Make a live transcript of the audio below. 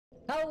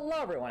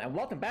Hello everyone, and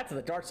welcome back to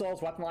the Dark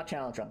Souls Weaponlocke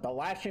Challenge Run, the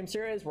live stream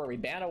series where we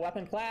ban a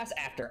weapon class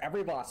after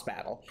every boss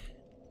battle.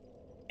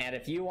 And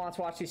if you want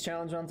to watch these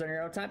challenge runs on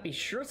your own time, be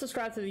sure to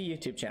subscribe to the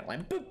YouTube channel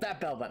and boop that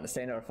bell button to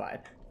stay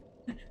notified.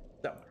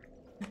 So,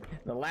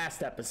 the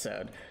last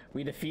episode,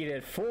 we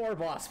defeated 4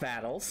 boss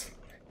battles,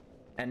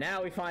 and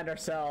now we find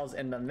ourselves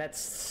in the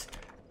midst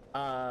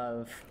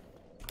of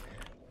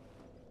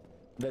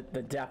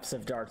the depths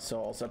of Dark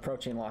Souls,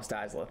 approaching Lost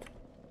Izalith.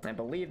 I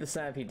believe the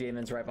Centipede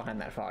Demon's right behind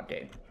that fog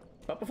gate.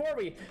 But before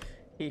we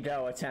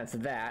go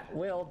attempt that,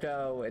 we'll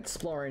go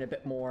exploring a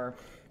bit more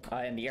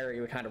in the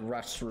area we kind of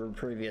rushed through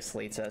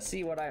previously to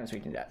see what items we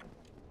can get.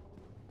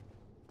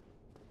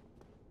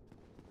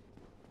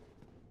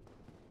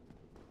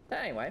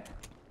 Anyway,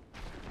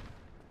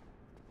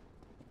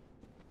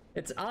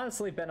 it's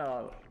honestly been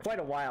quite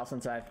a while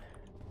since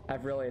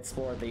I've really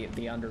explored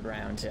the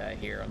underground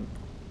here.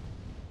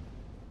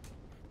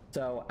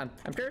 So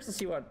I'm curious to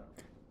see what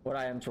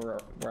items were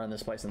in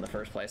this place in the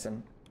first place,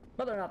 and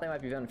whether or not they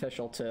might be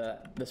beneficial to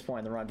this point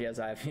in the run, because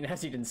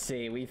as you can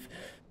see, we've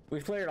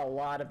cleared a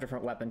lot of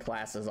different weapon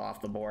classes off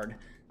the board.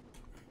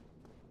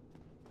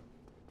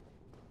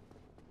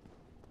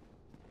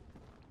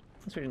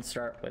 So we can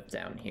start with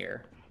down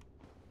here.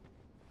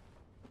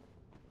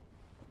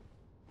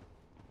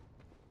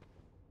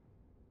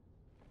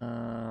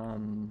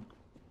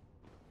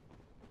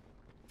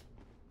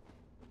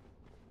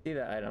 See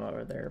that item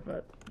over there,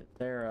 but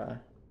there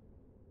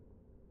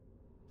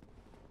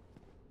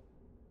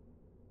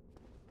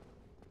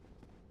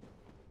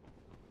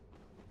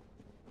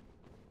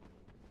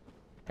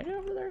I get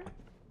over there?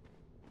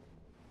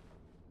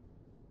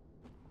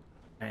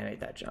 I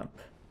made that jump.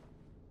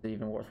 Is it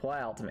even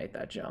worthwhile to make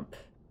that jump?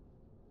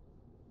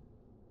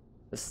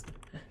 These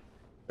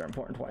are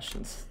important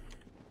questions.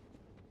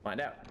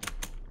 Find out.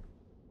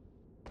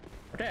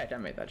 Okay, I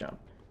made that jump.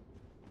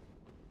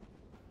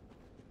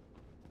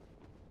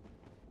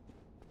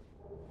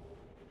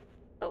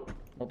 Oh,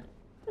 well,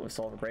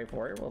 Soul of a Brave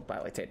Warrior. We'll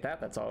gladly take that.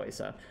 That's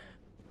always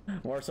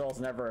more souls,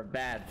 never a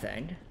bad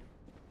thing.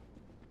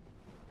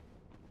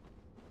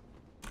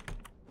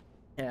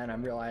 And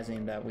I'm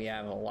realizing that we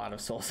have a lot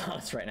of souls on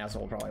us right now, so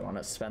we'll probably want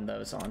to spend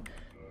those on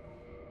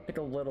pick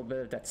a little bit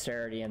of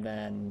dexterity and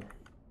then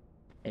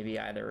maybe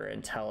either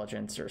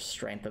intelligence or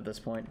strength at this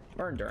point,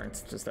 or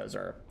endurance. Just those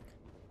are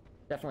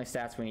definitely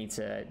stats we need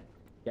to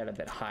get a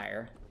bit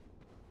higher.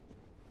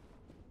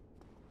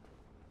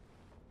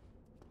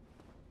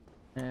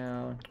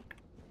 Now,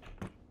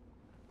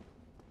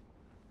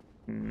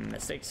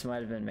 mistakes might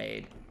have been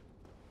made.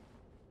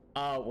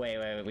 Oh,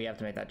 wait, we have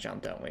to make that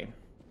jump, don't we?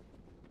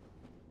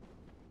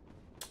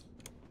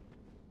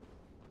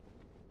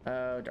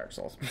 Oh, Dark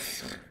Souls.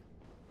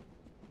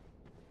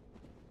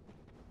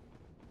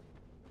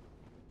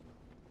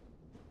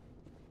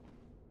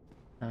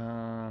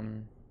 Yeah,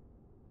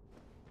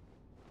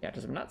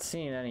 because I'm not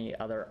seeing any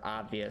other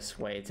obvious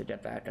way to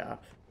get back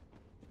up.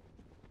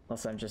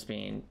 Unless I'm just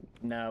being...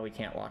 No, we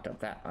can't walk up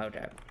that...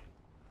 Okay.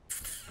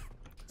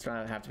 It's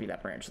gonna have to be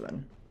that branch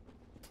then.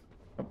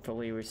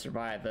 Hopefully we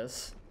survive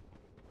this.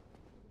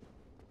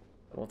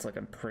 It looks like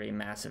a pretty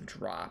massive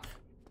drop.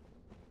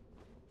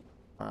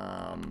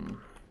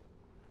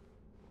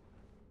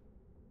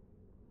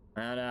 I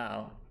don't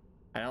know.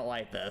 I don't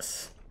like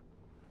this.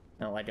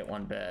 I don't like it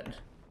one bit.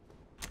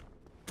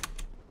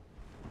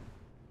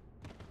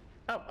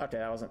 Oh, okay,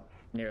 that wasn't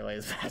nearly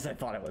as fast as I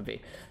thought it would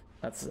be.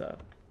 That's it.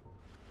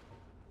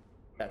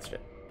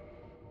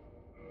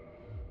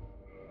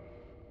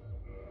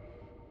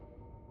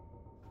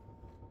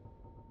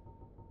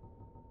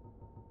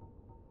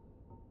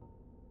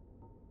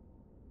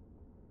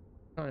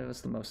 Oh, it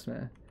was the most,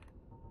 man.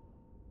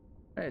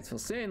 Alright, so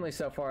seemingly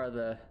so far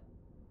the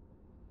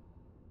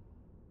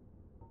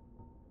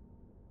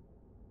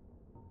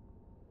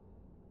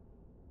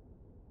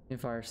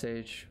fire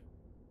stage.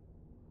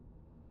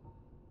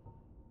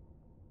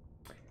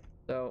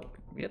 So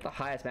we get the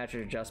highest match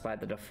rate just by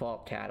the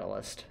default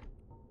catalyst.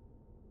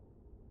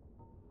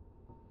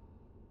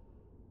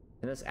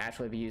 Can this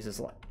actually be used as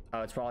like...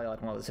 Oh, it's probably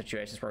like one of the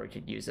situations where we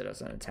could use it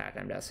as an attack,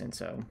 I'm guessing,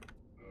 so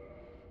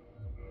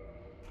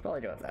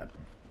probably go with that.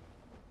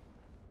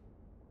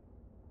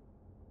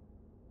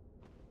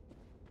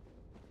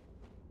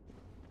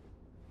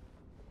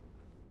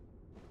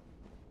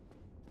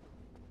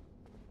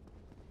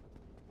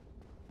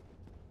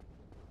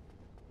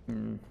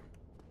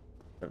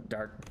 So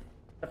dark.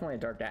 Definitely a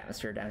dark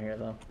atmosphere down here,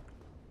 though.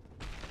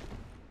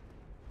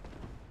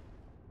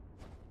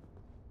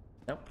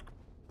 Nope.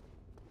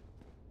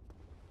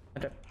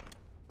 Okay.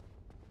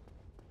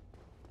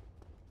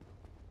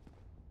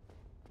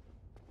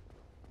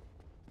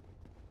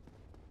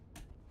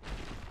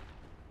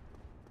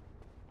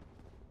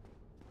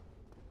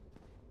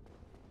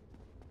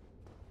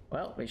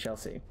 Well, we shall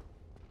see.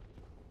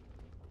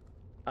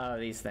 Oh,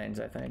 these things,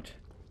 I think.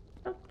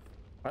 Oh,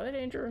 are they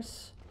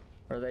dangerous?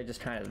 Or are they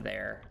just kind of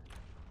there?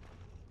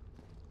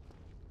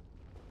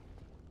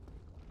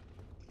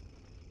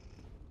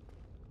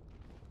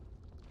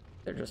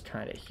 They're just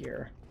kind of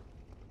here.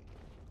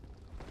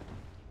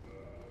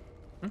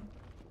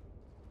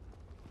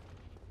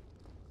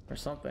 or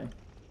something.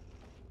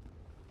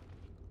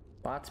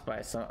 Lots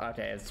by some.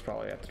 Okay, it's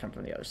probably have to come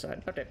from the other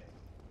side. Okay.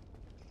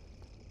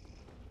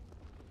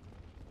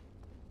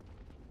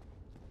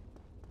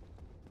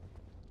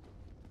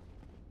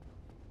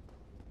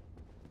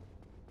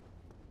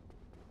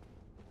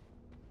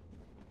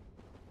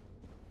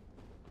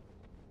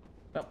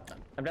 Well,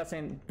 I'm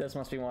guessing this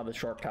must be one of the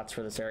shortcuts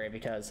for this area,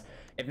 because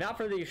if not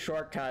for these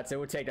shortcuts, it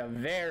would take a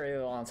very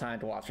long time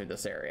to walk through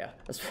this area.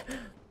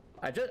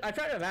 I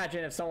try to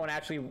imagine if someone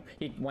actually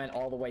went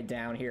all the way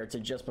down here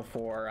to just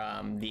before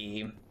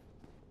the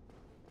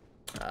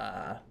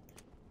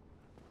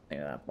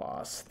that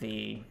boss,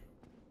 it's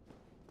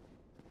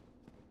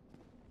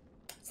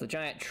the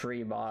giant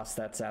tree boss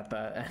that's at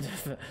the end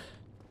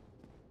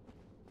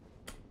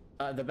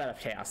of the Bed of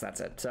Chaos, that's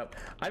it. So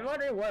I'm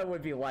wondering what it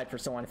would be like for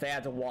someone if they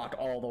had to walk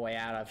all the way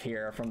out of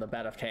here from the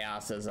Bed of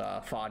Chaos's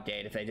fog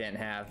gate if they didn't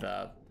have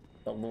the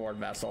Lord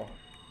Vessel.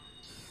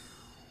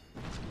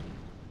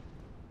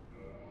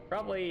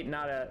 Probably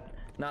not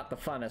the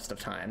funnest of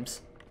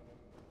times.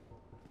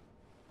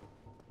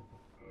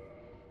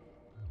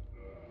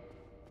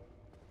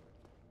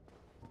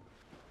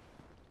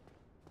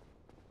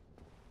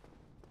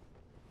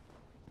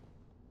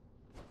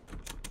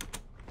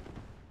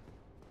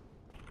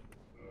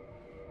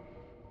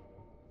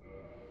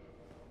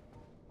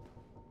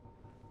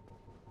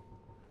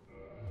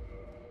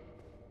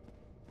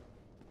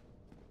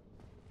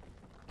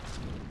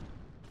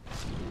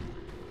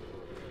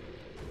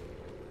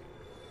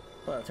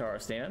 Hello,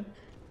 Thorns Set.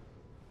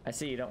 I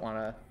see you don't want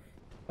to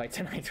fight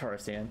tonight,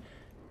 Thorns Set.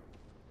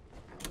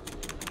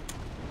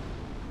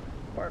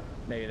 Or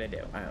maybe they do.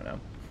 I don't know.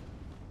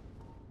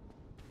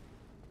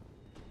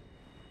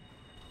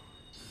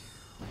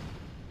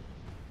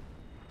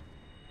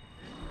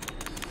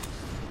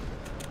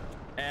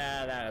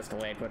 That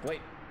escalated quickly.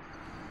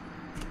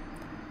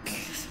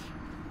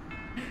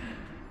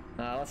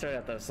 Let's start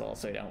at those souls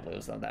so we don't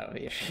lose them. That would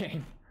be a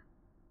shame.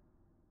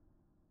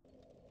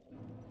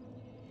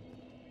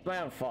 It's my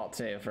own fault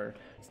too for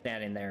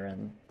standing there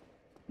in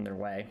their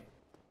way.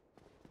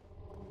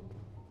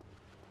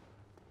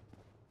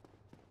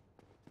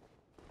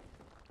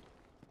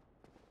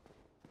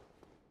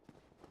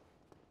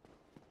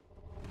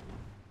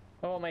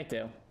 Oh, it might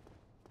do.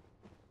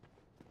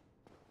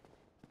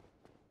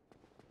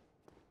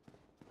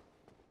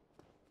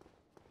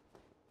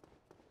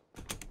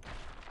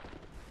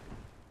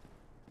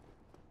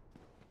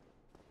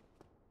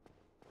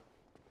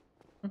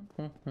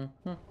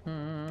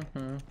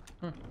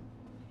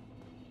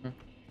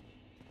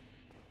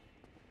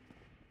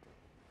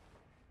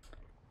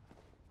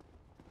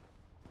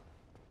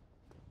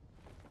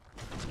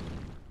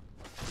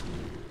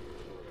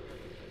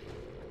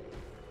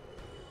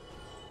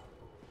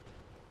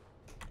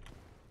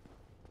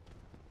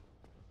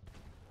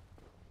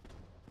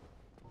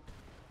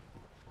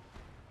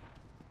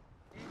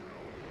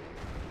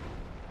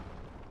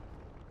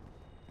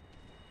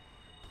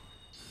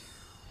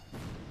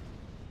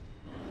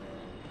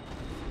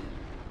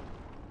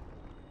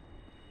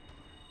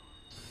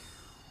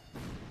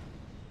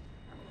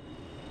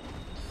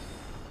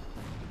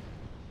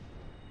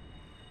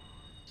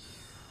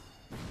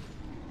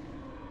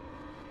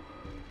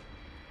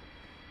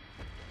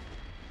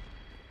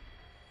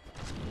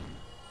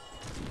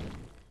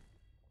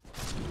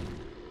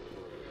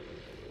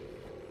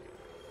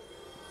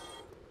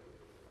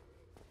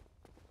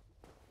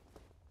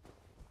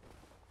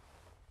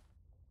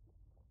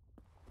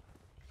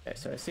 Okay,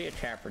 so I see a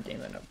Trapper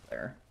Demon up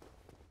there.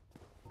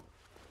 Is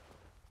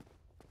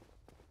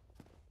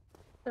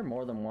there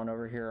more than one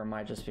over here, or am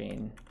I just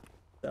being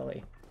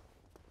silly?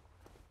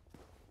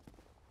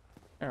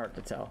 Hard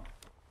to tell.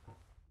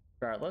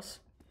 Regardless.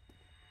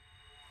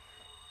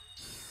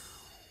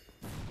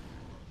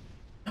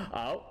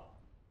 Oh.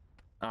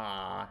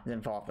 Ah,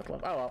 didn't fall off the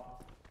cliff. Oh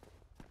well.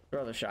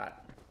 Throw the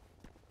shot.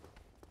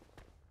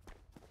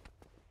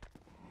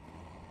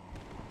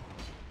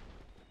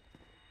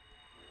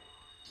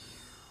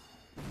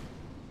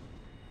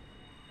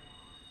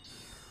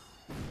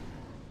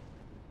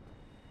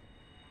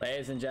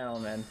 Ladies and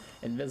gentlemen,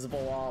 invisible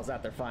walls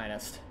at their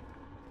finest.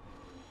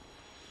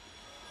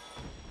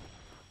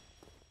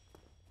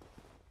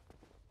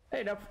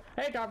 Hey,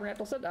 hey, Dr.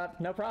 Nicholson,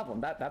 no problem.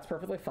 That's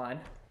perfectly fine.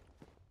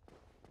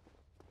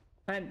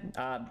 And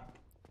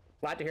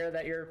glad to hear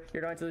that you're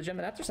going to the gym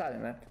and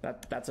exercising.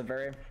 That's a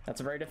very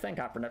good thing,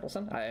 Copper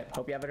Nicholson. I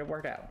hope you have it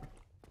worked out.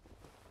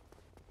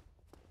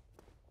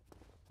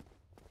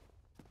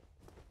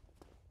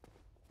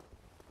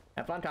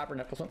 Have fun, Copper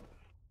Nicholson.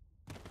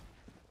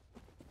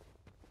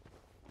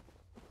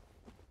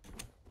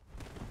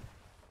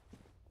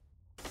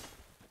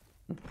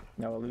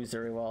 No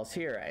illusory walls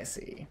here, I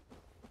see.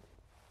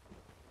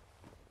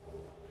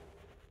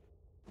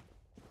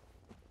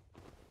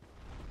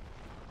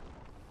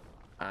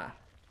 Ah,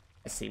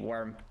 I see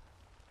worm.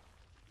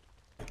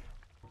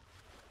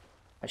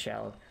 I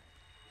shall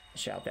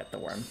get the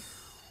worm.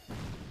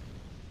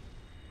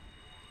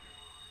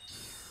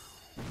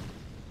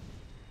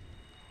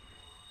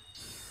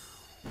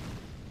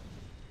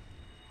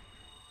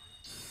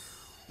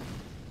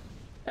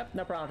 Yep,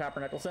 no problem,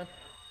 Copper Nicholson.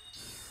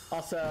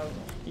 Also,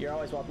 you're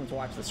always welcome to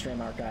watch the stream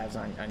archives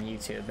on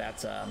YouTube.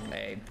 That's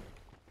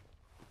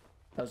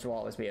those will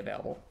always be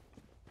available.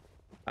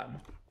 But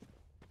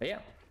yeah,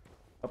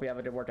 hope you have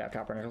a good workout,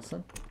 Copper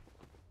Nicholson.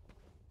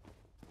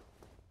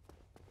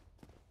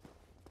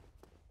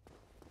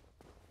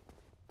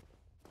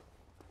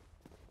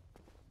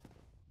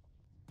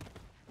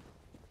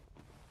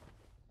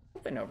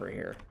 Something over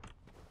here.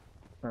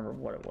 Remember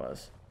what it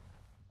was.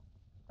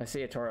 I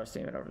see a Tauros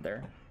Demon over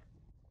there.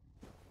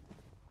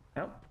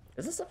 Nope.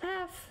 Is this a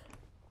path?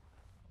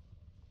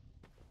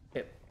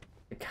 It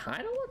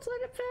kind of looks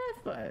like a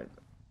path, but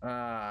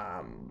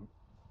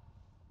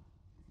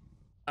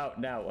oh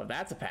no, well,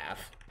 that's a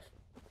path.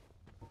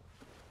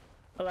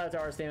 Hello,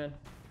 Tauros Demon.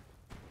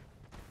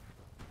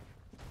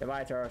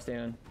 Goodbye, Tauros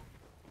Demon.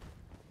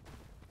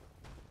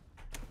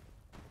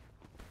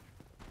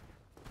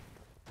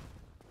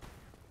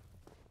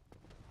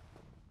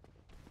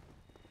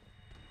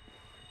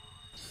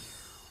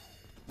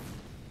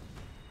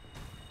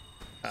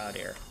 Oh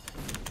dear.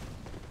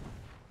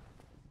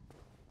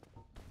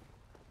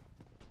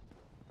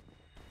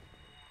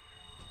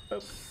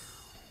 Oh.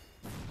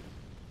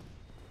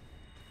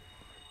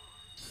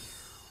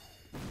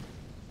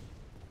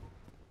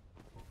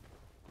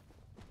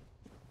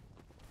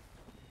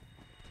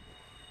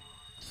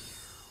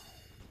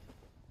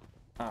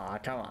 Aw,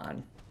 come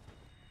on.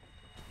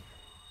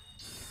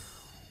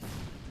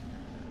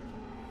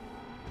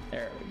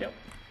 There we go.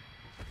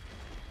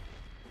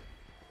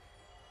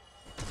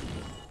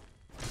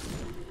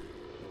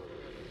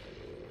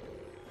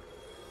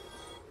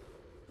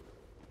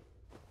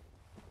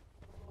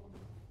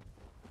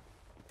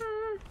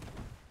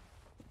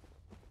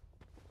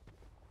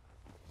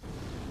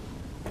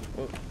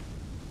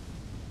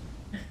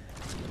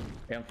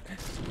 Yep,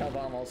 I've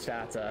almost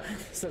got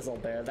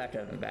sizzled there. That could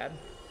have been bad.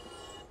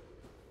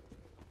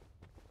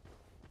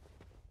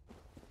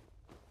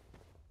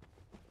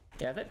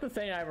 Yeah, I think the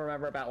thing I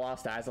remember about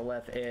Lost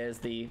Izalith is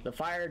the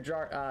fire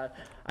jar.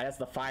 I guess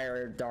the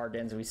fire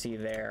Dardens we see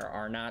there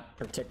are not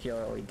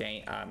particularly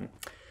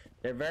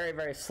they're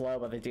very slow,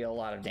 but they deal a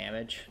lot of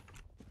damage.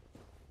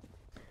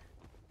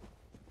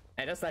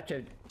 I guess that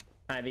could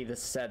kind of be the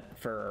set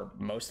for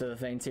most of the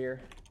things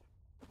here.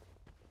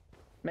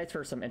 Makes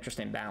for some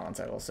interesting balance,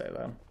 I will say,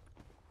 though.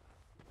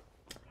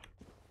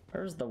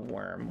 Where's the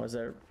worm? Was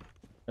it?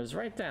 It was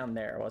right down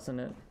there, wasn't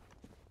it?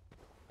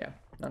 Yeah,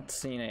 not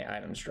seeing any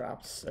items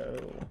dropped,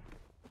 so...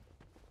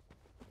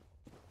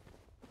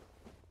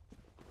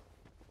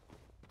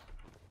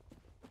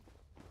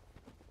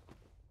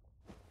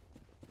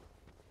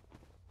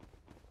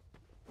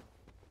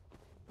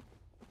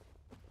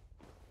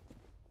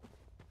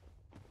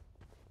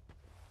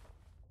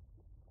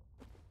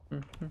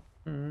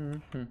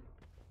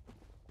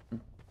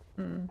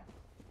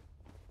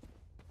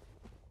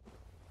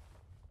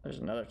 There's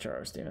another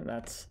Tauros Demon.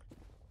 That's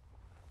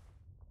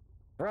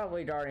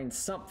probably guarding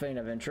something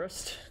of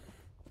interest.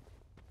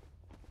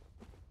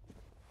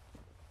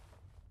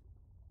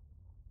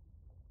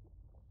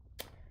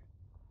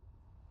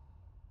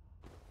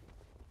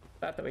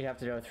 Thought that we have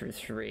to go through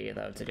 3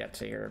 though to get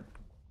to here.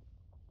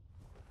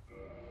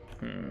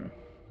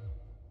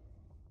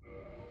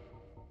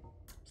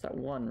 It's that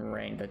one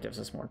ring that gives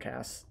us more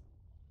casts.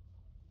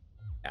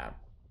 Yeah.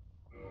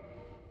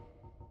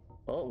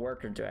 What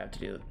work do I have to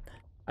do?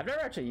 I've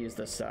never actually used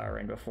this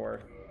ring before.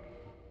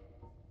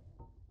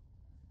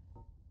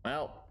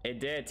 Well, it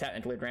did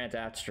technically grant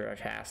extra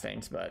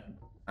castings, but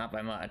not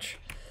by much.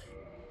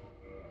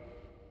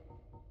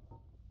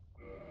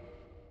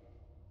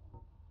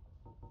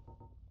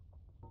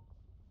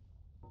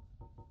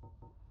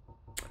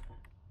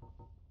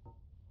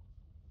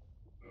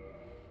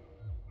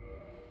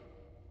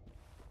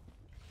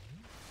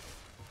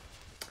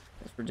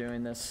 Guess we're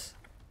doing this.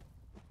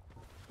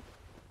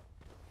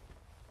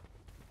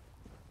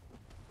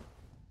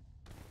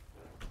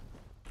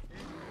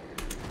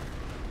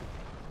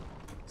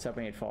 It's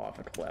hoping he'd fall off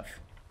a cliff.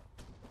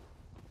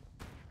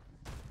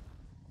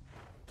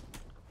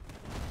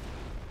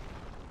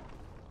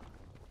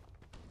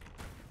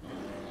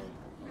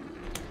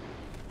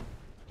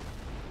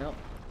 Nope.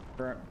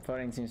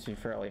 Footing seems to be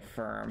fairly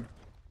firm.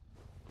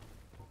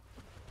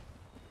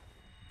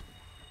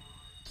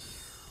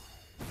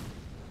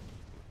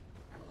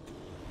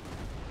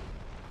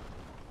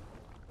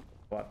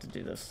 We'll have to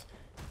do this.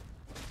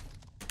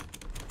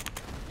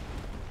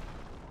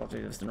 We'll have to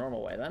do this the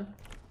normal way then.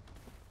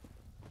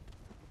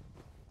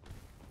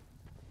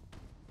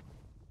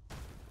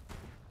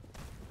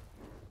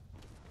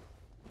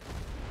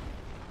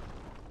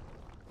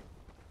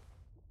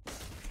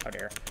 Oh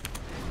dear.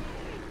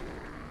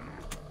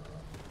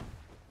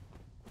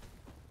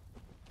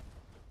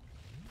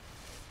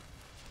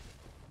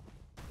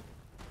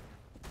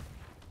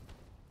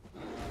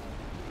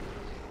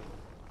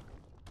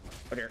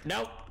 Oh dear.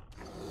 Nope.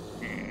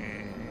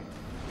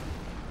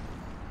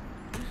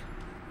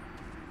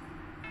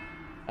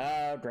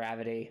 Oh,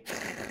 gravity.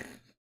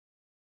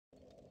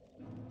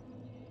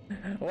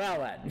 Well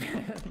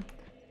then.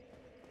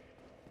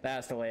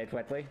 That escalated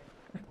quickly.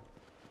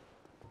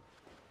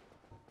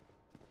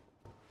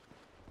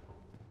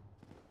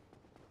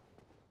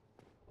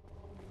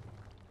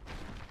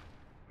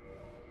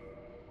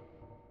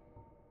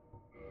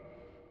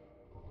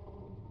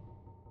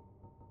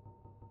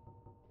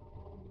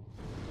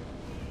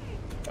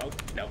 oh,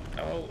 no,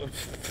 no.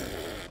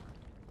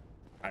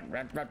 Run,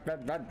 run, run,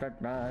 run, run, run,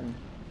 run.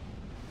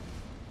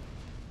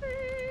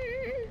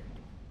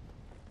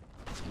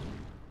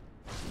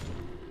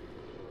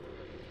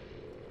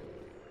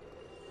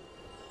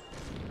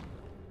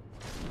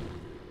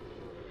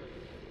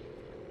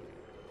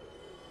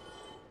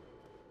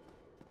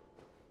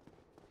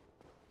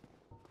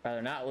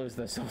 Rather not lose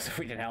those souls if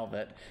we can help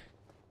it.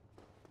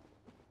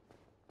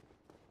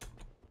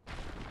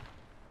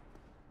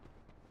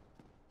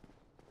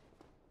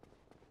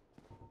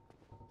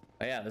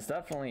 But yeah, this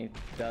definitely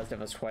does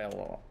give us quite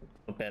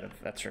a bit of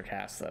extra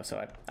tasks though,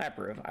 so I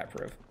approve, I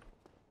approve.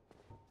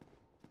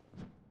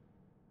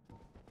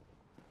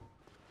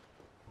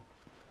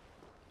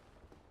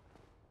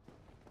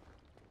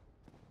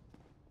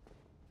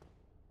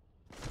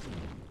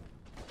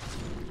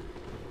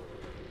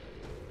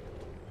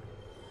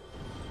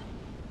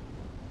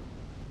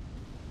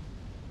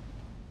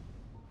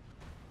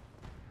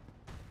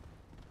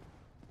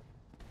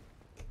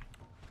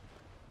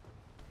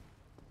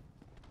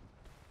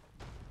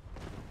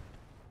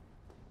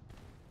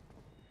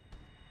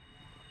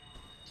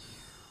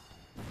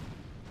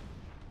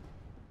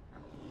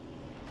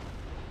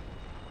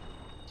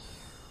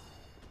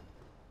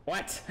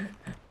 What?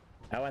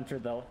 I went through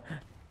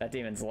that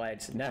demon's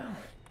legs. No.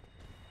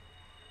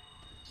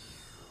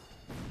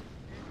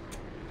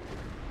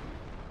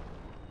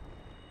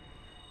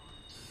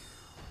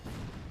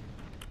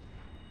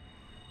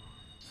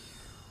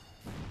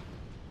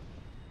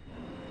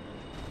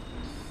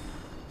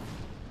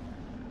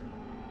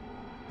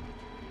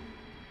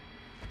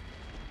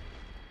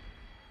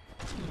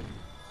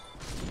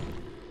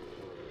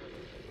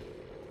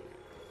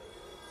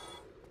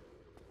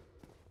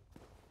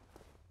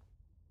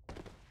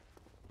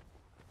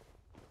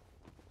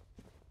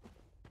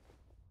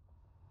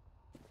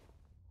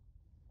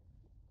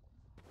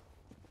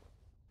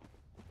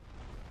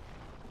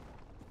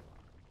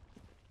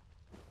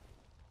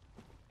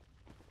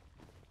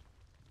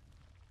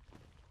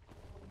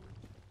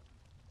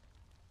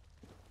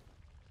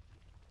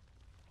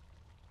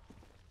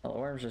 Well, the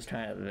worm's just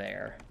kind of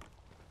there.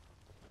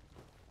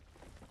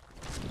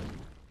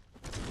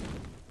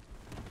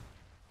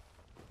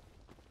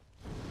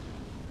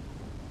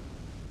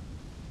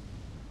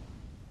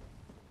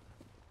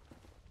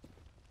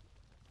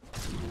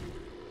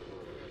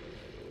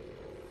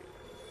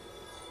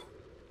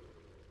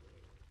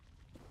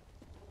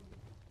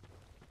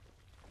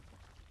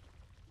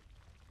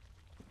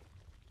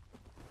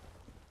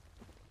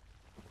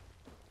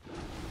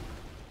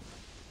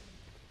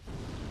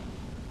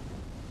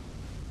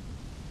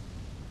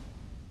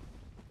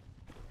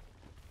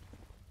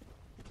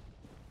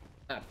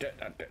 Not dead,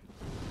 not dead.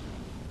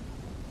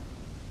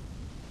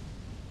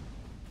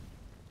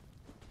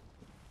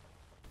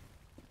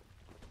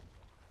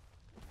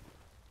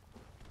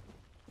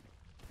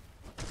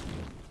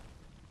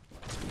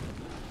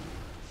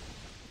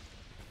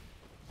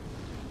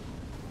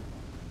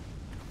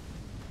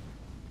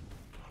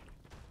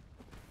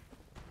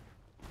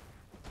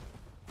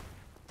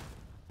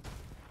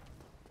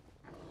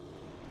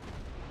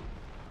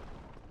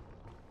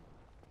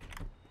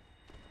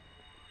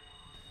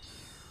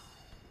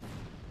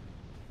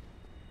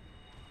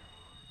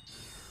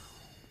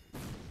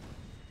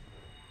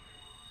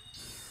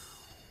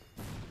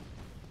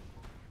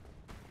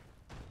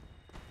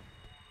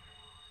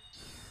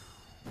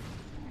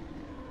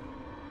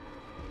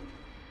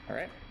 All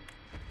right.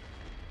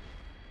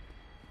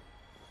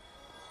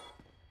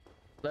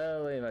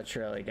 Slowly but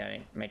surely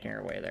making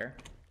our way there.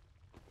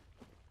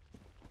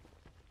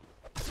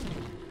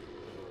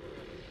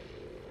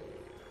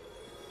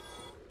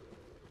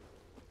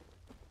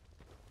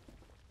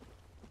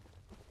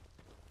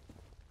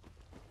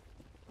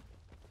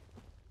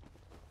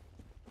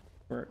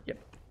 Yep,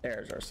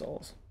 there's our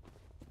souls.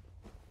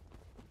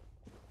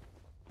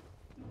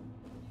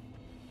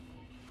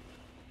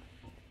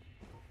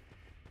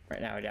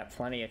 Right now we got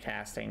plenty of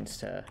castings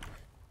to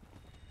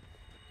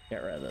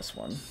get rid of this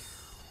one.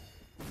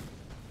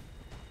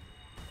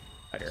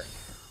 Right here.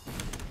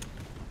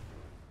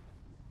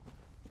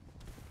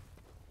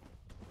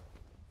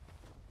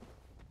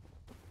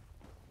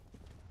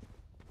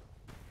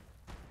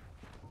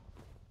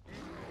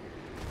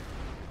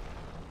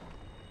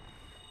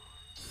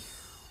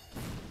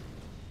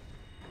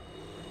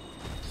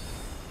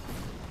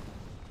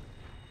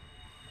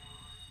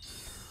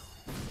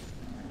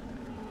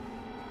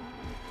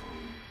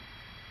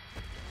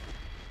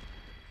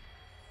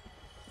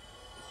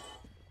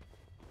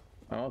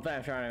 Well, one thing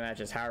I'm trying to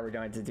imagine is how are we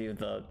going to do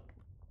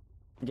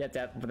get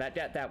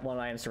that one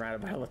item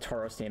surrounded by the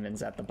Tauros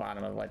demons at the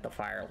bottom of like the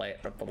fire lake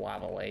or the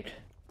lava lake.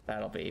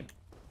 That'll be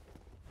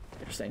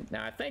interesting.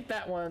 Now I think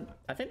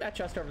that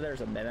chest over there is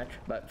a mimic,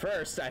 but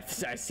first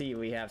I see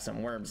we have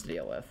some worms to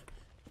deal with.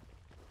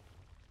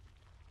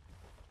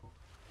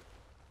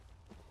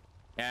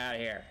 Get out of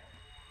here.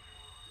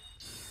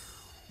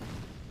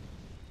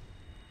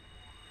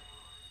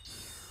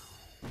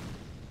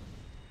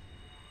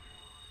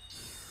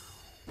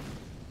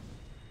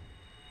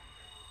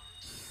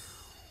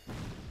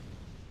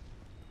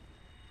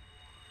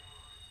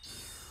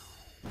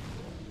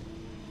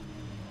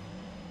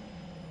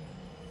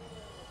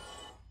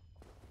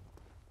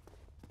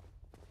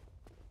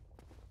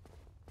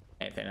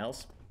 anything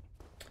else.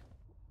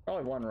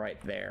 Probably one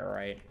right there,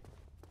 right?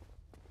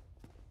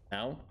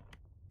 No?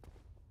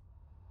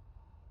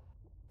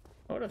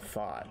 I would have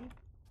thought.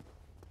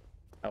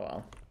 Oh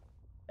well.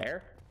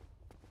 There?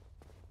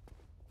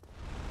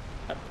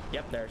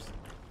 Yep, there's...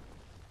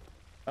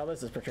 Oh,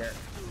 this is prepared.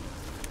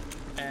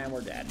 And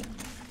we're dead.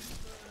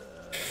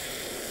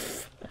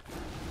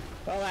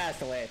 Well, that's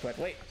the way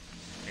quickly.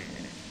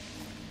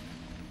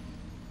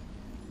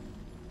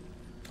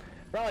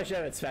 Probably should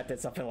have expected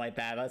something like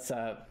that. Let's, see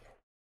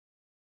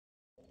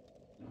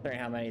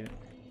how many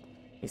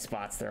these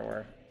spots there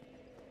were.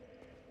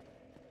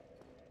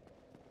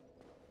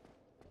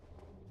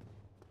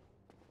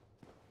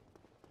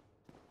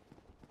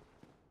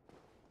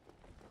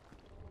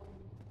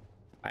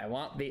 I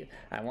want the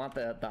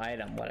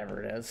item,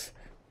 whatever it is.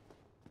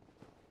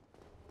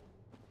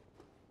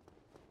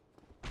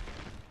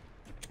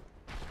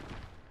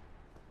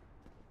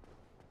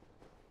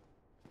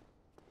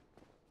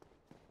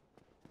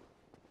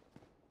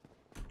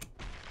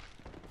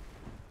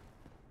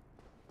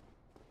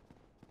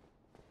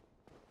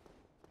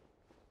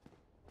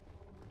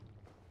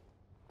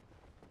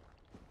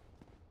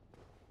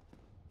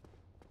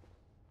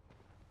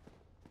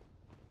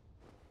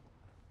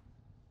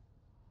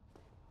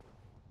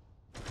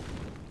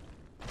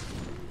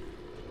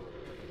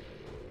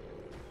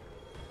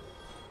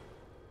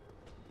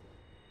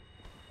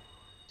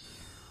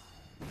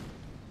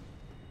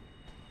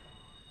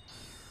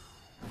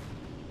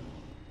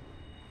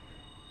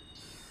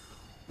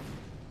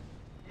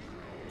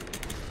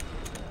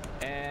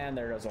 And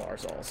there goes all our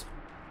souls.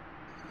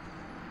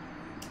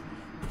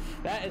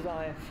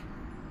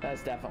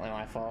 That's definitely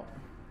my fault.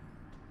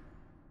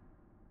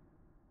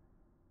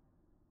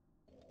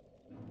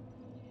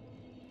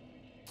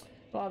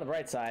 Well, on the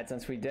bright side,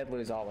 since we did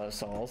lose all those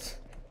souls,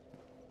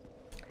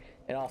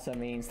 it also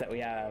means that we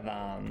have,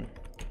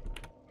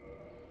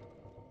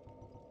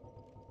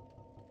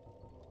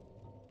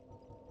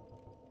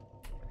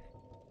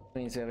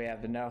 means that we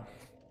have no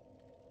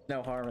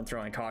harm in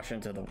throwing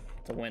caution to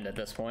the wind at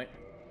this point.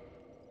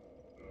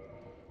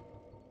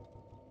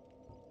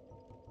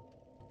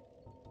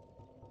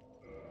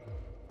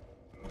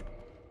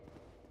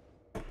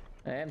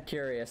 I am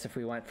curious if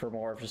we went for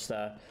more of just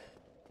a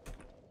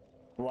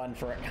run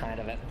for it kind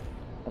of a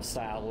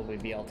style, will we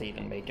be able to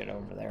even make it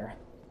over there?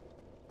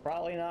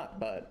 Probably not,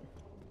 but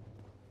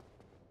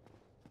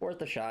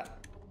worth a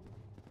shot.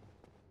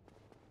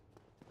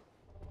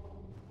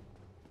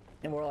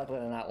 And more likely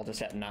than not, we'll just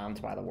get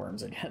nommed by the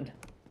worms again.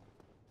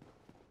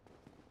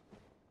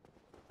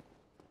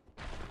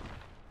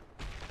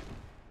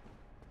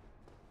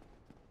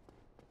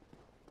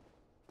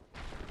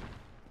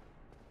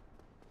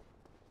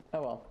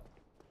 Oh well.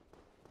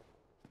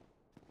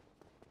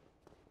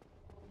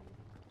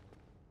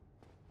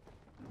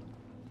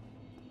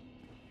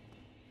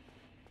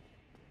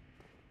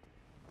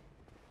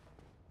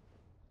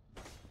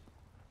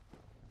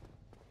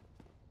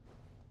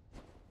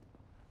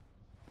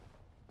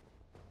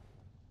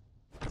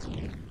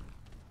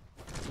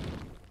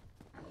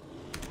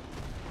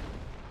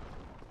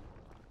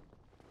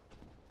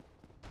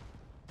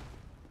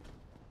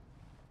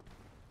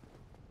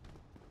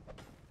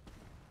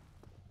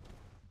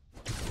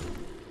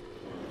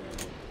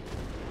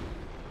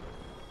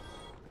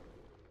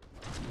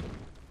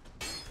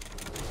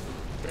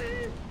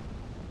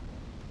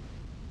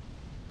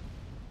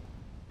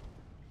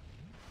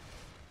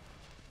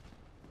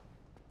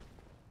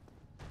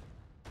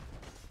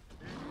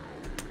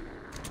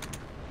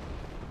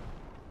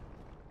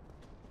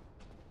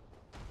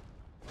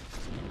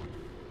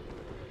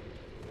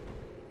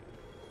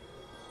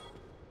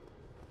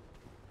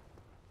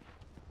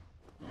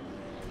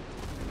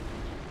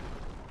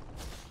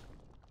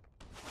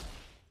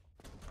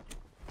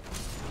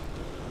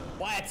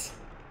 What?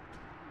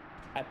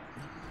 I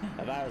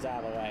thought I was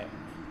out of the way.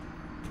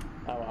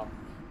 Oh well.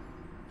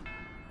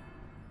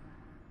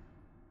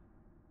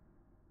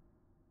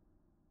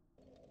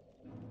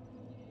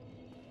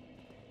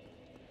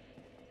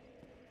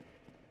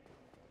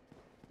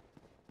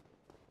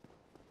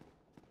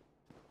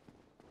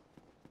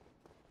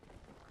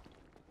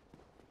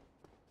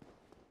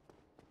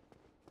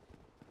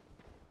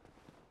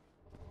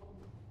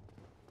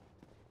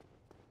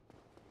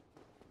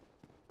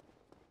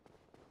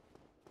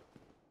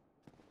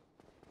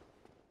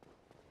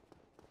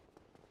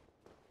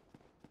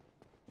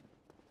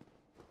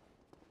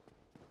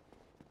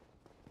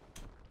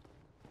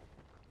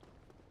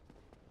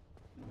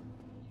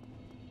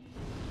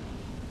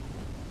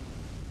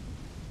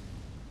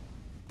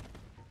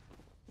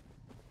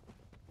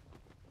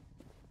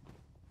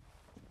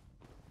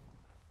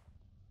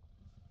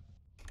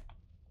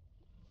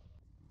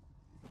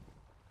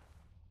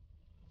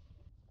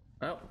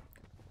 Well,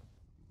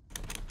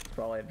 it's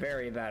probably a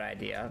very bad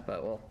idea,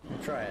 but we'll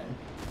try it.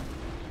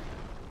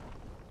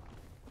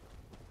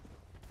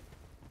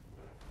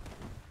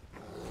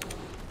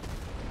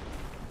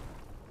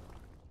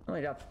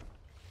 Only got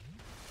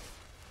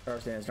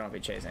first thing is don't be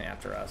chasing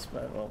after us,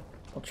 but we'll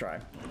try.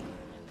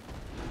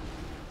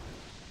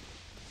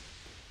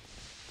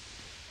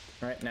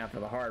 Right now for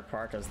the hard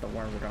part, because the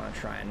worms are going to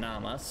try and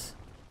nom us.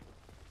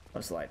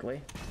 Most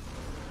likely.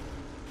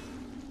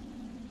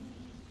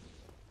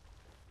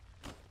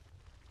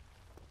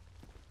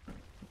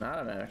 Not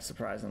a minute,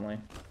 surprisingly.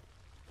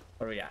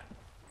 What do we got?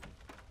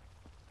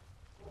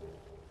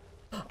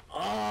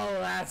 Oh,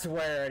 that's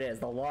where it is.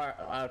 The large.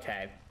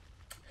 Okay.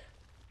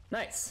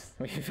 Nice.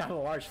 We found a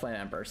large flame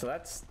ember, so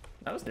that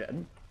was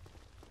good.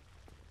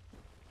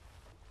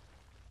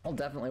 Well,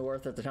 definitely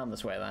worth it to come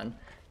this way then,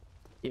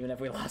 even if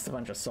we lost a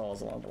bunch of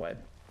souls along the way.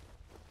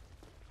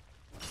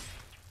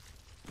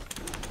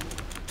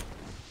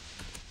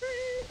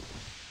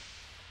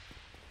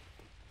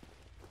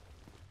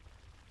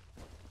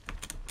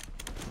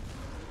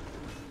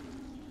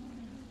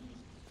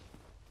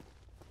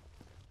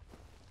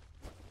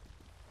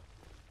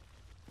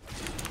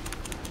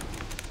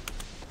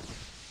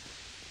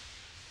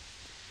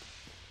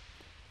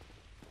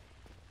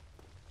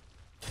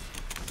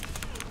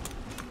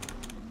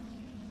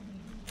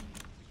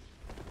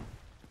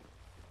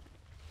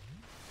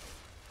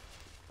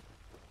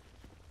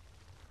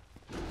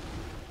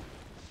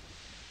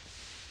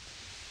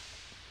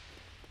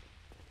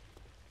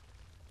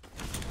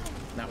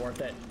 Not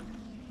worth it.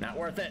 Not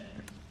worth it.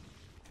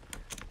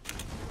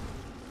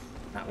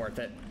 Not worth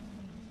it.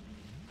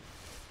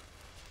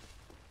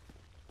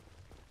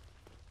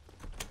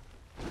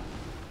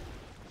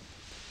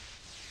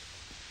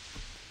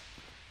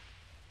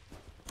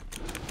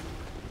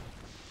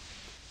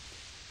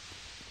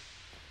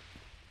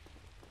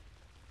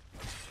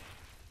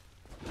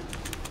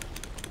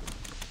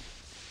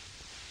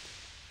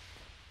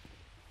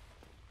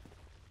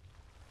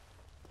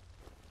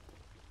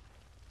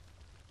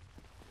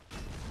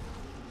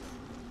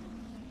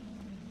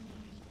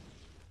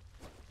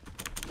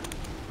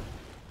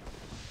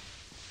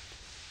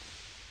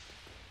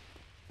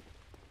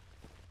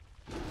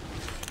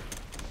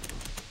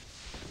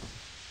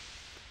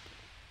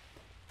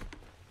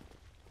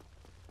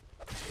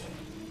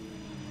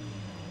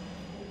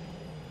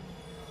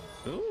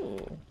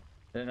 Ooh,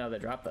 didn't know they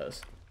dropped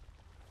those.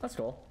 That's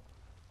cool.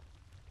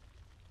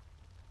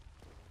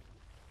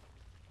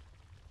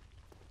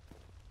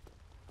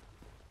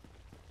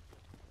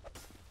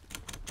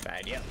 Bad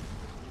idea.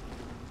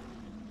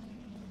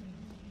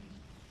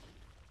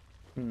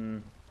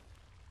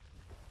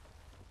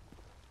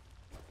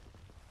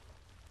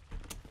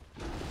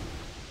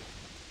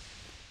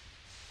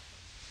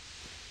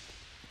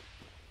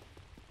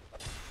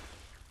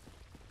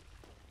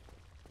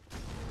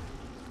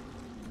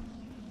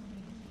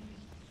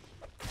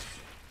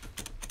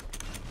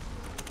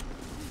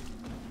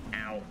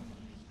 Ow.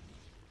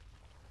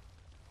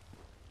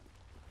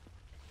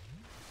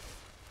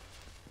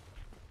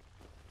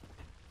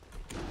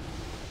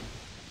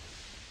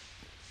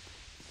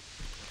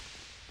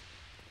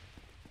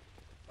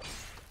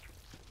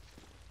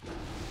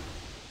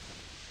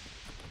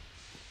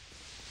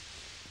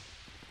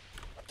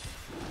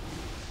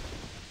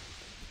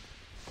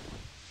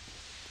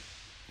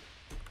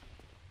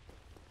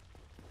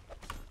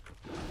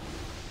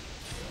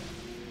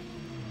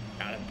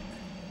 Got him.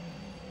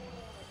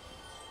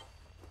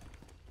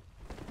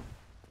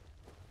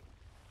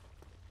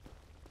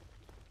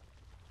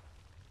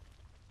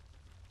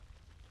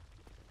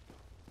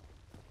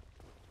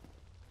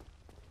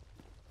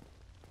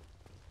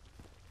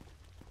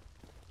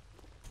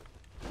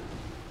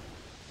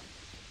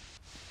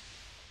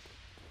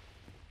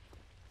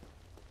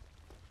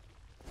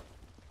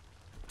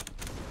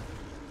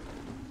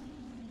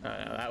 Oh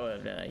no, that would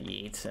have been a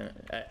yeet and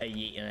a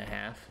yeet and a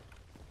half.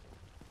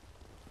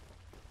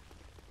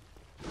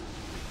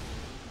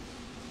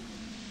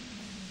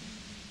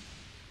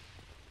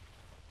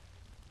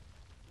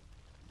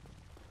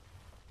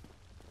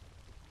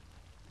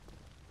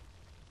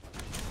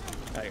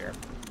 Oh, here.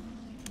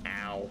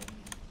 Ow.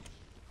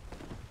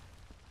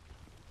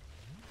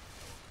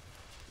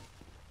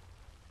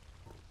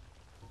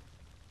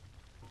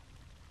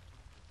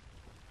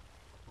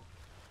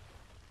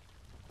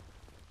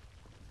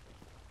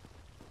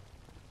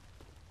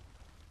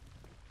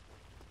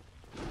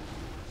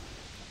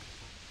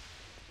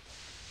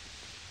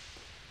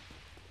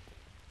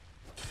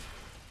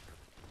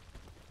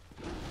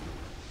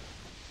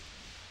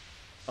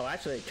 Oh,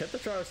 actually, could the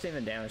Thorns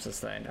even damage this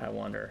thing? I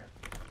wonder.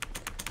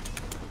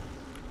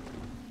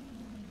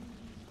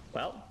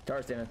 Well,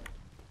 Thorns Demon.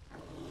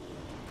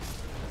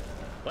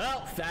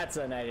 Well, that's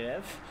a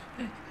negative.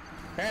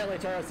 Apparently,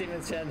 Thorns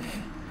Demons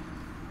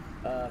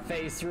can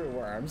phase through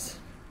worms.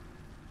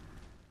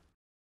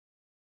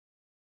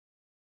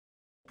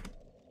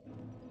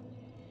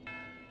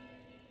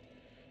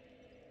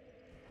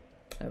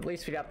 At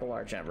least we got the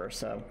large ember,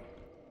 so.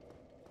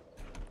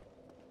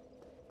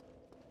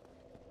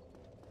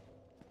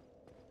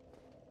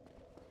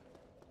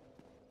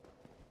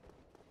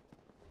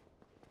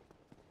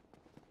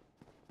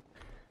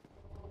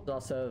 It's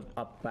also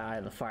up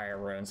by the fire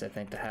runes, I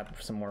think, to have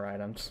some more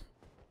items.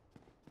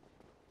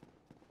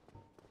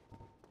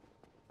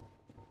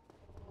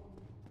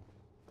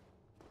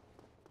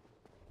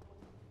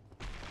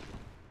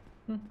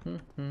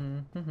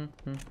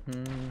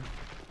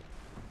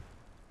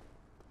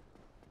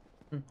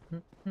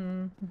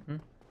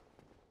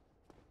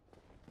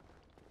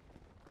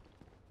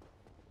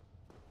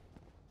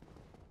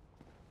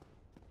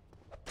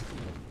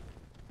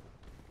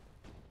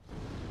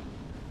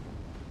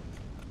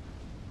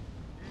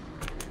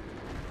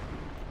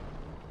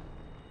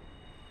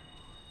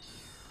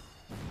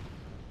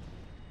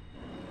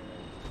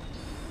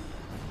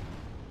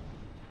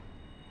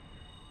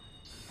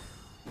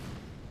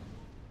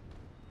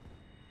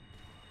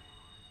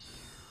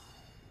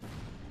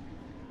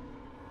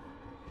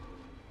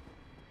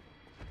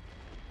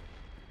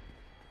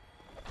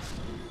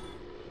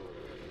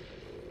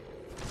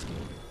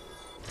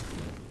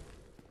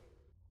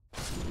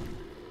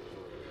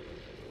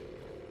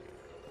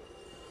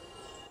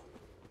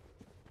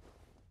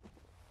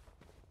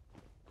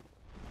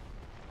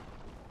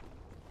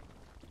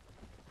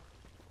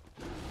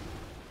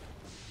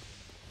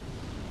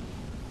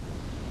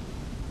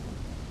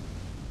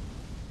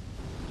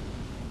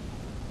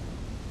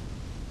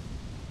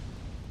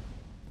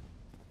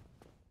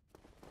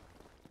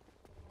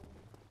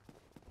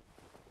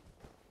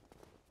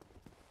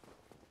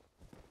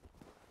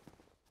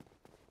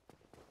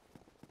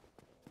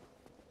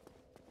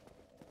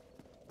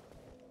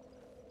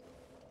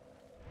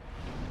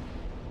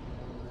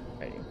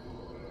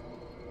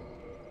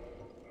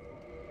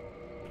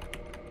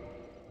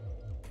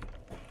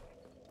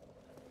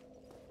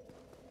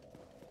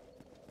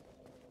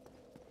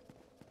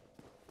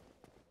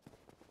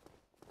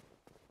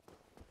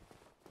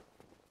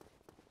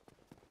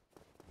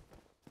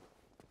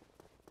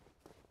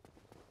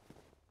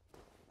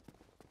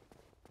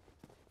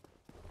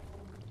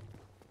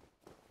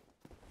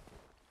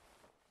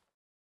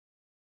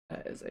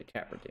 That is a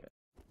tapper demon.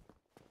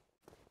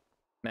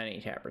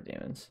 Many tapper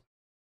demons.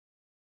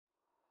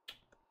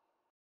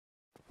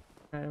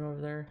 Item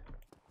over there.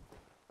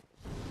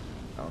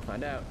 I'll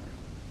find out.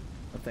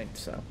 I think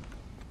so.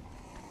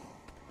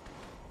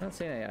 I don't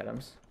see any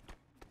items.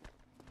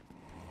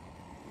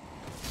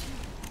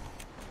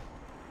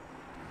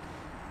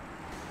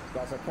 It's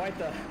also quite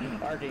the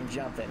arcing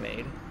jump they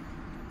made.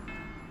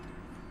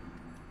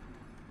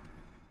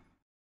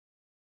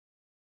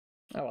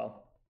 Oh well.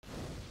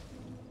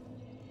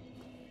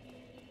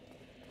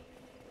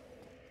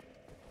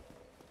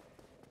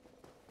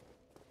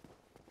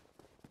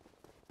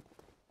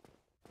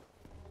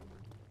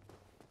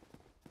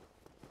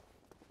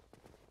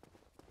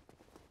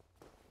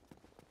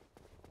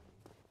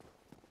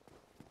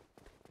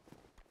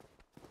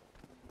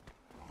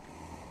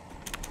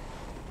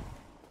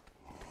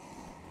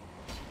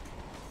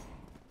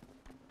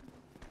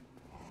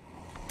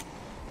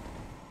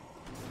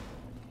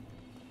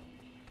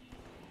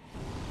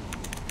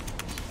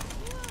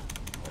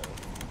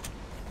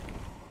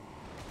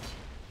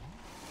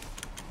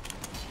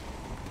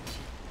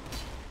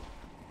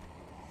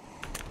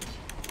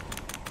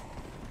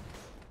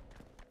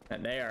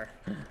 And they are.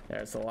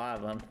 There's a lot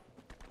of them.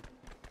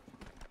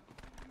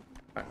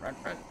 Run, run,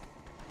 run.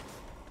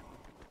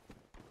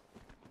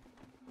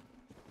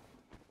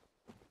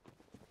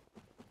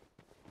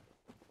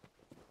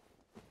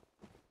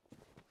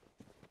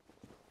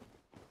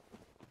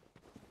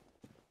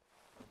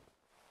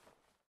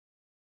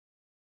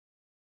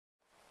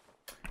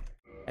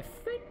 I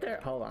think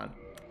there. Hold on.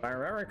 If I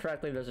remember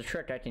correctly, there's a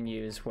trick I can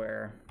use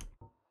where.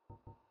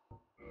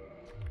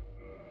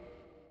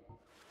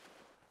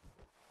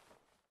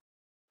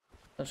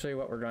 Essentially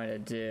what we're going to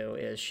do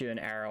is shoot an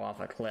arrow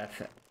off a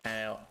cliff,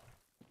 and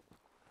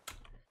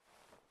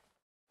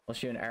we'll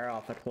shoot an arrow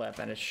off a cliff,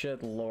 and it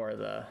should lure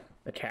the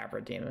tapper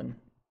demon.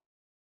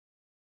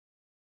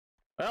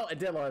 Well, it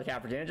did lure the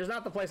tapper demon, just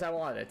not the place I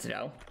wanted it to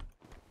go.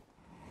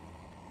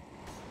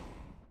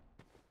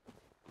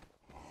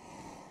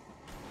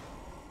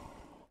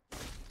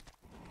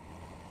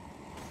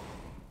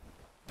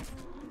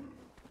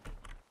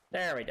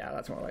 There we go,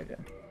 that's more like it.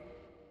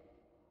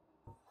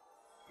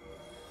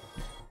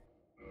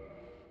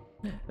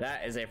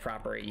 That is a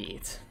proper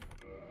yeet.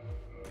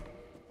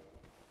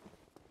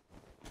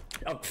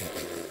 Oh,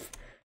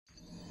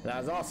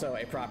 that is also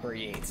a proper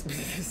yeet.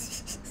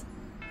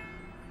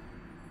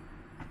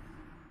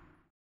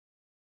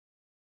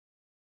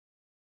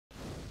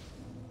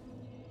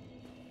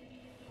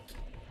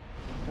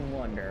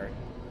 Wonder.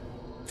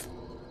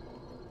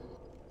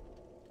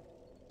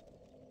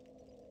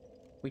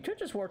 We could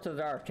just warp to the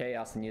Dark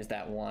Chaos and use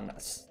that one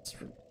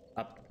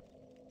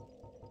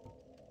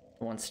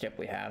step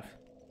we have.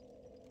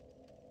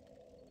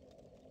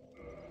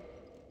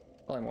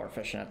 Probably more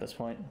efficient at this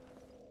point.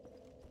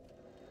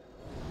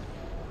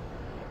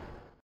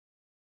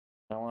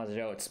 I wanted to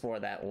go explore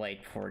that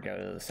lake before we go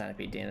to the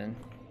Centipede Demon.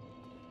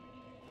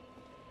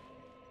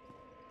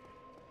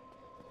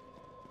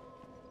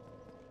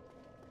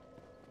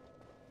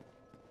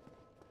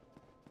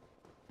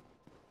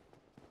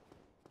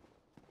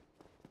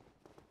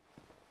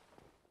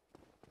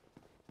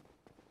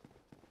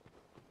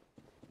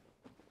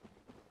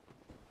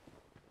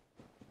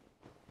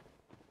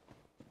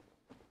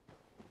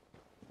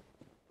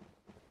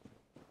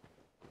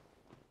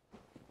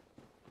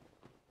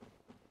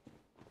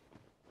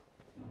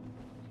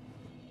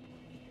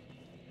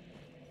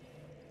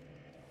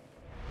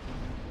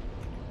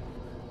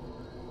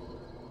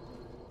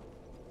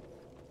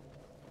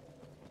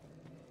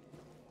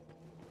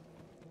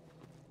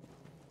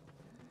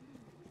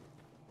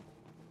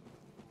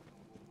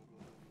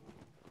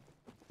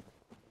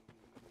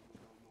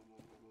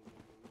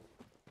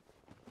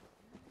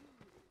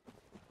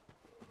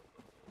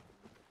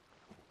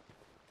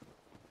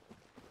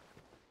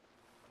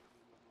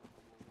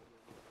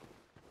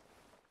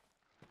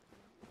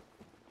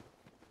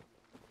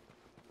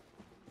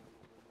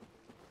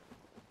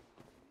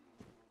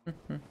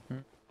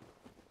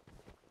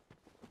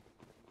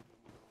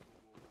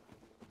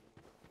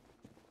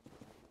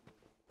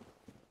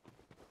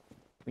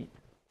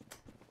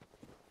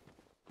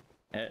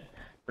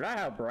 Forgot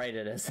how bright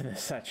it is in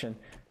this section.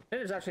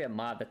 There's actually a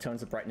mod that tones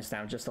the brightness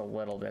down just a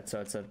little bit,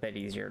 so it's a bit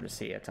easier to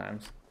see at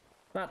times.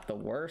 Not the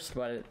worst,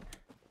 but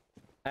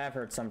I've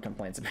heard some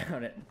complaints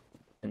about it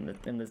in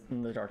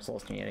the Dark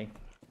Souls community.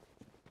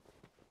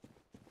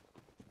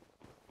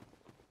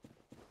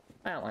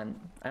 I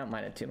don't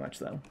mind it too much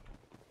though.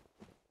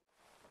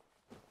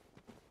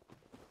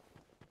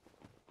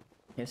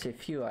 You see a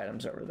few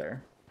items over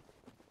there.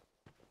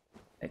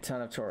 A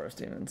ton of Thorns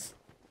demons.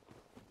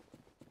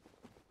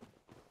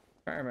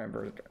 I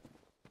remember.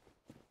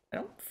 I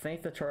don't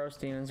think the Thorns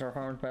demons are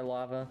harmed by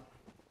lava.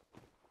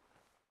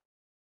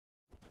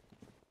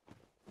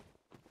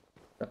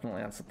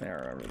 Definitely not something I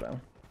remember though.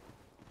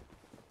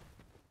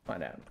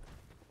 Find out.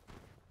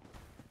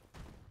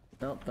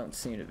 Nope, don't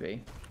seem to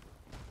be.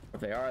 If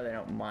they are, they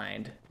don't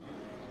mind.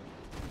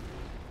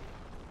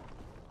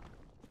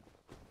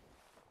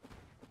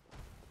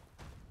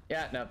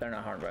 Yeah, no, they're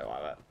not harmed by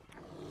lava.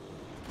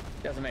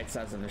 Doesn't make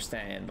sense if they're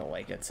standing in the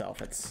lake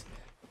itself. It's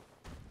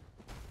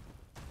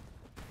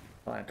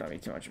not going to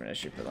be too much of an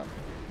issue for them.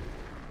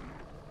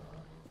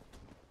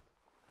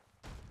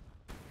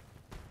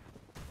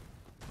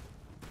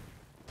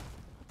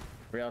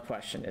 Real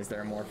question, is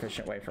there a more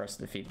efficient way for us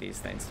to defeat these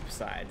things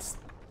besides,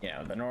 you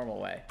know, the normal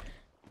way?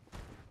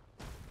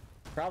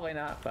 Probably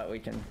not, but we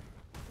can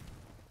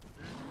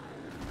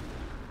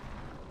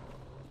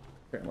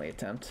certainly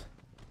attempt.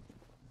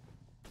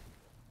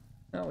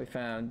 Oh, we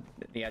found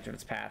the edge of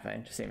its path,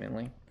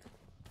 seemingly.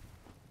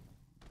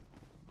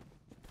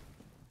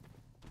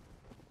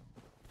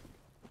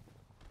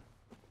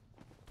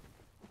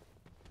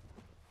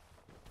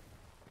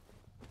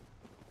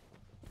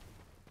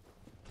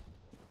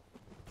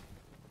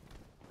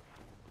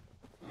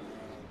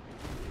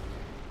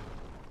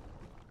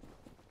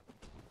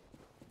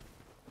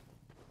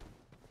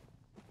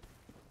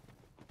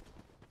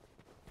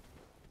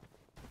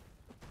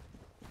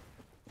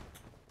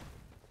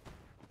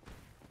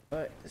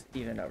 But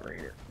even over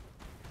here.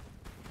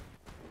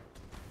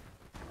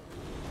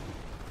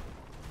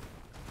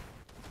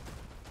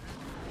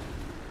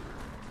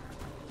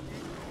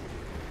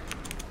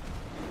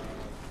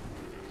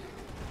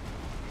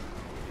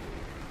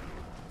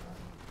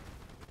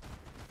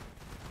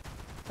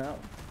 Oh,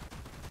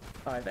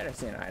 I better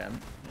see an item.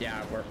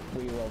 Yeah,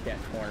 we will get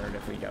cornered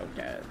if we don't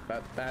get it,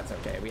 but that's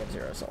okay. We have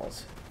 0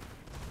 souls.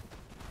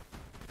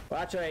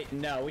 Well, actually,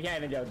 no, we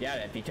can't even go get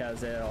it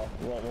because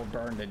we'll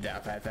burn to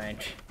death, I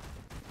think.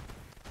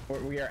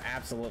 We are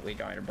absolutely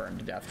going to burn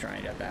to death trying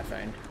to get that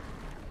thing.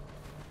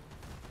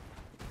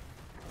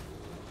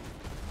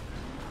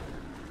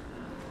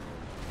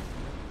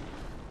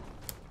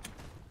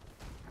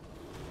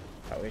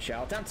 Oh, we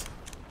shall attempt.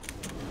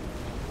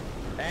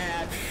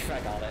 And I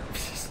called it.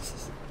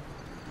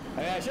 I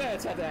mean, I should have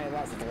attempted any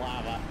less with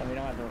lava, but we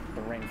don't have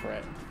the ring for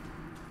it.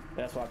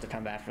 That's we'll have to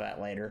come back for that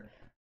later.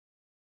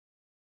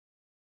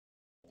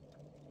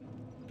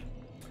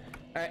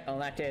 Alright, well,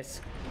 in that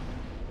case,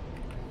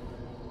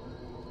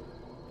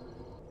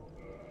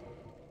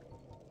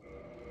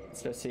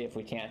 let's go see if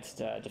we can't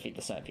defeat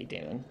the Centipede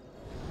Demon.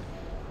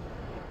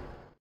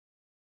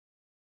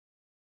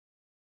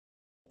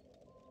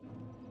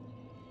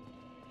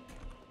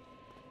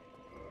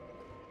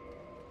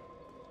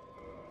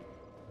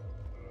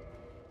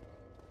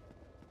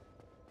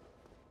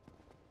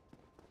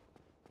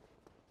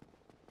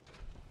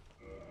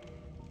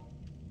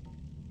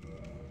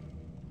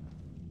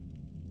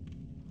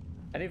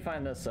 I do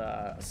find this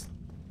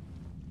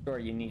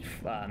sort of unique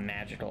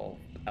magical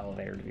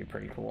elevator to be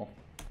pretty cool.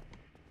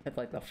 It's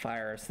like the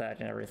fire set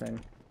and everything.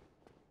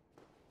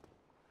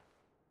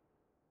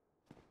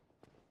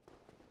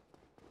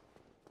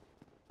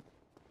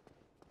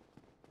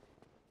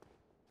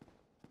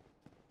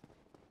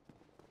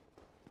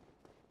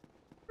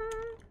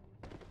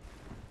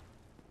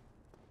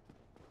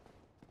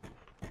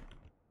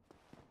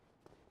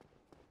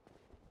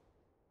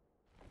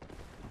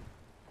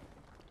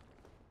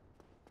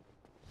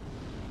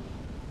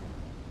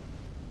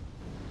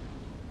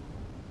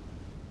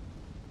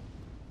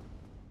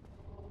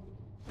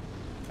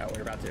 Oh,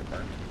 we're about to get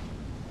burned.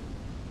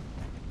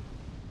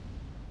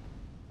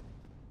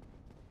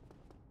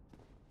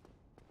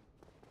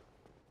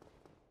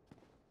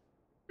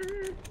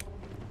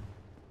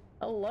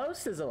 Hello,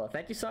 Sizzla.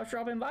 Thank you so much for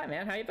dropping by,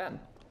 man. How you been?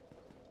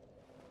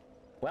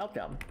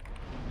 Welcome.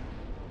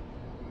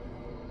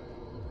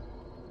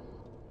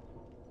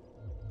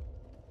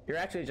 You're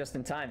actually just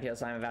in time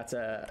because I'm about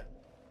to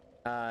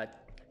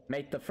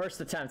make the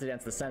first attempt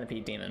against the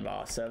Centipede Demon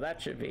boss, so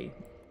that should be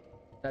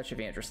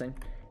interesting.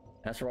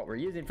 As for what we're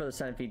using for the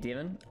Centipede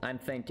Demon, I'm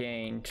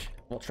thinking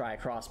we'll try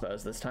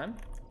crossbows this time.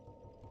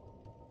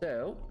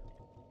 So,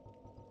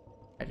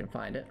 I can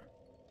find it.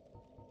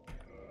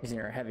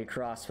 Using our heavy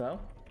crossbow.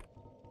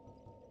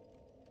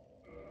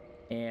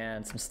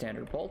 And some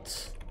standard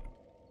bolts.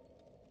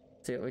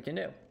 See what we can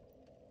do.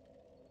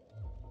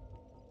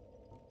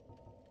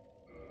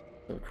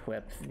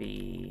 equip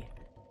the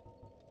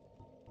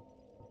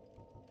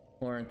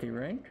warranty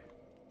ring.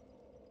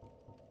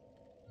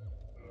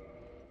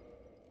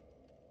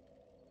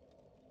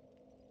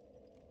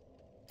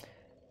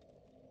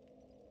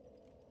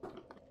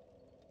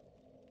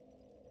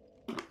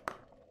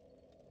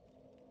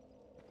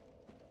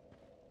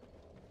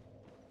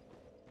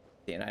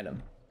 See an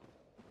item.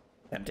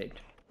 Tempted.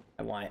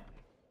 I want it.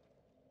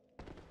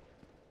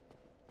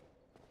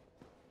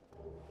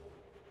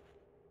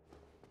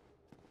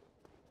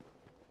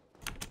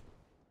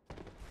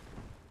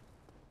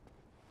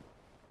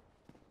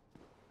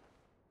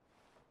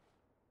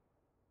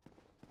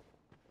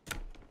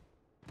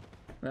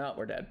 No,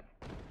 we're dead.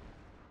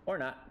 Or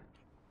not.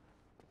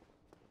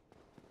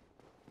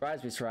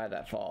 Surprised we survived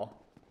that fall.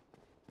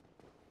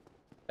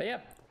 But yeah.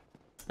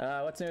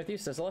 What's new with you,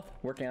 Sizzleth?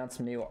 Working on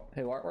some new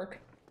artwork?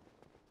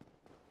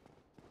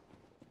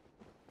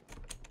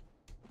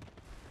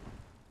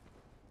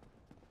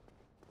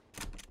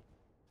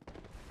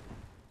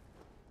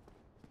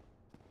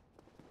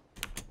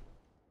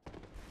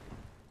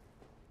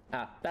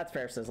 Ah, that's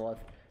fair, Sizzleth.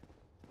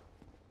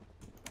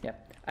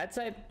 Yep. I'd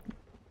say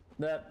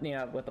between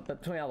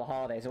all the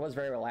holidays, it was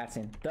very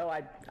relaxing. Though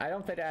I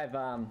don't think I've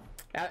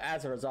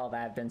as a result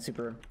I've been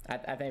super.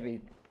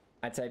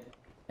 I'd say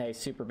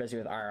super busy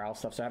with IRL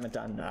stuff, so I haven't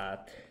done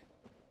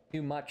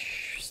too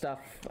much stuff,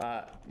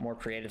 more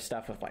creative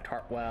stuff with like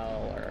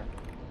Hartwell or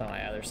some of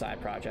my other side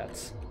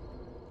projects.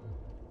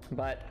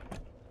 But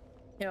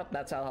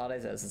that's how the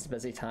holidays is. It's a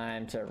busy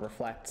time to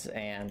reflect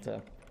and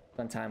to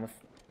spend time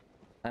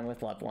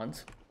with loved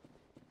ones.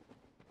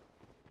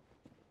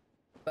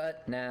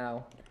 But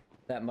now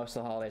that most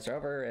of the holidays are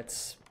over,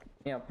 it's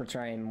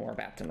returning more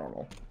back to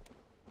normal.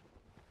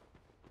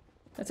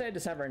 I'd say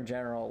December in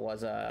general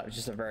was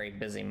just a very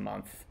busy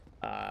month,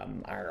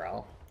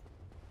 IRL.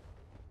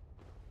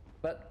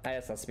 But I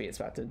guess that's to be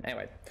expected.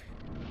 Anyway,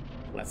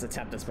 let's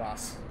attempt this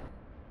boss.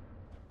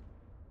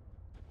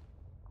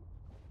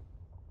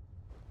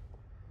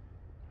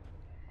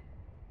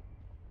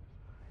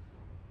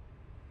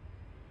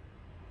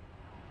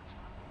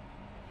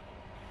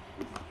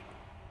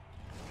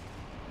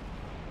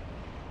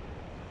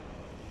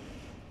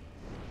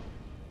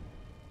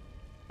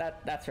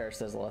 That's fair,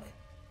 Sizzleth.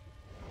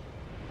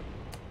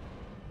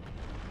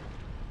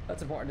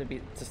 That's important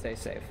to stay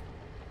safe.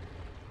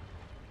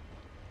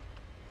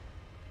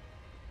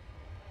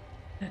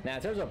 Now,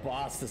 in terms of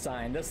boss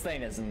design, this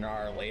thing is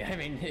gnarly. I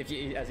mean, as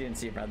you can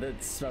see, bro,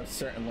 it's most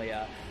certainly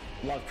a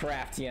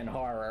Lovecraftian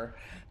horror.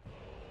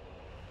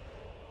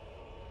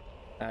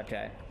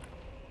 Okay.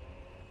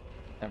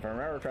 And if I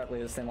remember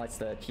correctly, this thing likes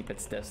to keep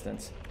its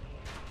distance.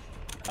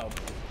 Oh,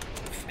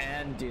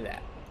 and do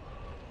that.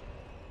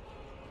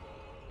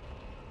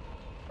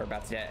 We're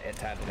about to get it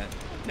tapped in.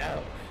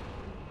 No!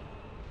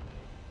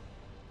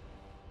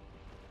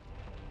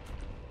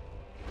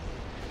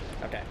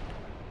 Okay.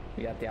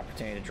 We got the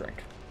opportunity to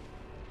drink.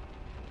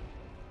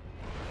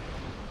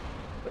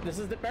 But this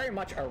is very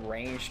much a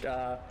ranged,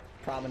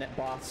 prominent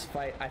boss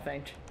fight, I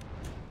think.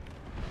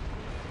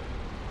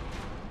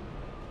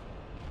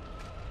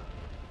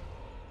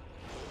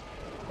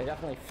 It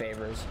definitely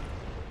favors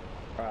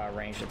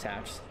ranged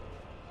attacks.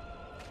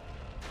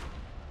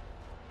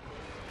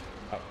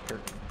 Oh,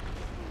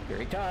 here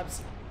he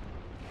comes.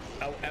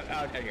 Oh,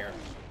 here.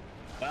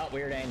 Well,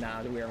 weird aim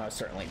now. We are most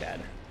certainly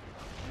dead.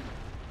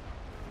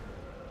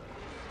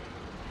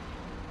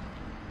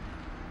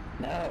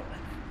 No.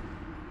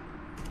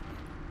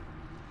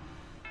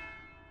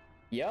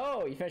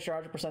 Yo, you finished your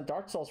 100%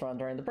 Dark Souls run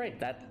during the break.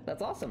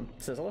 That's awesome,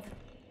 Sizzleth.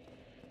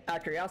 Out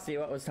of curiosity,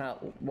 what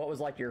was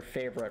like your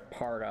favorite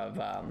part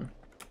of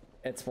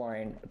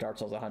exploring Dark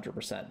Souls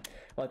 100%?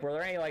 Like, were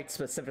there any like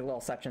specific little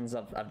sections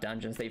of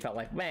dungeons that you felt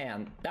like,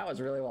 man, that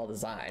was really well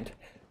designed?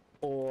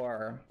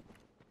 Or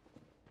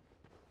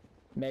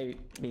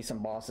maybe some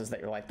bosses that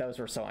you're like, those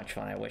were so much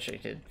fun, I wish I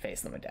could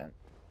face them again.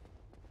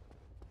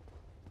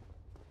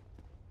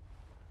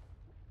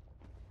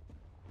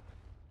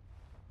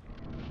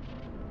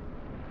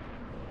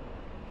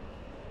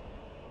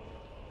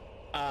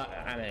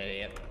 I'm an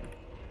idiot.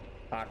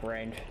 Hawk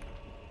range.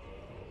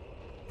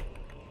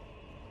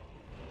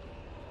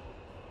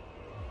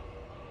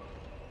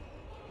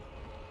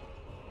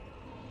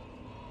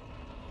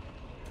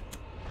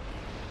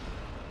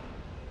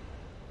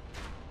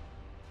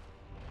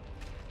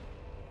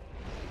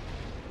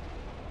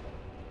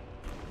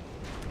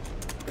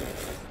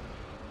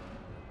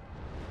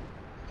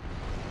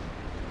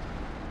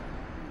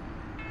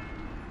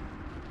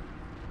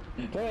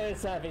 Clearly, the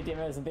Centipede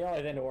Demon isn't the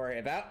only thing to worry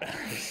about.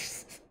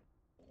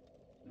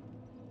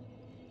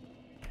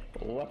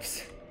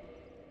 Whoops.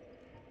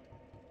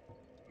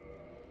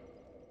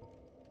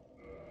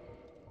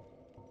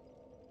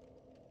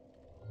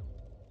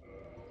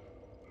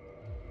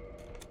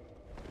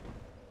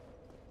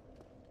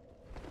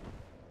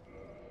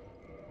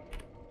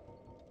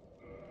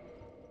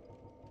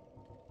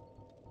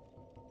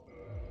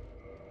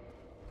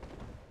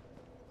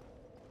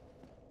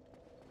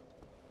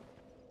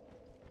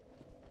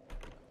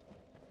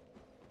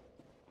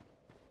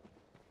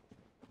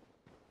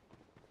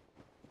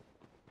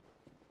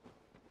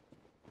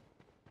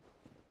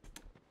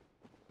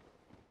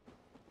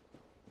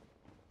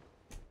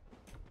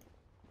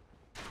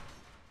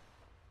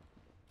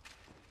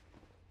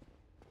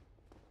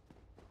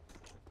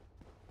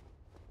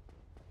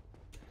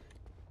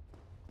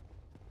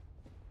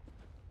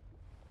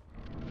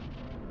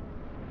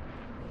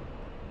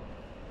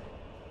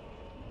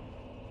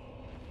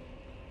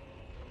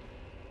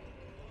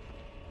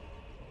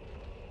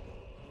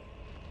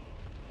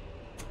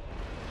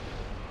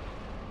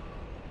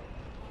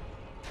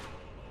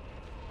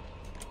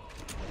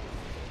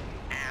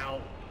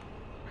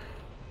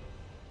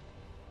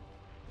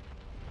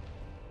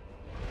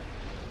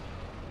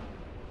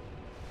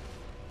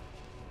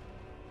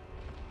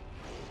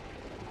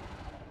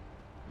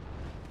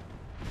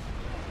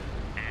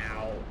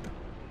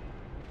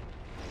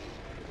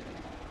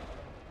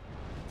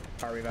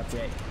 Are we about to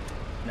get...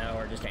 No,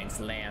 we're just getting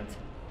slammed.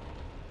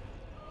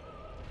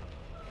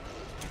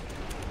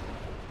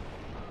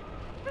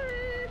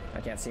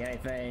 I can't see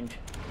anything.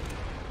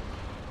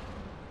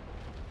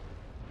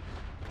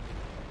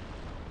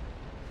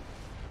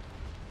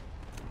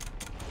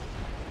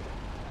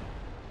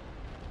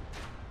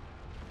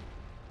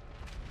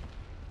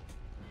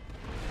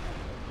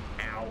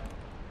 Ow.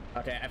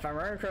 Okay, if I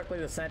remember correctly,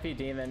 the Centipede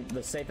Demon,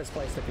 the safest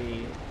place to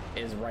be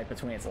is right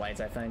between its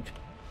legs, I think.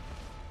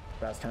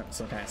 That's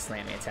some kind of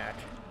slamming attack.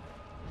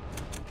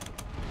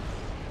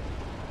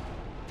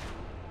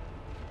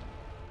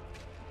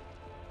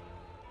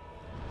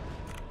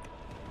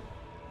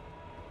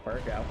 Where'd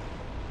it go?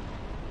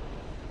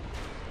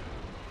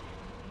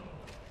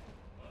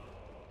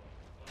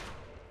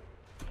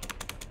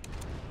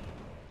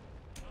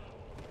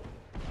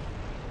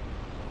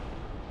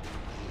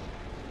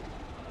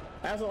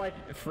 I also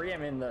like free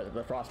aiming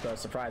the crossbow is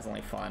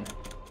surprisingly fun.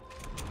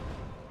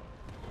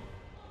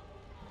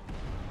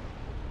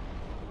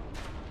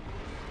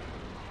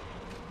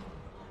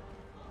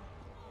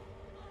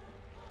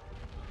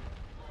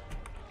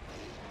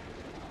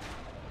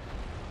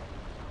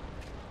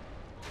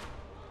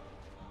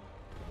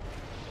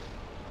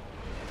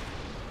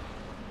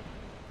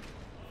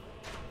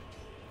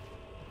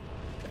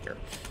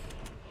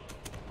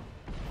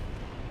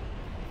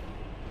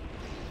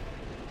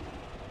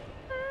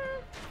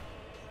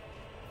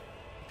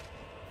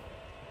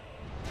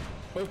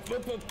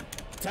 Move.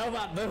 Tell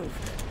that move.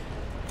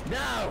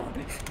 No!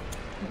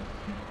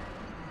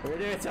 We're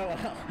doing so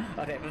well.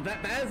 Okay, but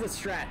that is a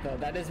strat, though.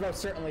 That is most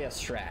certainly a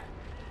strat.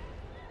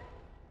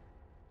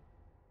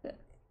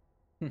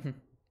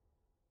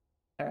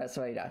 Alright,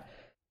 so what you got?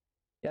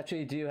 You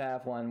actually do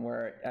have one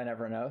where I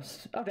never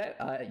noticed. Okay,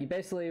 you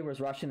basically was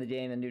rushing the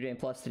game in New Game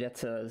Plus to get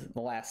to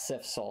the last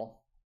Sith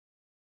Soul.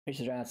 Which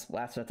is the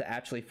last step to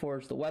actually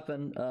forge the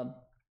weapon.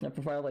 And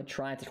preferably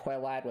trying to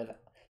collide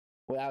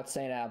without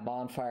staying at a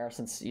bonfire,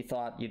 since you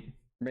thought you'd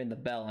ring the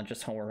bell and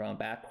just homeward bone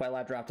back.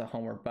 Quite dropped a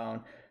homeward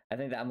bone. I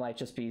think that might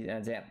just be an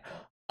example.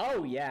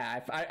 Oh yeah,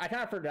 I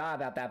kind of forgot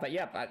about that, but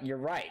yep, you're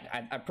right.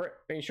 I'm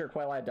pretty sure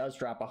Quite does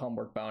drop a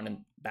homeward bone,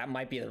 and that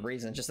might be the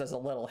reason, just as a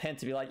little hint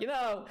to be like, you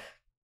know,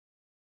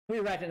 we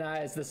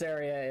recognize this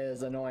area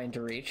is annoying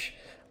to reach.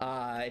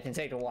 It can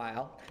take a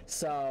while,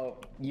 so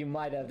you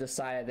might have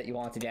decided that you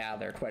want to get out of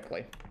there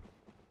quickly.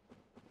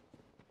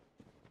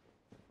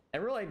 It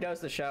really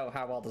goes to show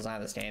how well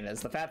designed this game is.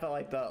 The fact that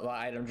like the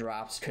item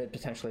drops could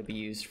potentially be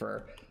used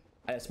for,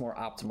 I guess, more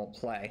optimal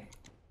play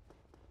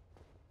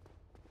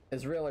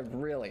is really,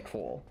 really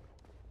cool.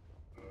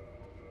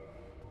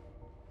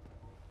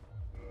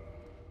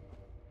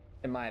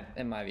 In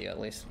my view, at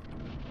least.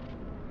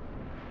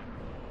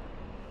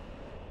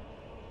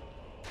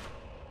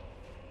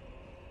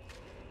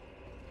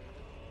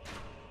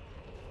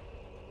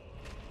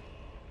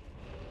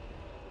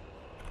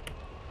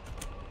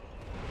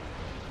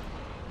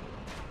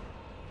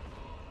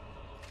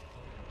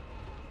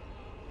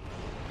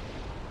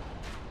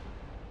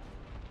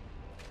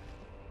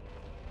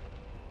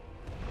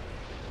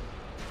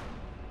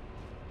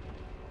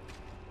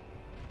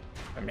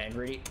 I'm being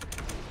greedy.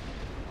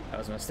 That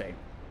was a mistake.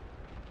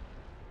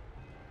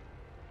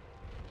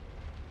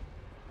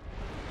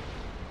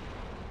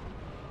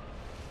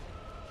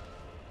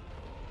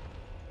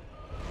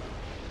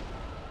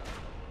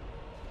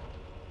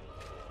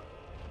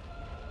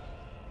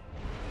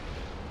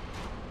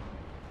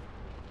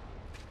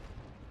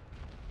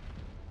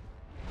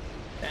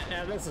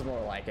 Now this is more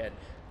like it.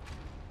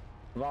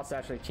 The boss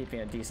actually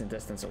keeping a decent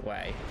distance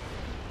away.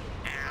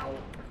 Ow!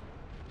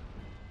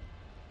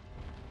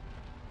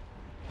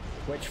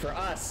 Which for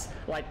us,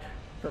 like,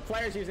 for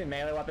players using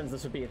melee weapons,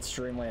 this would be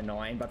extremely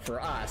annoying, but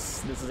for us,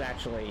 this is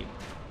actually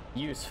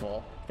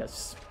useful,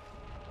 because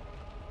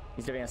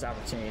he's giving us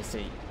opportunities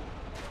to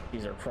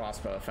use our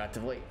crossbow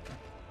effectively.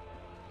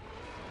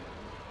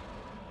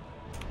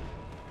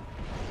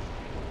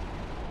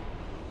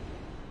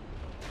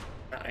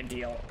 Not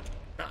ideal.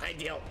 Not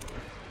ideal.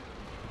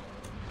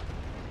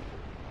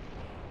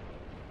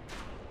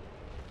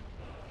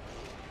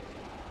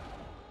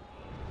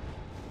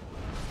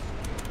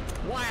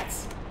 What?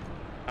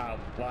 Oh,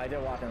 well, I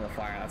did walk into the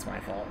fire. That's my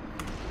fault.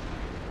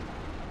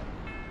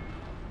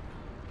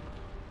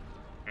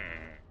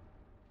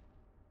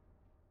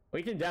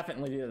 We can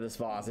definitely do this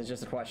boss. It's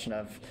just a question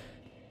of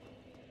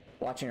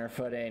watching our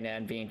footing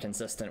and being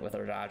consistent with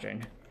our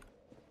dodging.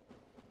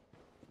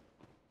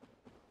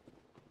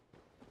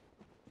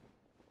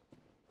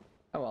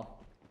 Oh well.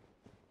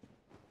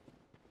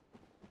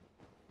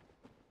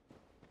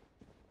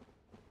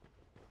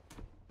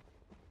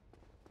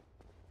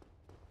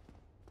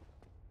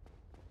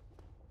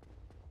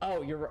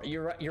 Oh,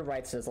 you're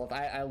right, Sizzle.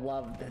 I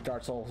love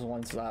Dark Souls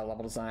 1's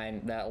level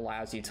design that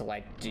allows you to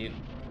like do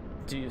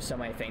so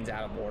many things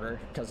out of order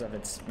because of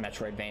its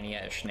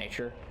Metroidvania-ish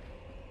nature.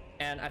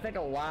 And I think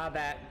a lot of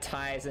that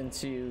ties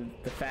into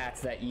the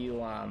fact that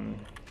you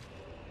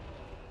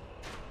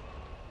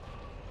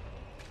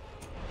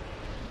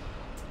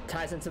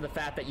ties into the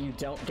fact that you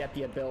don't get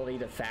the ability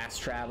to fast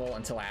travel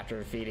until after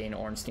defeating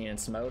Ornstein and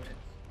Smote.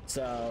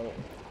 So,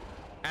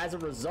 as a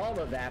result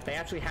of that, they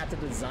actually had to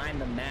design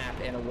the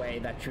map in a way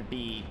that should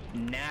be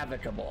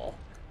navigable,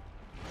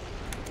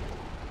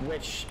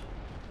 which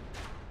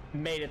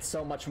made it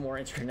so much more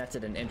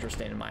interconnected and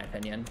interesting, in my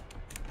opinion.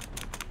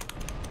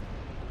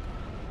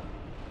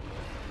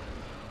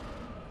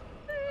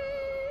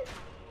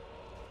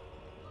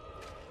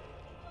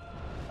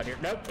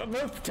 Nope,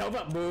 move! Tell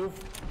them, move!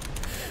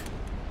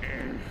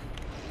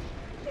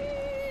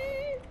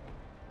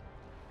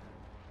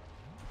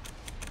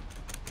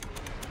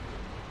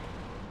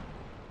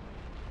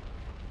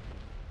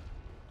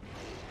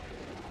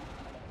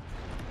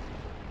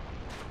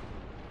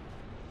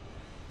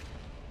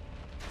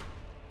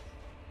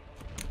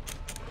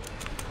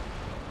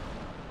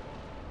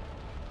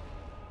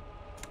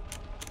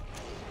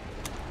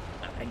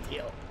 Not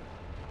ideal.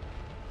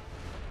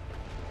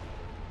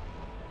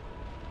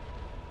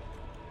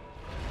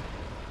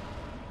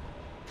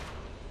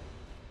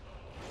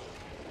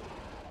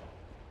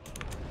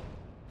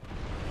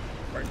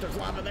 There's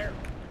lava there.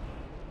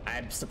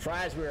 I'm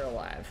surprised we were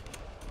alive.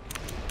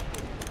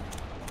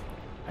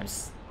 And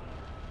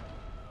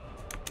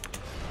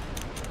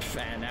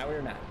now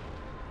we're not.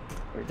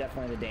 We're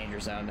definitely in the danger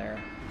zone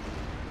there.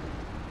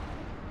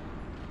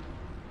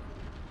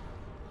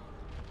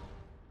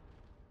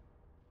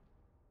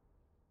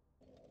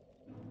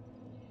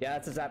 Yeah,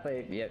 that's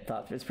exactly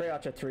thought. It's pretty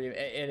much a 3.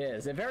 It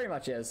is. It very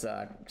much is.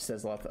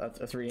 Sizzle, a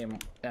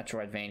 3D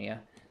Metroidvania.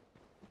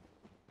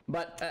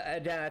 But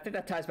again, I think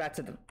that ties back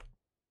to the.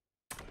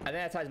 I think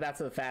that ties back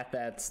to the fact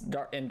that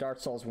in Dark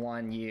Souls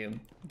 1, you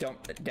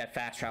don't get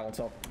fast travel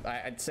until,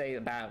 I'd say,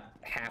 about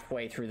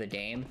halfway through the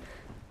game.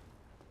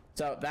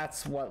 So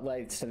that's what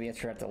leads to the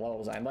interconnected level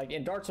design. Like,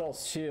 in Dark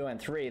Souls 2 and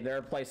 3, there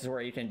are places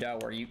where you can go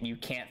where you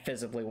can't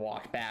physically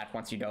walk back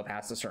once you go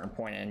past a certain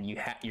point, and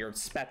you're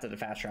expected to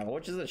fast travel,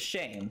 which is a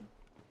shame.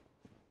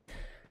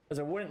 Because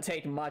it wouldn't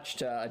take much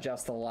to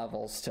adjust the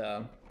levels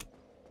to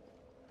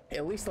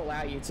at least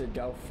allow you to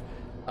go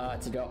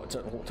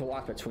to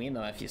walk between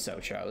them if you so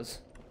chose.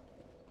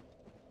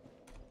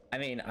 I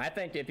mean, I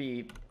think it'd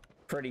be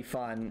pretty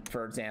fun,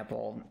 for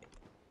example,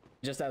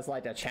 just as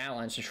like a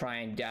challenge to try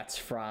and get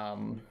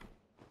from,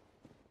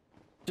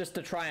 just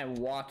to try and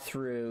walk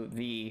through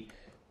the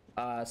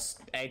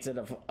exit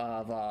of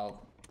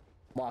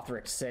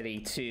Lothric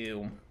City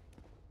to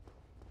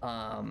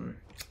Anor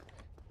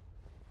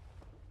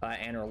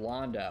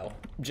Londo,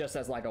 just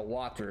as like a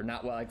walkthrough,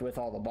 not like with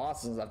all the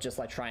bosses and stuff, just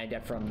like trying to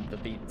get from the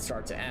beat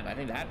start to end. I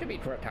think that could be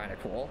kind of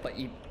cool, but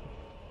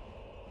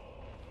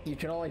you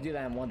can only do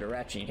that in one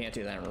direction. You can't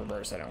do that in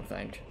reverse, I don't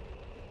think.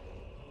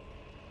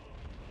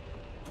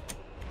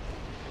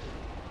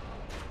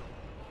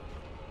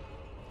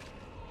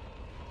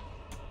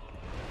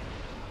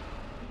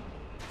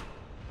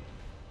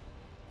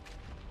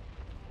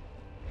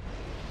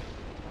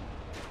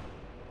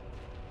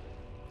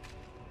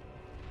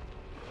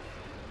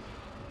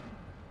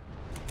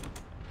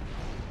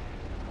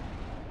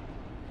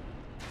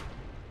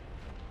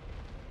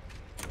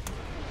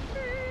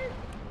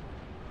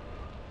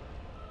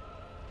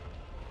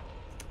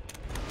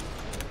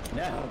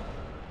 No!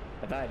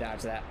 I thought I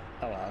dodged that.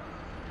 Oh well.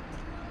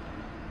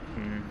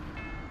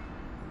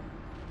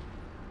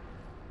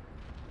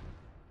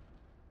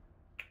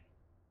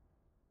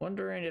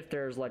 Wondering if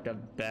there's like a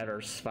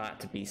better spot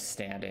to be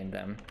standing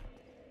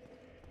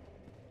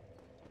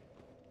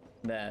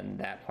than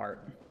that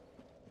part.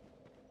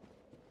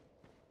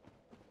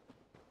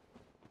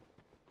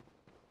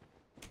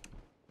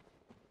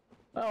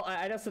 Well,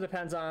 I guess it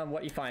depends on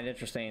what you find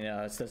interesting,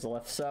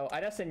 Sizzleth. So,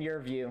 I guess in your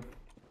view,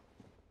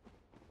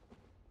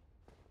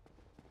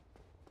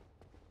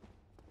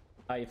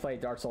 you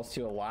played Dark Souls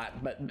 2 a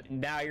lot, but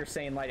now you're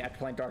saying, like, after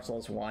playing Dark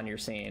Souls 1, you're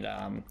saying,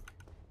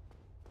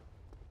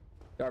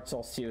 Dark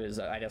Souls 2 is,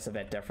 I guess, a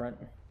bit different.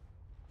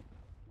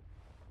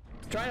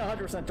 Trying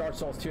to 100% Dark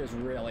Souls 2 is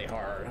really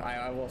hard,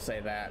 I will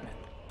say that.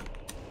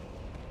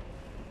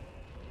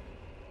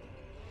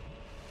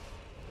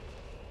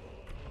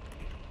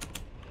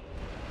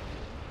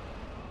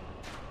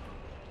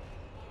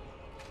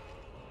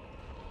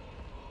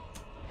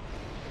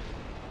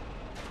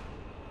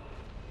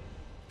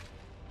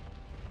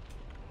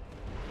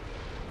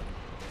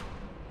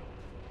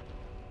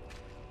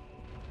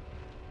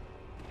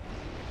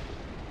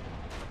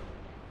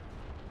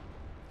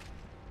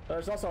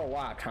 There's also a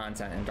lot of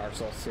content in Dark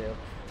Souls 2.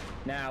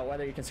 Now,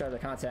 whether you consider the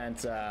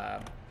content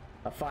a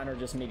fun or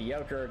just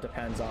mediocre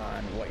depends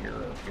on what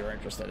you're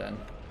interested in.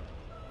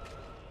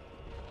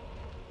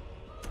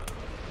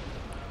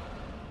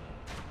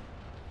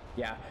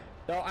 Yeah,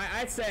 so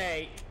I'd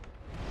say,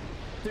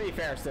 to be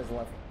fair,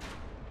 Sizzler,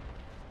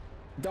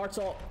 Dark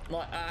Souls,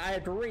 I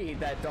agree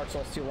that Dark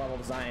Souls 2 level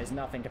design is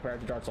nothing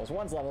compared to Dark Souls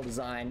 1's level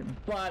design,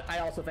 but I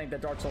also think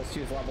that Dark Souls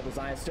 2's level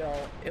design is still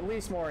at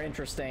least more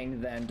interesting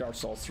than Dark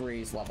Souls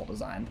 3's level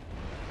design.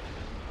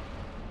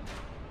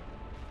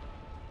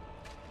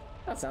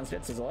 That sounds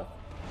good, Sizzler.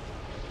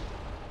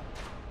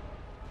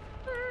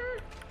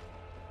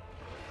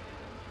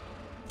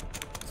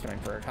 He's going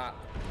for a top.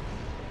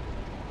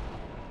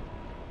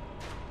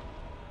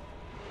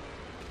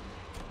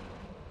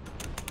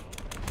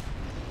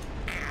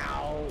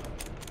 Ow!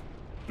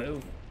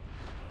 Move.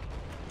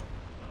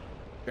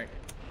 Drink.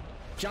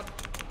 Jump!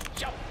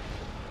 Jump!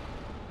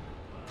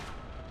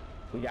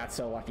 We got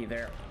so lucky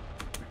there.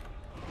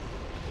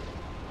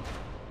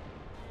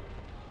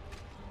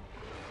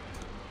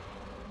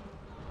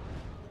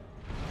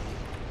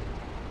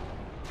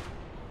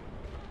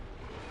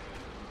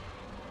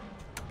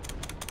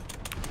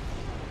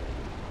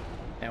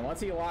 And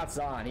once he locks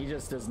on, he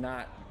just does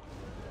not...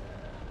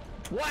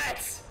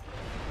 What?!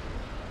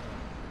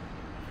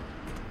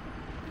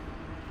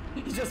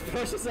 He just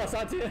pushes us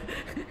onto...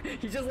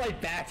 He just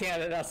like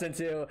backhanded us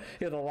into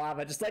the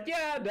lava, just like,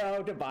 yeah,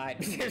 no, goodbye.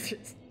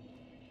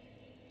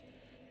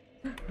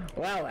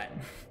 Well then.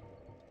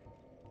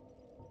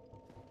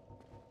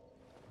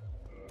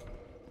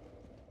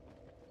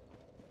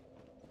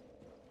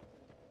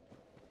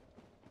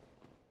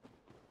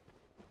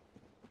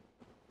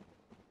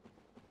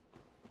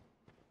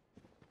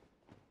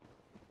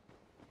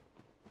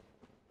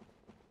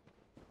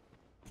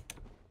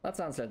 That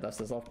sounds good,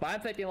 Dust is off. But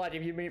I'm thinking, like,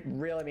 if you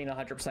really mean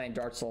 100%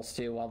 Dark Souls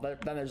 2, well, then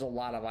there's a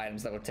lot of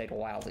items that would take a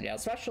while to get.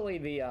 Especially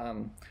the,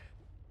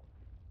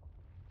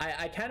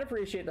 I kind of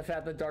appreciate the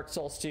fact that Dark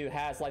Souls 2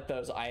 has, like,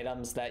 those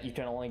items that you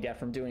can only get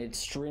from doing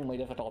extremely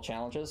difficult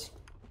challenges.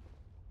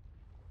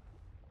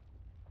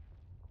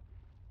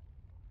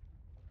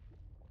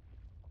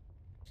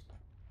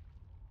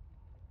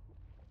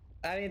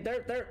 I mean,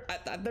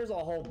 there's a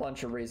whole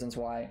bunch of reasons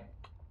why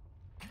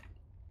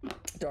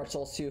Dark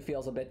Souls 2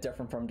 feels a bit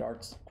different from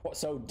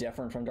so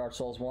different from Dark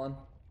Souls 1.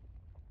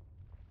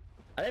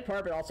 I think part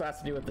of it also has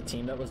to do with the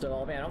team that was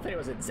developing. I don't think it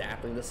was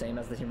exactly the same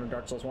as the team from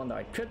Dark Souls 1, though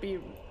I could be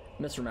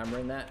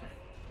misremembering that.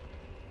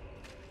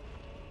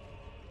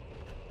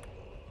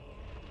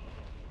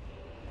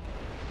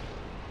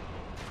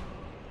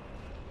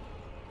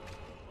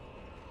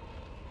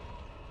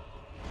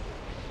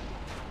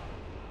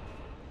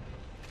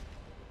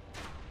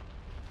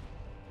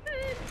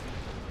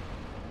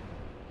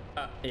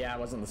 Yeah, it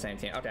wasn't the same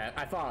team. Okay,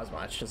 I thought as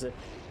much, because it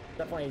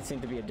definitely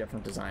seemed to be a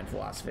different design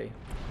philosophy.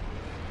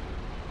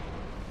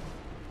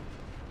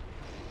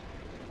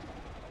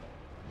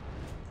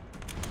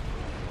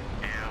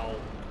 Ow.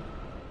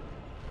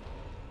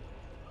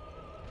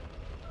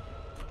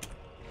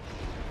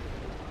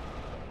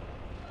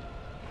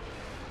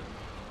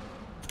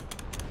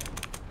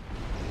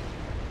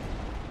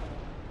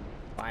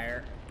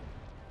 Fire.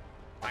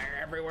 Fire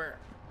everywhere.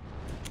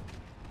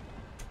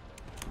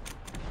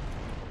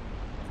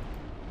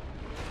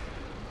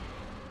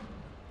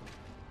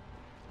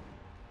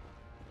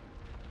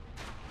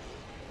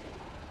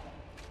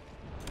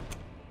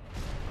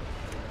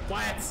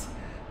 What?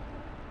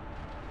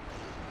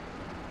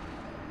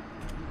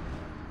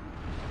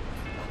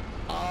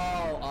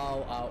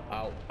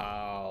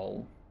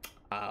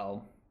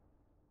 Oh.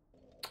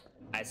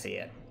 I see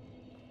it.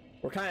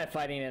 We're kind of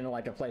fighting in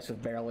like a place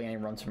with barely any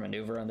room to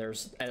maneuver, and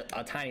there's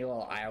a tiny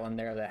little island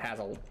there that has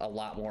a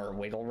lot more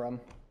wiggle room.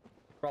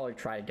 Probably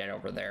try to get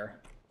over there.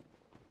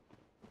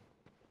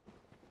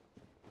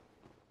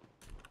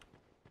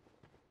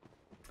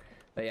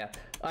 But yeah,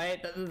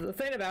 the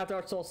thing about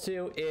Dark Souls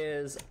 2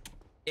 is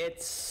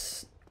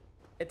it's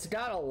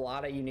got a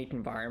lot of unique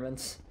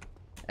environments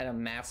and a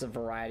massive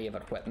variety of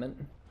equipment.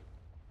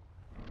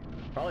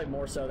 Probably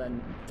more so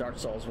than Dark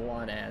Souls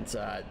 1,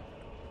 and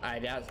I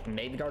guess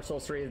maybe Dark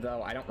Souls 3,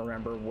 though I don't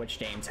remember which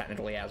game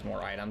technically has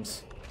more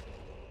items.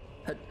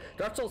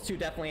 Dark Souls 2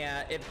 definitely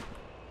if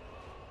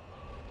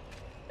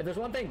there's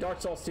one thing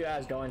Dark Souls 2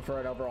 has going for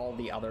it over all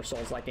the other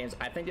Souls-like games,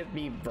 I think it'd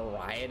be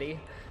variety.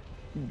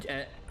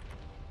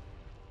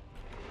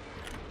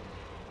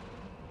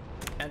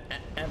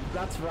 And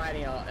that's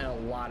variety in a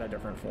lot of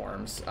different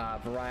forms.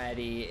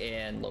 Variety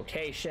in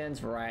locations,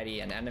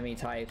 variety in enemy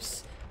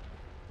types,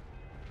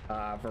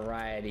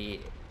 variety...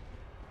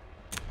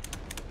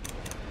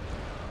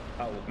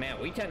 Oh man,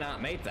 we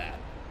cannot make that.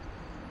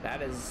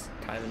 That is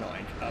kind of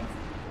annoying.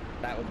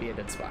 That would be a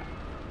good spot.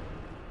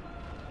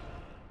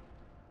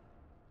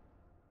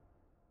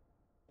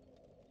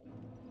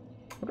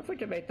 What if we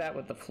could make that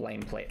with the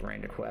flame plate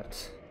range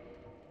equipped?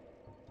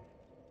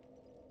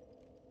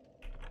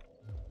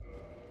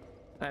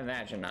 I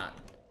imagine not.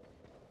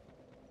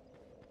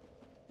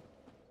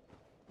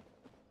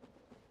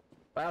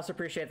 But I also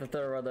appreciate that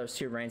there were those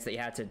two reigns that you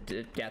had to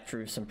get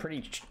through some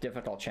pretty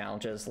difficult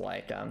challenges,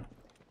 like, try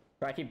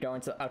to keep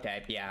going to,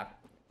 okay, yeah.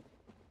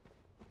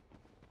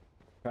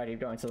 Try to keep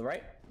going to the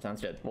right.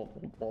 Sounds good.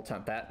 We'll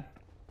attempt that.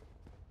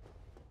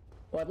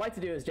 What I'd like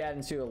to do is get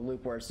into a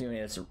loop where it's doing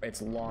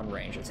its long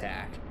range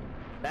attack.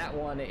 That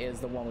one is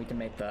the one we can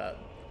make the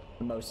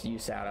most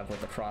use out of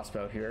with the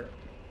crossbow here.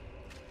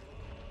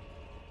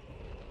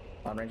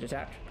 Long range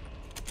attack.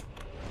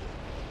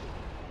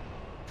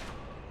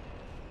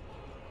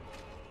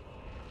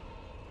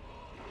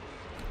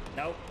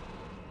 Nope.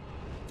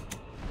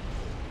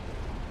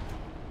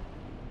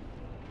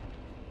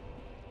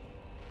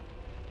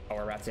 Oh,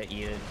 we're about to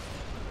eat it.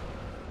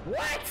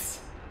 What?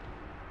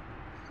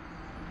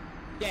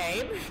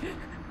 Gabe.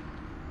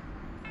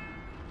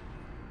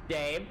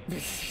 Gabe.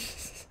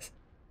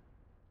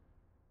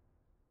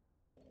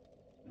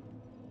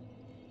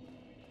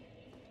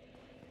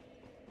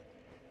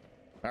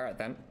 All right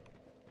then.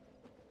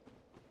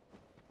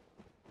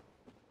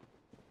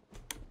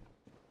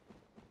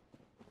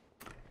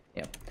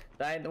 Yep.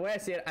 The way I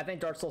see it, I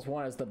think Dark Souls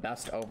 1 is the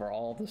best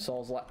overall of the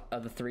Souls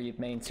of the three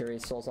main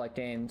series Souls-like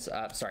games.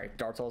 Sorry,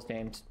 Dark Souls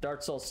games.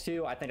 Dark Souls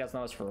 2, I think has the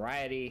most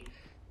variety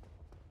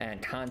and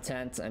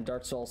content, and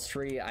Dark Souls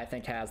 3, I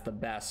think has the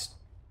best,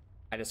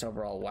 just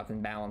overall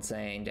weapon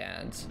balancing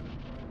and some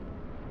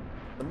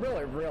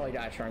really, really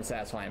gosh darn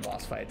satisfying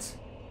boss fights.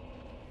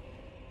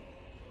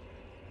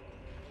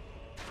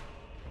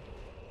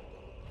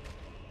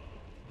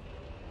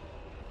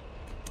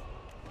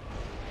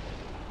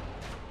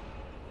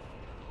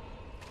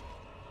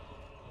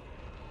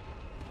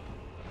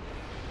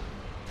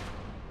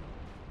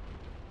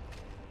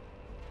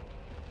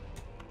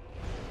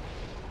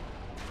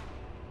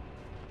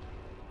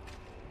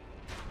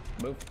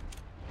 Move.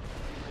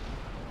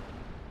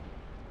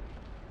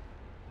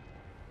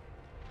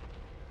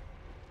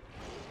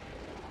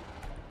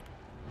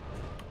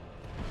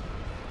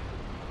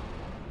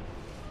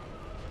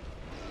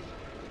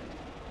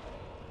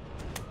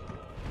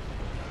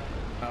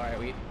 Alright,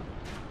 we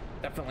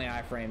definitely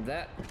iframed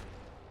that.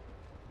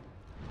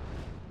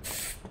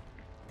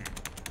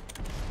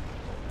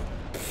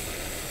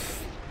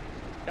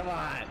 Come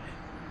on.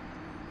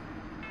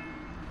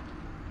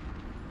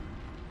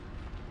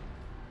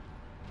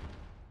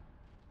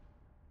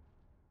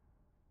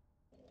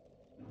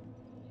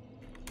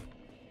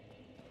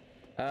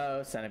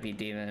 Oh, Centipede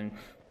Demon.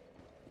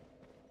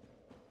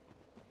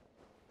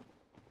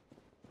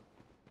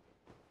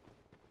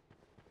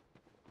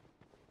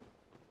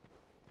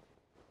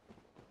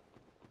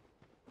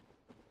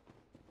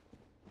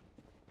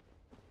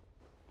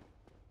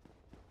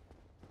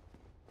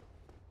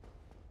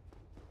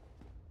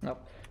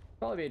 Nope.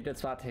 Probably be a good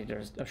spot to take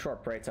just a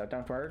short break, so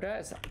don't worry,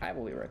 guys. I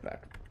will be right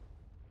back.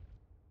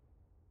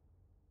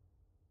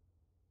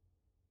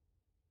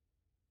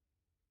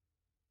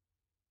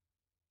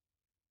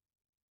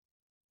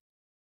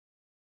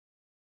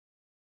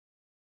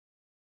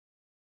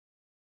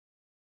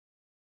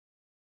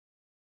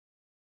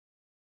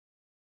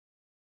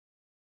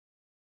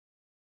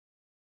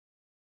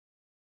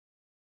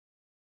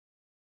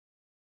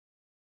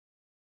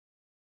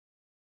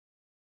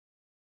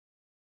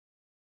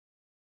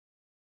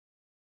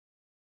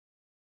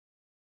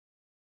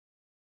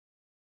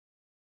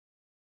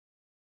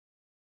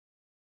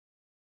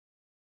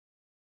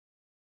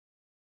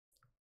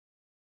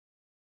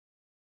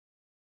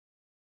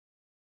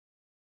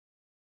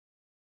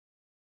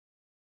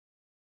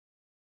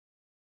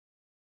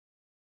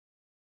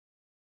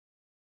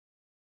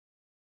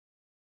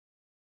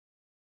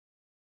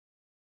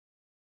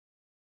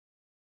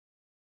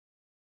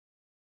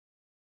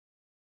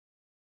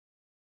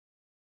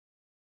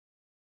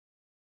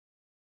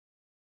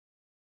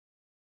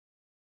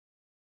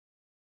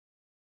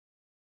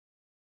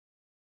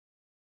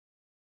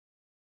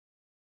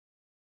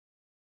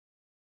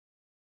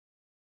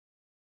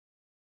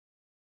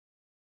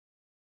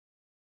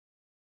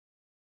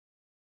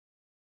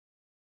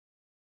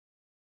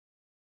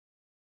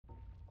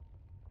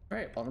 All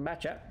right, welcome back,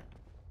 chat.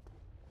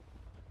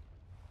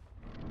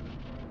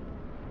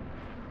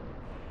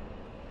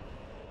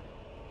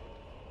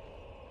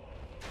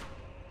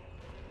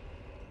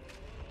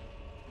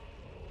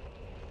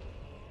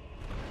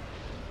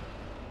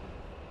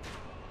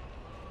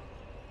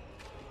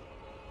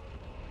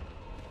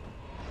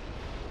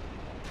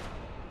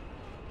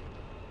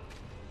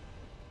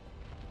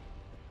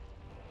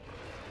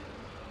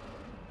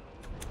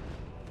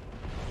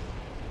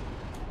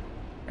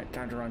 All right,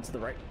 time to run to the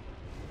right.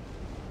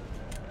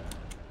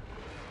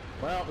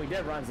 Well, we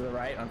did run to the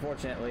right.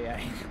 Unfortunately,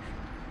 I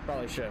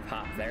probably should have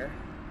hopped there.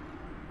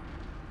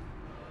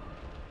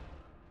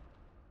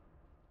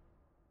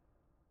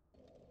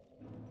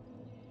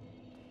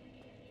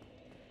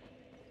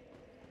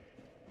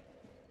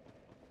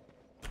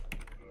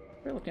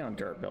 We're looking on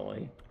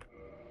durability.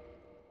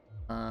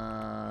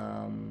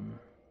 Oh,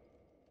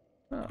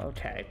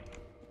 okay.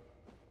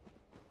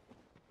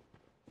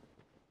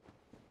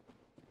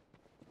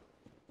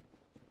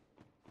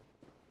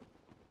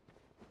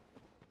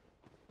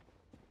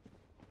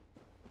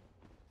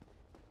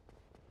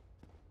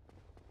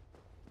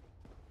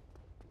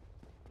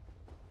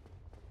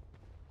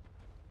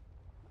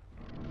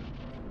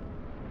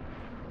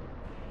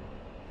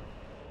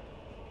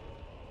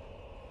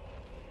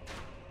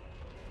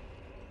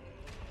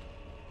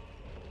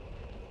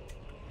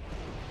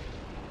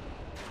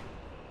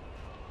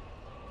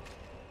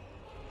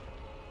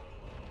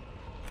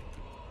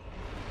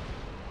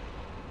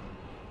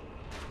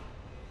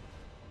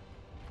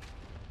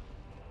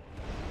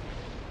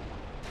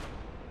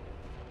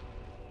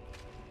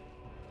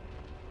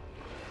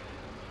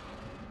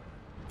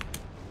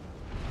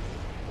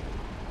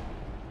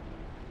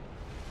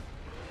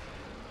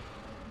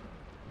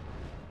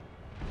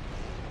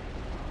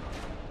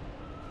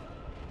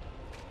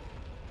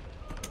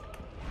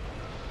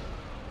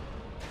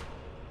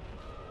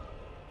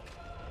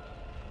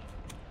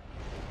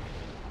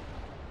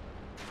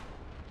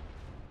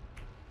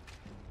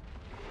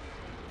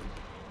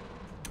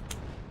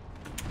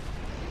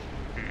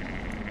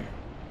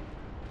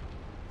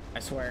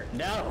 swear.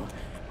 No!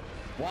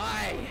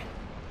 Why?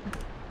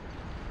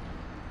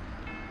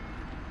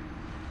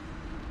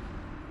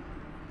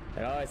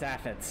 It always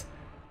happens.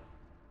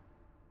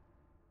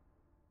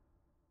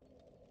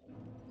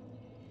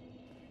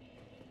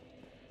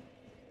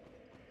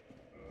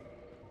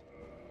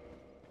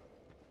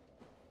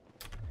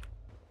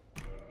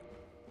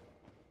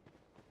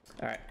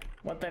 Alright,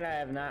 one thing I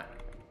have not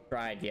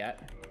tried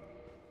yet.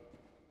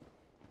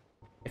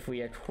 If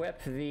we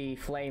equip the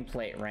flame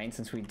plate ring,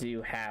 since we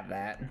do have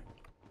that.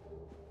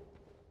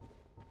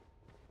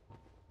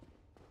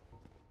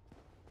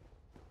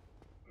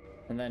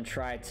 And then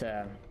try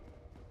to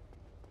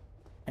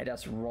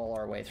just roll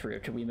our way through.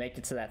 Could we make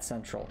it to that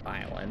central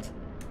island?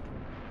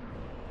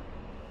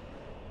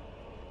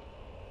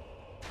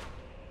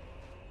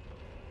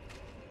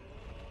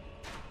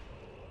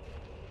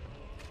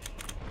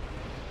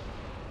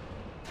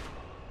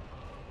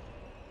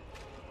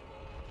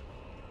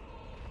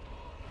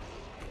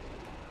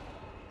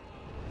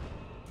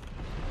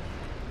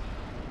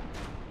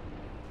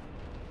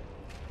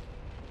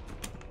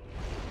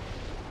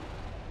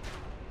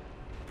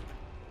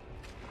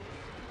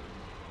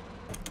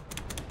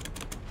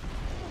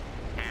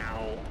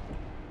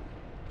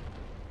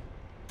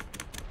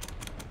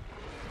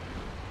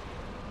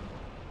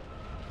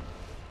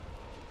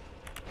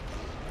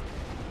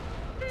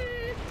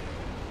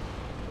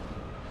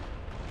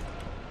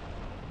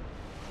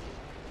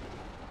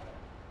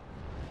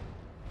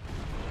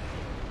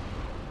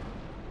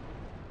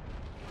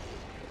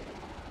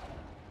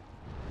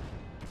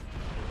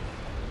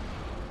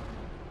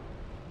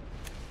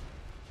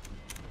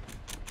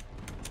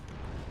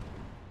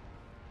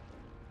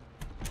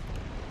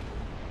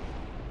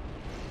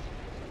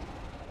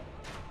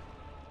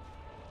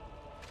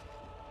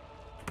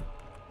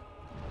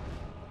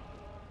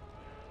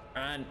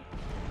 Run.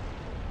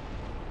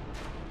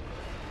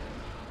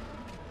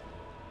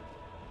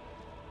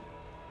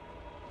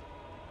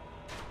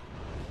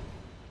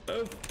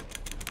 Move.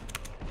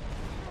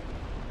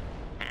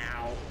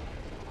 Ow.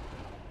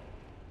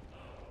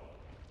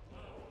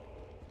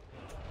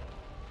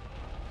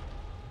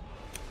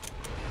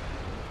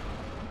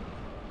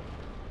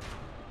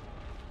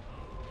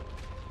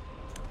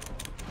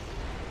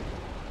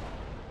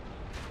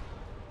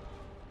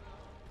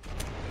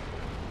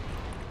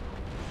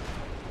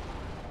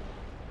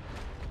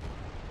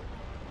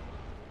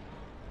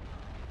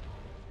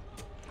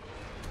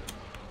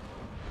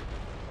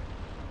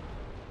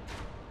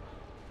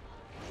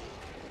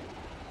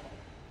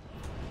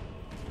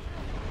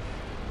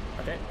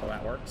 Okay, well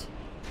that worked.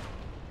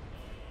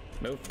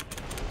 Move.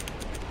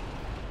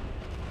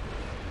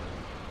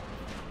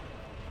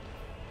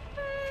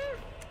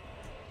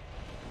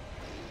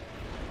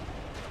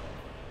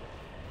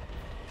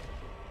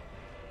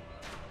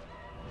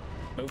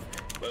 Move,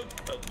 move.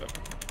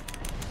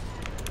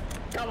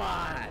 Come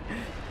on!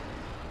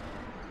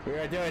 We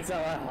were doing so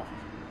well.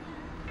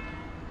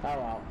 Oh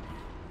well.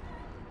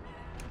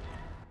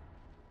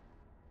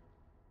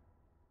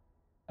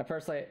 I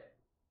personally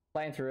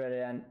playing through it,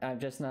 and I'm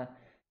just not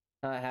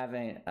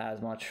having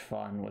as much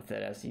fun with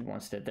it as you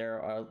once did.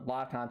 There are a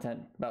lot of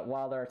content, but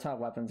while there are a ton of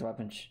weapons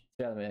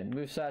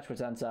moveset,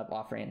 which ends up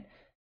offering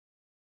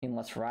in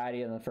less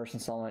variety, and the first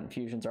installment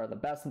fusions are the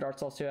best in Dark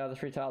Souls 2 out of the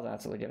 3 titles. I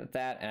absolutely give it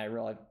that, and I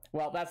really,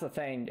 well, that's the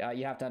thing,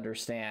 you have to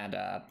understand,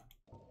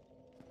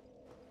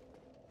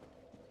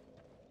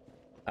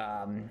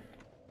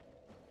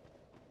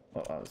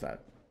 what was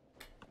that?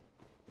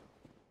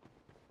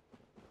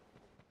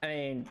 I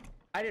mean,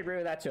 I'd agree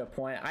with that to a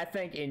point. I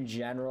think in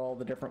general,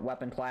 the different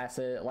weapon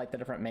classes, like the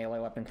different melee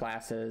weapon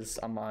classes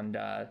among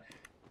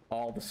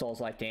all the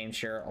Souls-like games,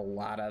 share a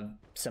lot of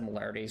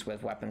similarities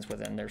with weapons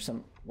within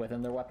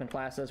their weapon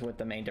classes, with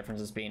the main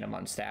differences being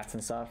among stats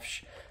and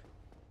such.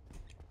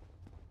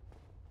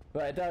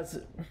 But it does,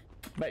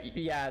 but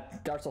yeah,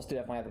 Dark Souls 2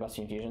 definitely have the best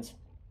infusions.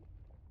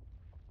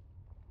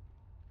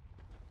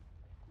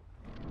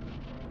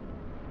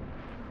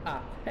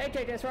 Hey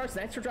KK Sparks,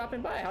 thanks for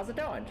dropping by. How's it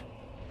going?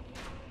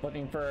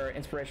 Looking for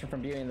inspiration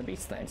from Beauty and the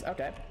Beast things.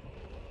 Okay.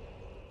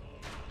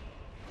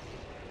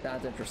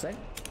 Sounds interesting.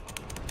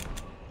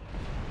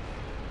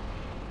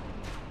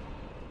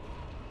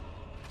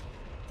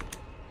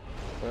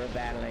 We're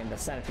battling the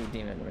Centipede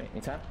Demon in the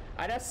meantime.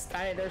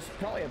 There's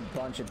probably a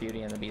bunch of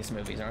Beauty and the Beast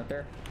movies, aren't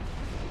there?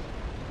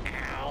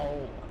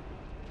 Ow!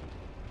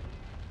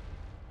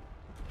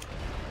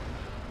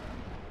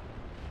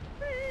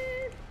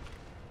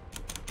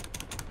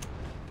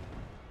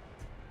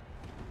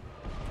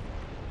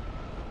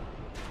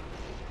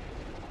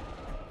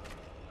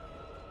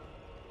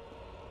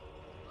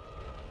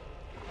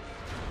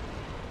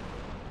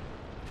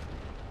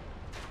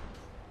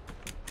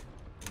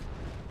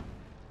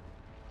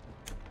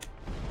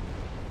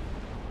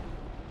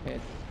 Okay.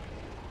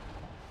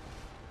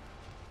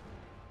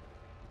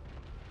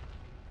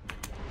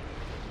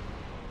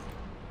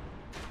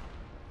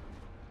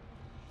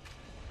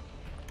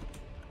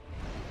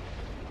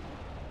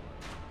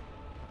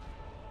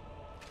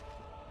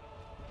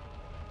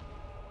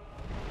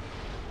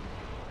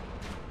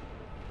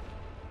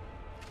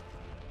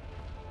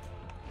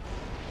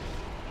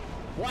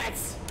 What?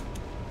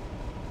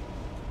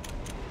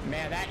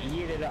 Man, that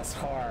yeeted us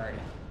hard.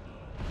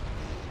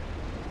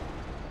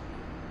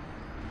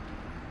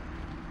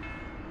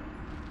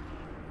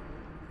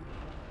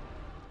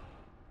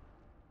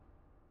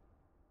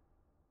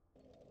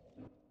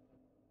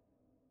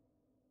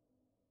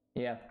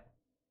 Yeah.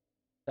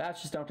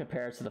 That just don't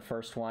compare to the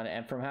first one,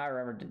 and from how I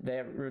remember, they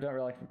don't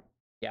really...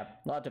 Yeah,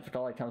 a lot of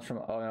difficulty comes from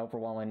an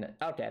overwhelming...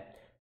 Okay.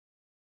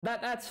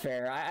 That's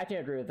fair. I can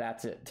agree with that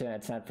to an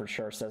extent for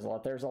sure,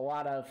 Sizzle. There's a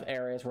lot of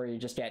areas where you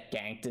just get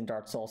ganked in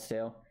Dark Souls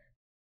 2.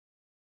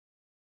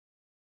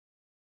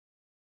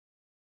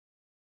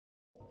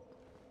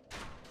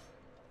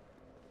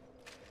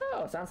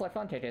 Oh, sounds like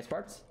fun, KK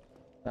Sparks.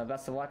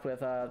 Best of luck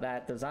with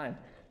that design.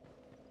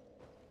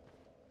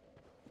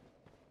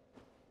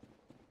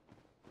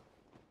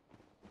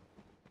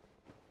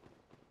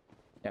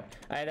 Yeah,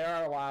 there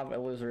are a lot of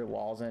illusory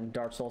walls in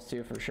Dark Souls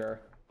 2 for sure.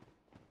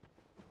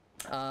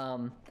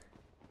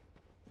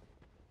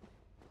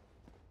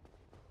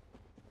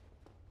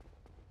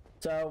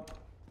 So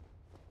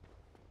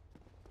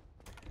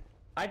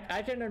I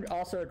can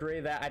also agree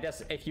that I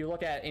guess if you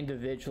look at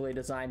individually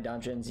designed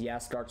dungeons,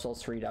 yes, Dark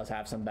Souls 3 does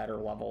have some better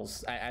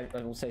levels. I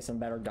will say some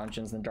better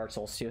dungeons than Dark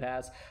Souls 2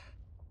 has.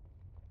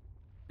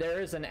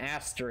 There is an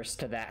asterisk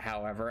to that,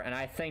 however, and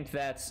I think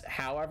that's,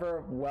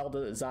 however well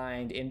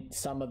designed in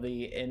some of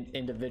the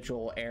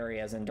individual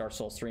areas in Dark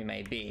Souls 3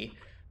 may be,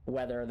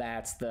 whether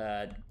that's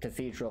the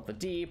Cathedral of the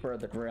Deep or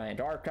the Grand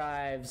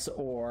Archives,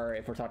 or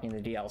if we're talking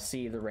the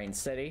DLC, the Rain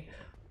City.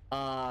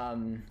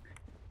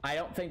 I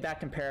don't think that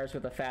compares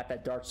with the fact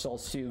that Dark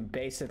Souls 2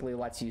 basically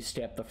lets you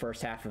skip the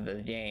first half of the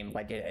game.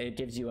 Like, it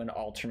gives you an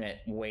alternate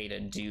way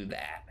to do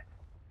that.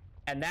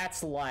 And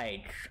that's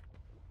like,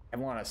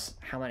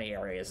 how many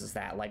areas is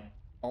that? Like,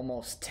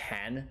 almost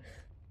 10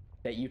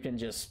 that you can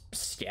just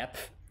skip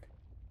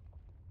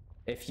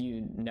if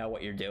you know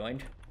what you're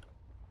doing.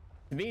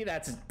 To me,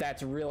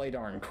 that's really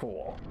darn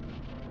cool.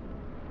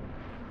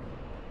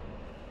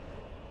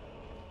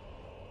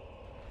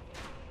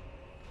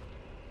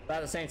 But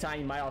at the same time,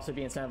 you might also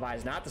be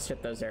incentivized not to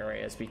skip those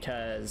areas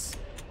because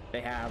they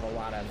have a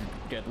lot of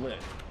good loot.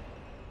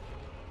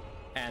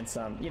 And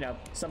some, you know,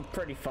 some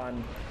pretty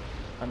fun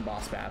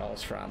boss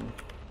battles from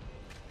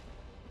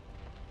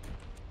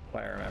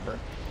what I remember.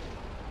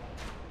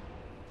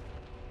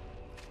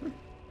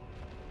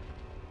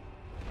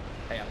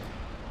 Yeah.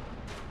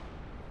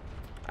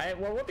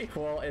 What would be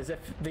cool is if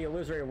the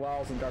illusory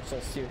wells in Dark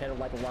Souls 2 hit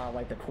like a lot of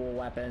like the cool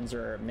weapons,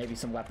 or maybe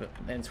some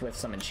weapons with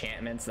some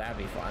enchantments. That'd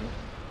be fun.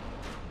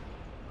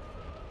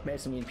 Maybe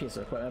some unique piece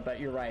of equipment, but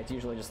you're right, it's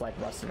usually just like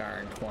rusted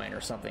iron coin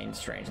or something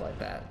strange like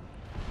that.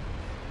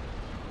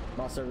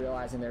 I'm also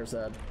realizing there's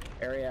a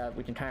area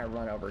we can kind of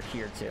run over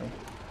here too.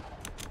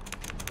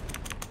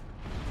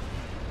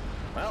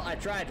 Well, I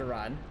tried to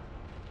run.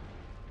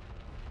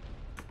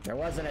 There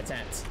was an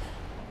attempt.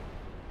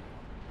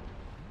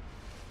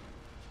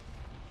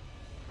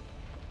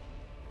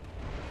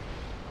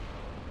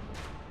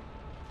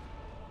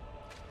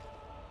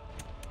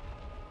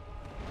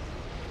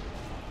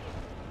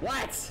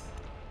 What?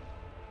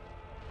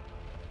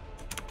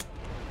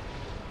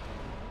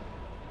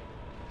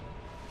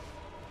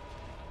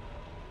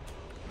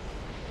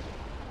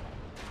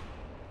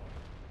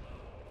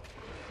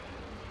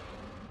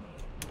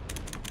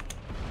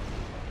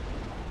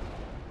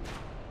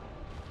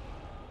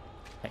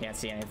 I can't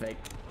see anything.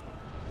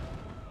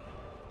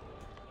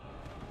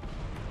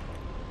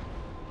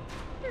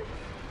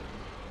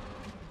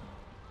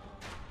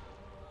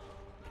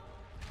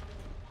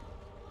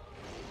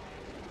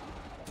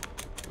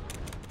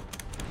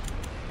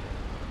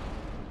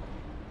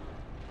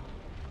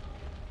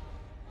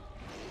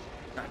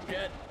 Not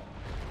good.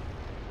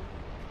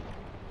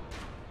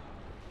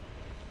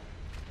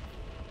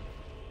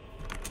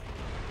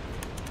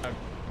 Oh.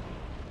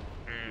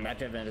 That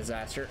could have been a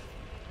disaster.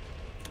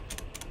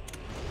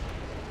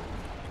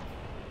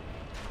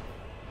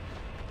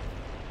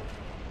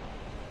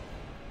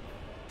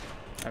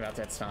 I got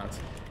that stomped.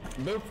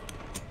 Move!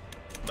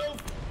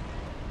 Move!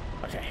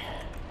 Okay.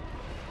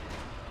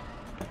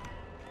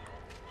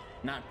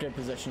 Not good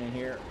positioning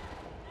here.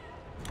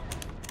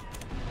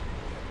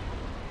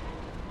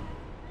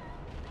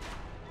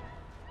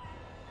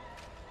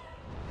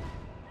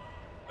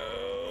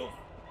 Oh.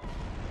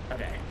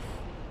 Okay.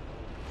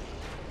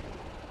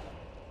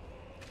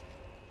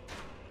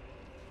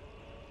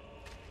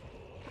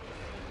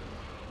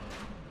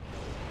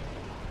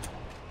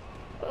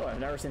 Oh, I've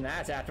never seen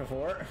that attack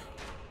before.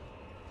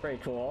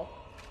 Pretty cool.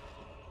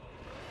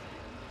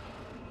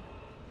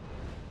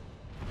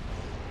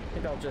 I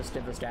think I'll just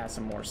give this guy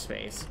some more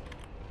space.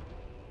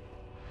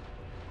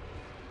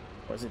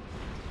 Was it?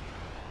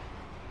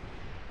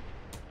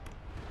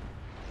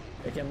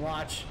 It can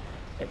launch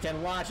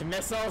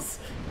missiles?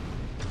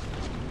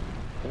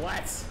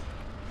 What?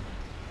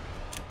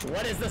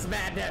 What is this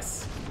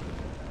madness?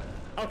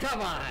 Oh,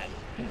 come on!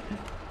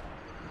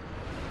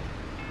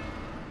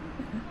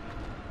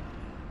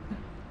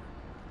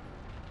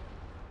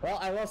 Well,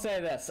 I will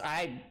say this.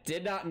 I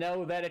did not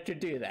know that it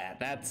could do that.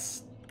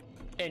 That's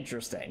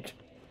interesting.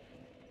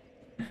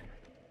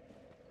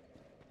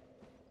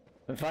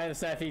 Been fighting the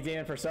Centipede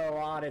Demon for so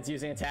long, it's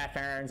using attack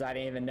patterns I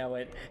didn't even know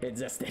it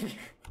existed.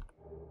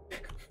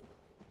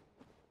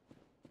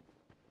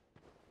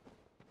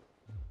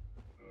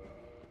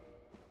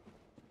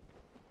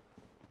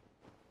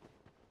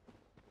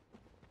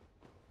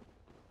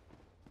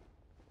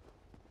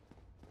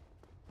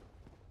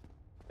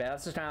 Yeah,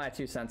 that's just kind of my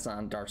 2 cents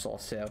on Dark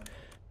Souls 2.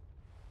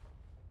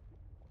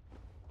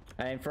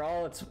 I mean, for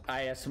all its,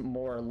 I guess,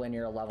 more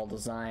linear level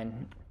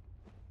design,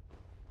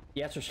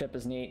 the extra ship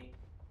is neat.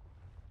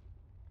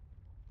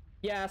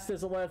 Yes,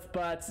 there's a lift,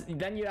 but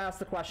then you ask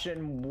the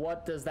question,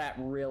 what does that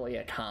really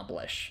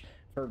accomplish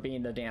for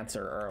being the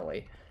dancer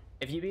early?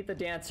 If you beat the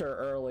dancer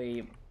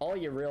early, all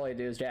you really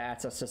do is get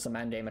access to some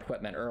endgame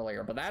equipment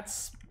earlier, but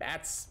that's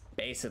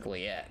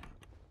basically it.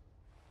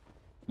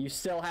 You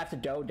still have to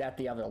go get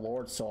the other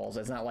Lord Souls.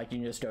 It's not like you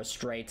can just go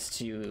straight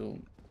to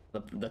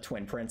the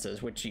Twin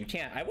Princes, which you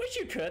can't. I wish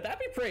you could. That'd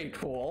be pretty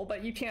cool,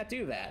 but you can't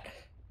do that.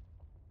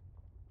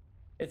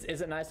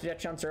 Is it nice to get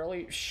chunks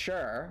early?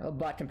 Sure,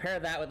 but compare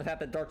that with the fact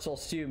that Dark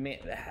Souls 2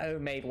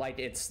 made like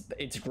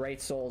its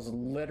great souls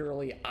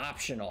literally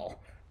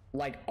optional.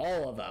 Like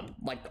all of them,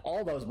 like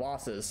all those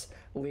bosses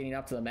leading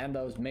up to them and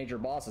those major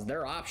bosses,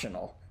 they're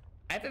optional.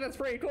 I think that's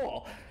pretty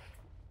cool.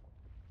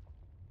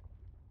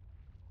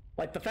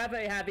 Like the fact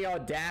that they had the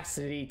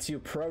audacity to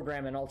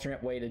program an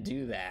alternate way to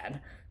do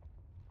that.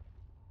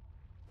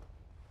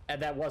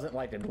 And that wasn't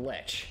like a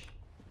glitch.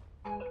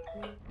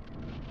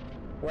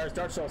 Whereas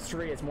Dark Souls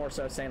 3 is more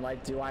so saying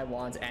like, do I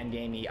want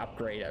endgame-y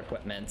upgrade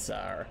equipment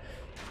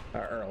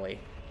early?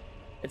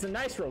 It's a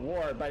nice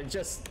reward, but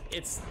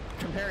it's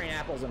comparing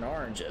apples and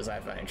oranges, I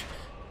think.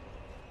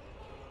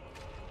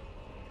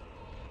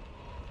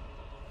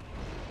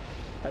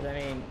 But I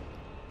mean,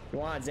 you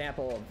want an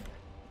example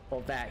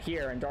of that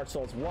here in Dark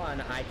Souls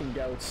 1, I can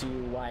go to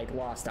like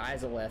Lost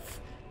Izalith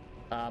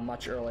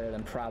much earlier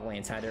than probably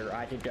intended, or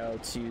I could go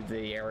to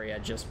the area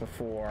just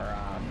before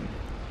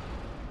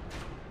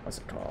what's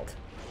it called?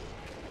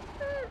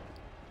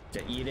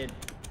 To eat it.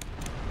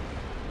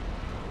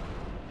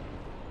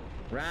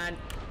 Run!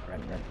 Run,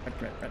 run, run,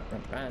 run, run,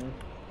 run, run.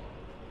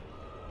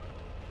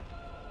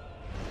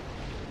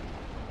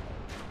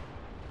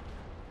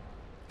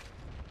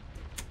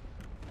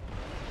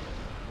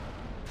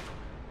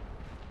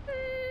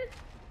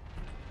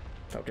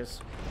 Focus.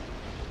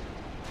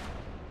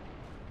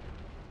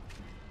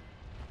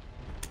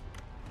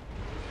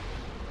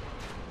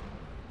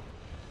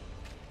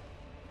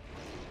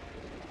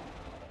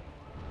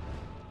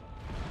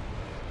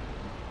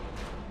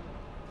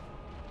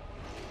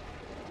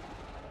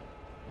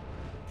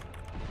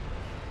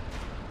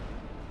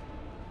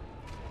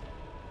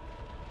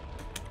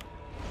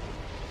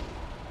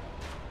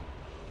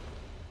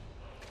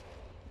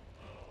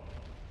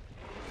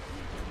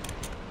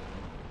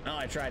 Oh,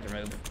 I tried to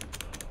move.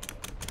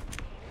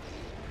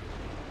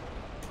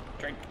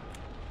 Drink.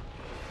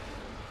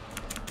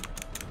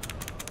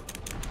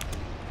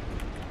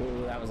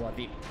 Ooh, that was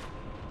lucky.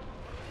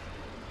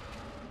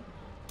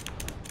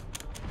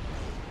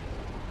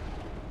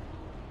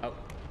 Oh.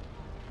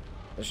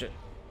 Oh shit.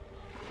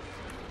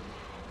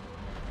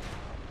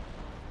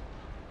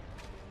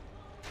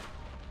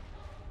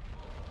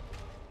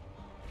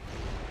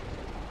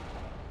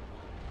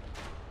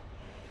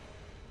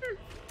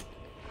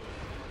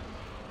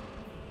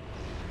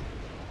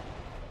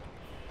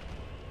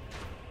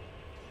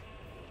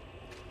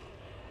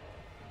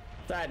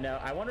 Side note,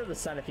 I wonder if the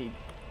Centipede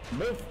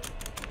move.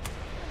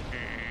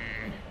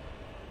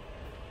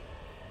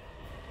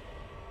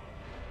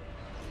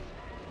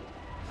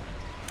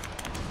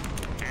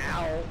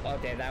 Ow.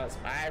 Okay, that was,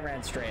 I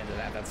ran straight into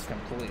that. That's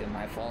completely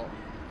my fault.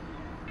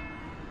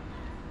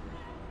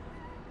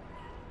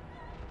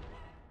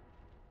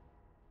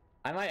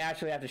 I might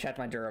actually have to check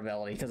my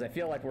durability because I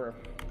feel like we're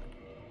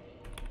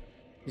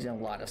using a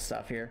lot of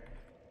stuff here.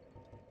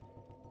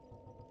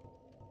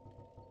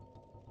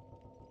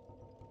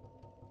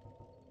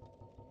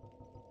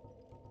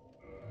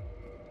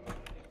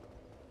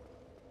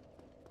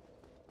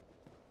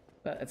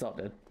 But it's all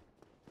good.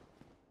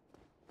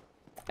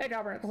 Hey,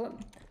 Governor,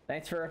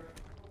 thanks for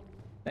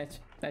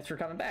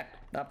coming back.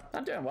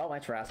 I'm doing well.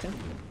 Thanks for asking.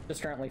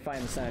 Just currently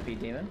fighting the Centipede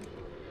Demon.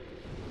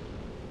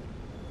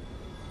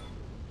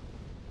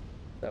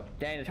 So,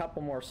 getting a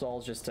couple more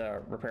souls just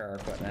to repair our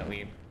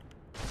equipment.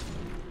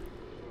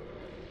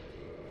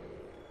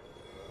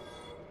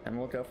 And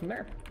we'll go from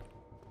there.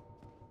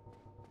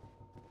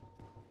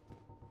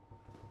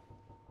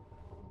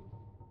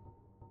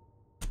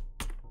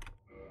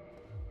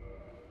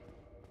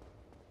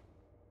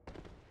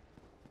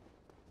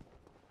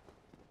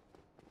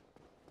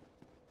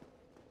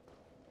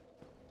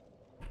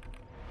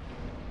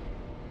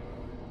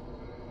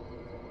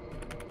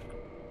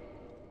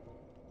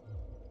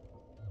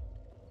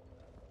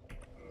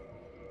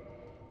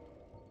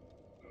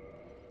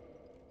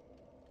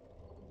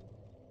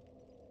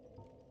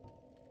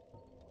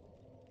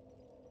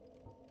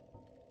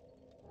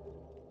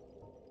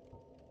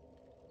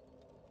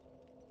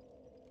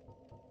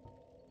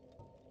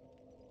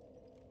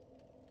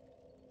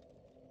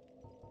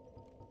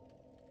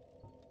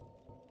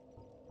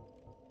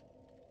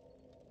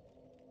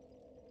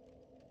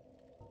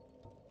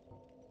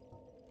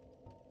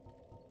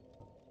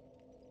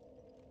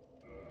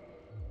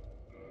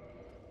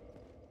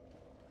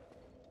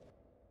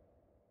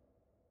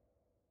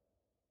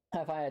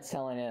 I find it's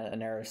telling a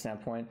narrative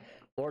standpoint.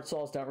 Lord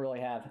Souls don't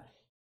really have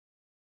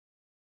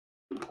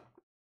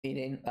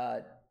meaning,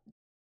 but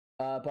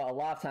a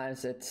lot of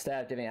times,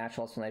 instead of giving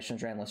actual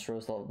explanations during list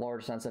rules, the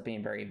Lord ends up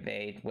being very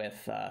vague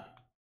with,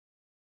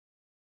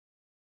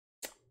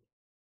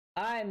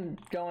 I'm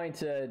going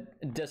to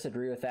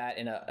disagree with that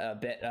in a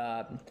bit,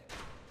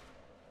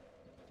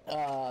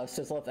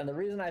 Sizzlith, and the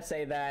reason I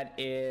say that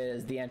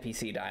is the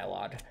NPC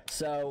dialogue.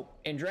 So,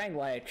 in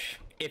Drangleic,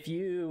 if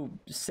you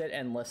sit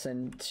and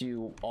listen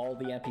to all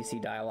the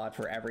NPC dialogue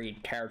for every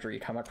character you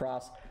come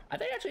across, I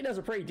think it actually does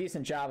a pretty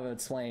decent job of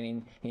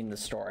explaining the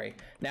story.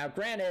 Now,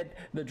 granted,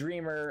 the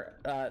Dreamer,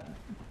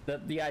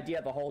 the idea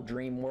of the whole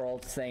dream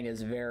world thing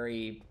is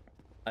very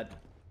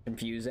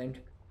confusing.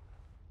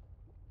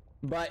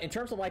 But in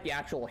terms of like the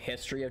actual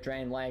history of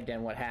Drangleic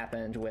and what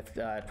happened with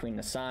Queen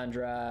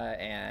Lysandra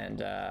and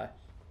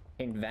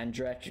King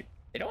Vendrick,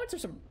 they go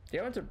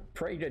into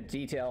pretty good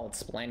detail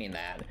explaining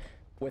that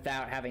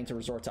without having to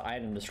resort to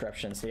item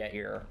descriptions to get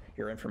your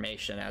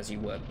information as you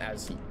would.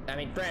 I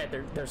mean,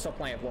 granted, there's still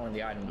plenty of lore in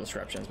the item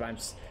descriptions, but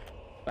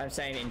I'm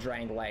saying in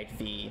Drangleic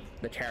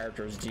the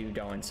characters do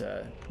go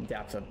into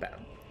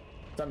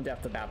some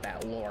depth about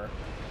that lore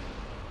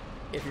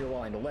if you're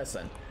willing to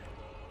listen.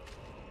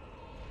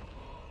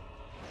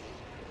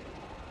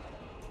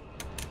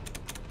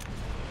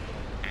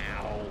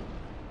 Ow.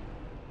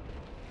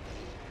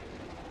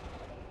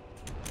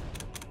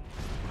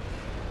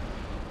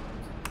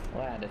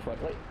 Landed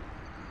quickly.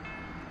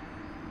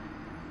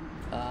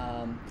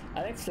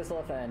 I think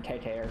Sizzlith and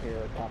KK are here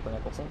with Copper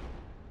Nicholson.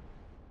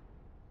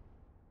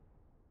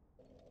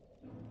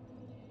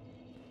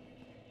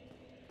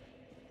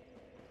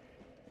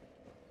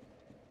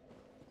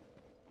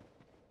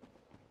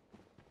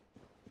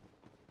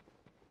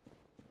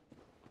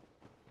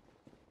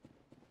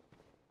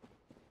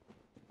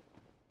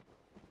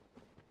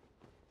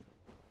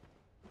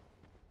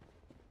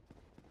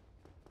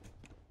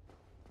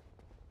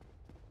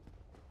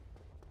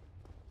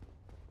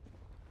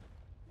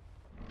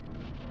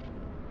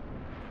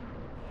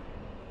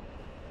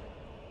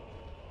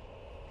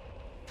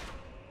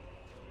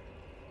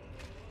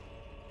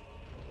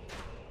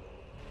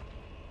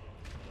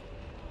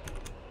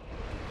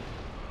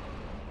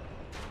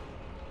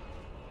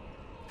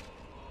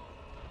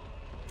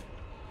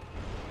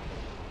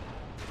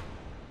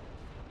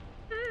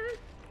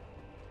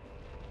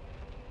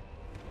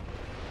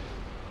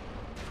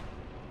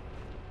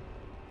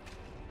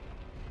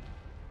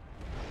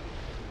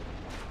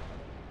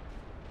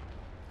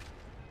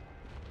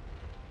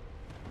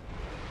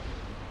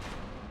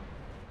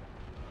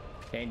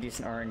 Okay,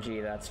 decent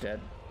RNG, that's dead.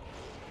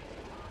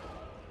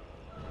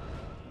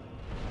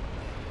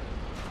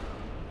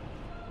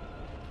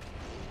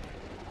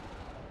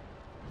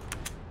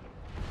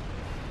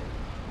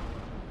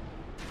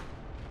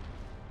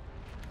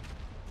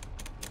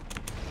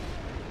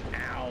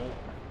 Ow.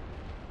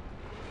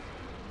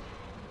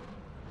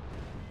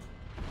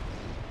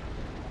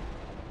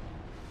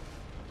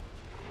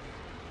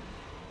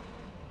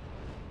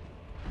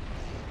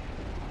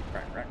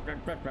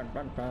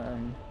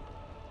 Run.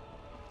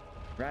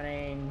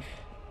 Running.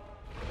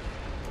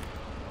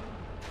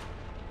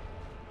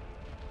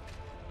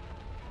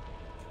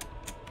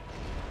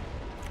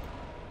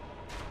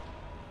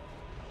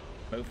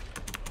 Move.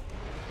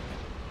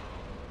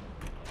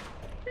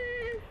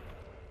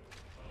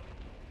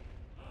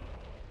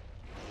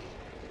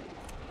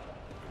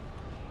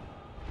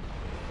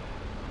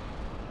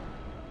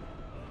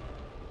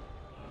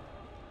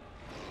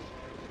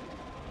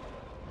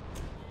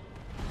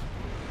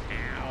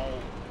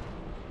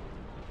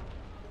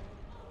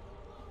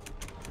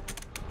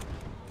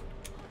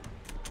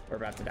 We're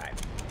about to die.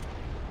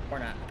 Or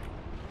not.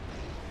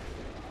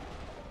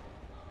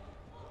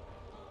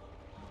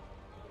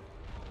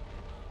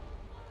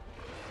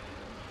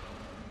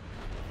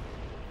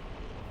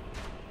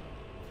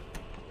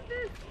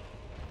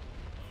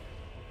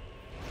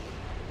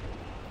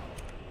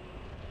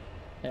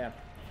 Yeah.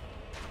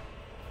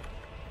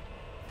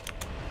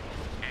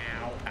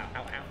 Ow, ow,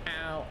 ow, ow,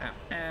 ow, ow,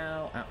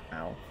 ow, ow,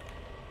 ow.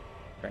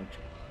 French.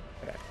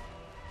 Okay.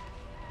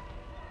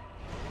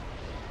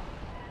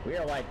 We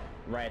are like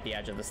right at the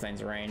edge of this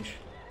thing's range.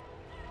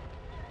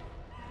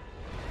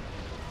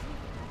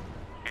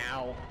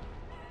 Ow.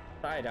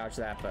 Thought I dodged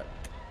that, but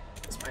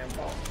it's my own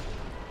fault.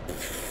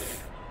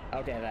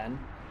 Okay then.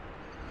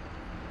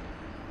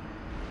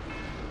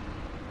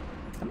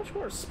 How much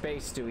more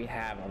space do we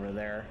have over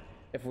there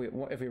if we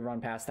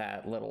run past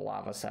that little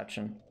lava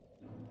section?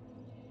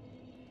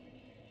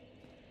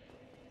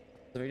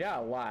 If we got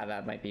a lot,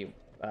 that might be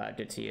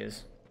good to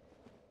use.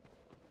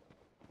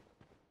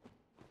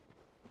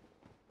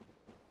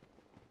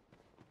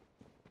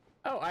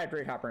 Oh, I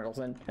agree, Hopper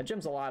Nicholson. The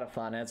gym's a lot of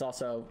fun, and it's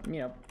also,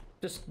 you know,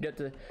 just good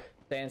to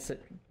stay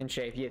in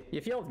shape.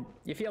 You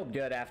feel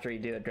good after you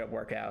do a good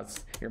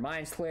workouts. Your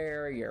mind's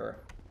clear. You're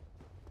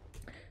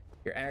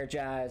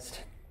energized.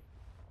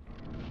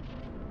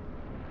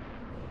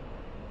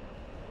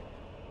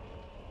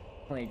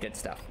 Plenty of good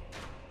stuff.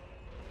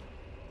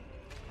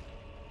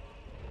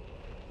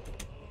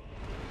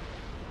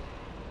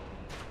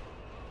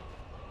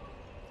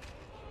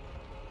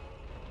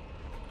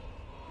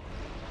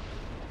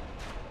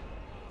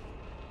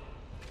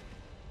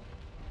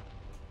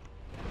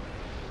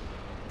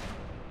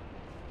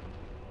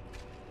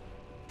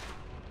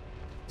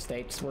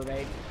 states were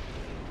made.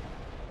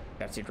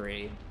 That's too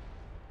greedy.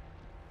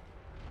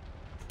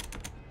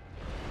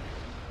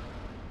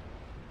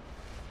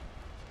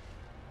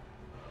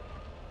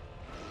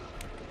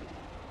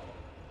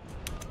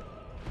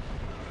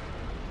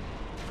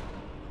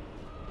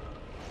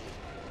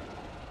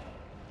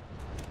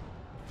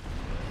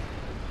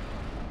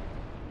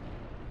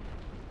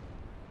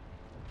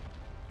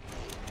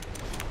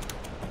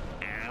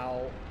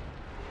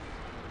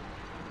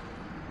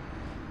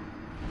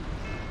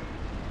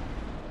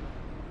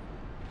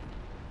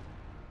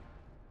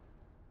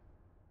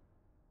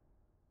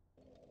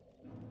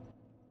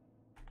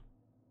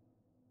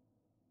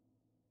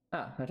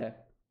 Oh, okay.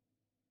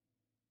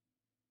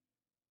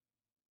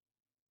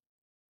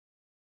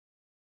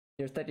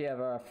 Here's that you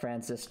have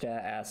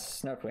Franziska as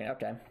Snow Queen.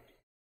 Okay.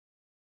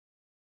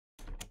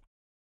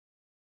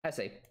 I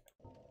see.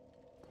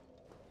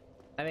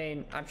 I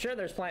mean, I'm sure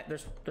there's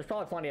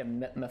probably plenty of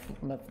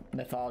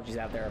mythologies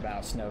out there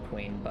about Snow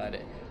Queen, but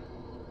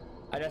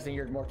I just think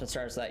you're more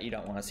concerned that you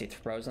don't want to see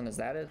Frozen. Is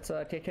that it,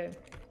 KK?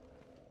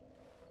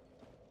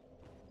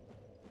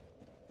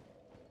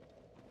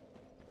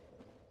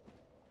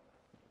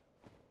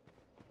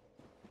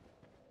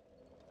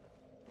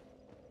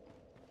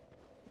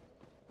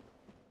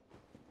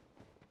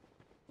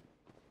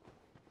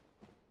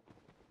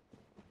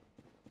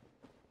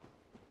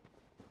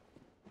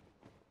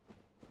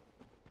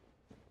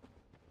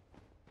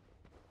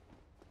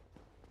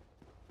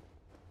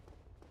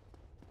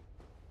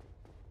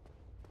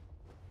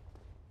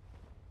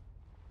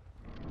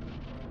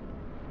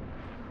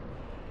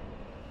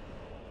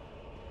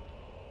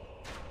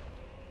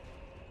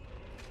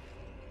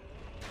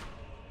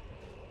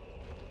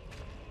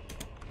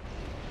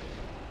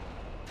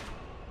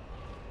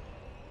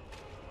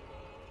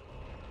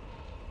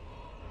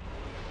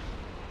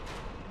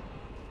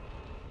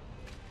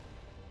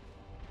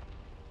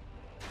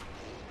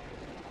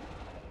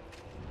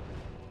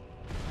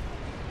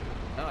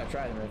 Oh, I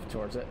tried to move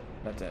towards it.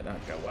 That did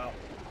not go well.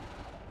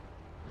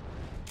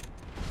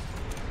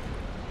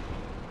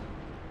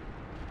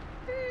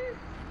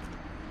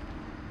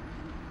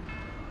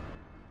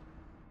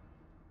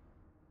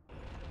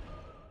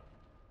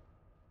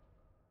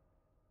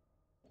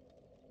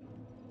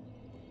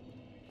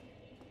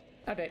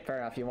 Okay, fair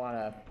enough. You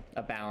want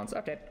a balance.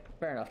 Okay,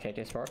 fair enough,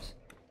 KK Sparks.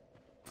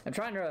 I'm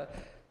trying to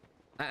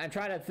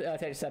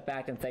take a step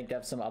back and think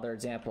of some other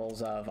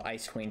examples of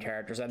Ice Queen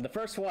characters. And the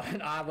first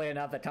one, oddly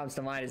enough, that comes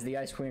to mind is the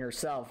Ice Queen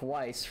herself,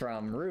 Weiss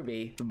from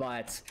Ruby.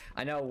 But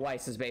I know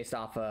Weiss is based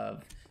off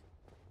of...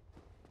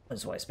 What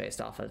is Weiss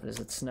based off of? Is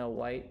it Snow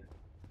White?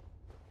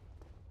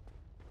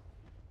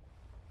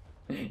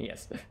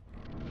 Yes.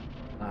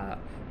 We're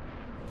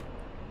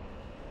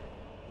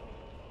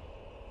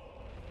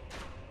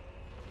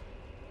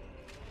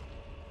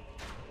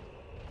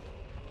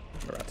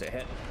about to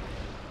hit.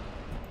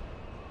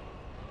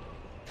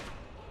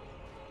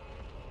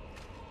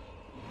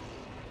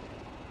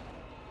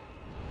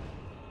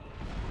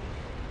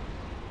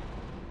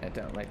 I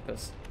don't like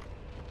this.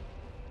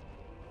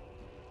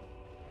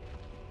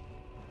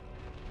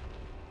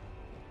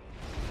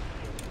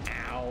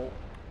 Ow.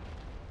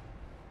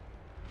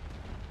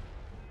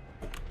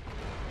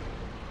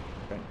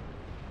 Okay.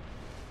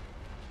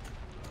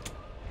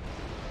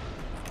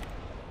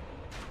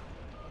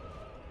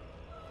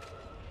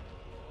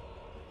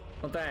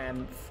 One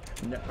thing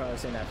I'm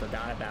saying I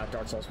forgot about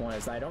Dark Souls 1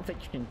 is that I don't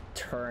think you can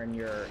turn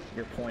your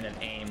point of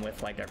aim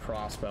with like a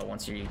crossbow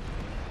once you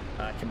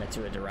commit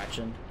to a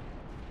direction.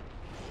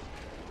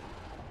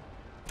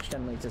 Which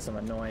can lead to some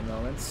annoying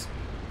moments.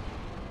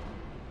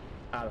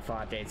 Out of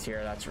 5 gates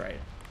here, that's right.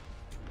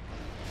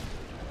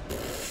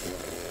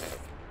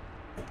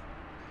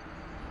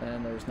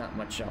 And there's not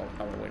much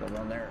other way to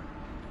run there.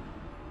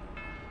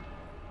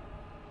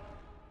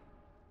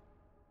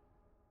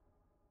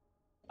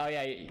 Oh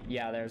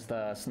yeah, there's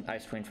the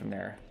Ice Queen from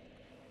there.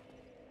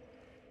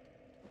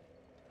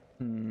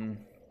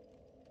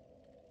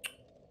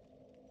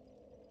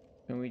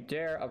 Can we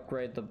dare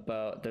upgrade the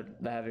bow, the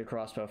heavy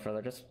crossbow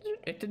further? Just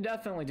it can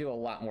definitely do a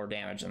lot more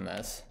damage than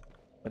this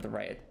with the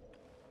right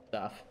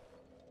stuff.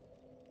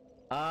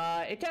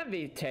 It can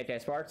be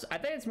KK Sparks. I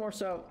think it's more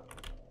so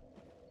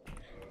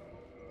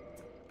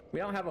we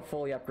don't have a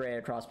fully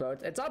upgraded crossbow.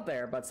 It's up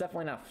there, but it's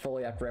definitely not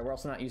fully upgraded. We're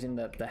also not using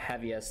the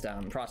heaviest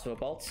crossbow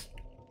bolts.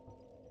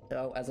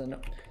 So as an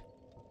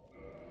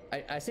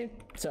as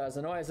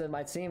annoying as it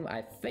might seem,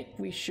 I think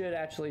we should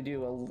actually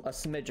do a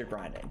smidge of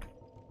grinding.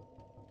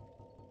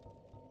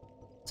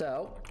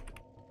 So,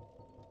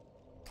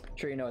 I'm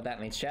sure you know what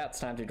that means, chat. It's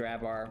time to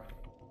grab our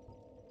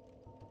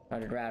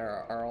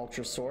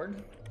ultra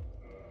sword.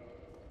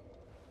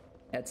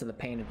 Head to the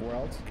painted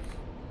world.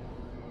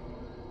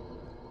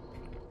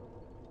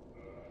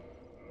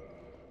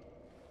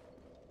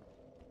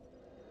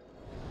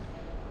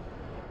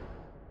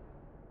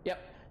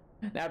 Yep.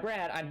 Now,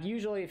 granted, I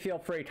usually feel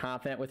pretty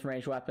confident with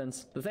ranged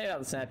weapons. The thing about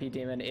the Centipede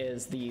Demon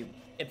is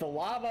if the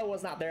lava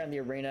was not there in the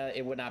arena,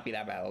 it would not be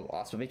that bad of a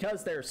loss. But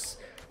because there's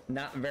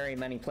not very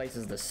many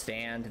places to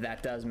stand,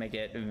 that does make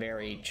it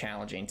very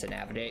challenging to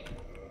navigate.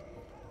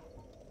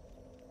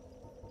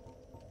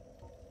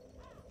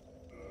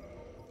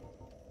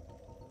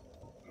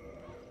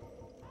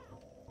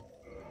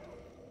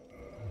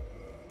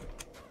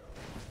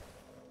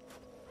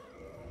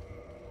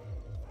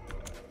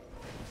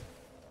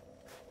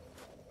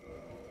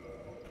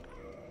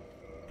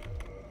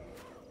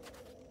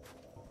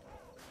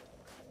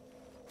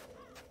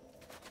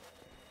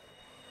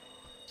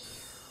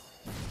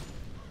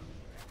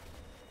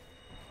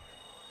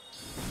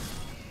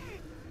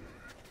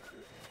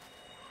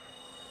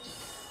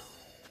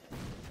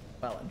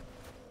 Well then.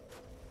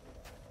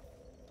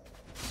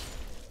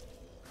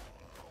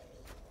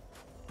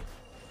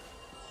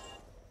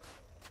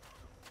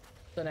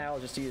 So now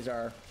we'll just use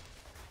our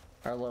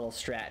little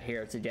strat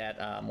here to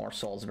get more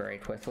souls very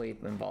quickly,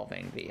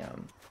 involving the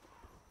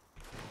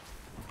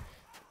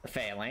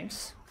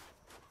phalanx.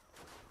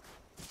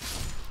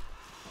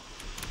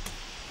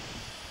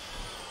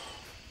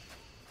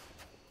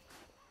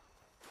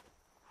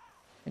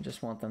 I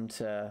just want them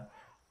to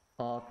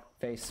all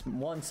face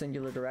one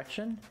singular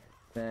direction,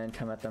 then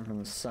come at them from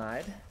the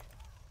side,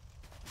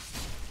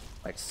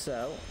 like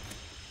so.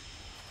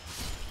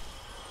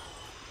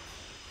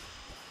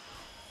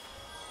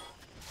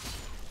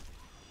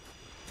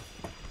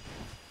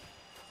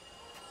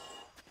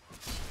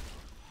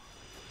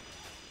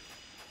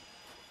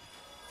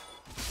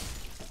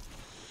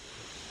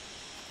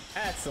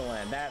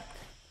 Excellent. That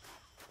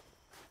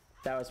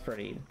was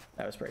pretty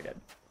good.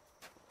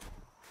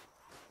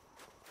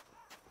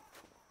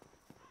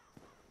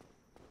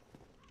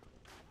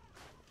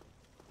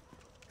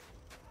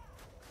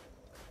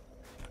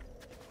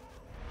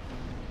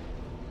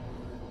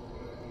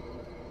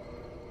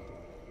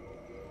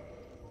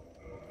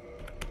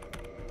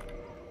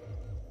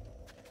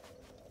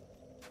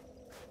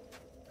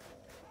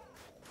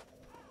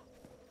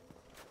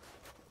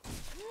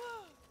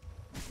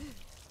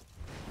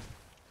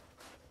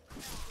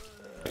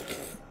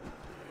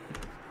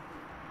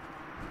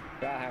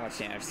 How much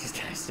damage these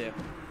guys do.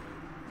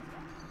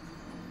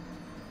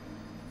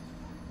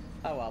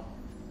 Oh well.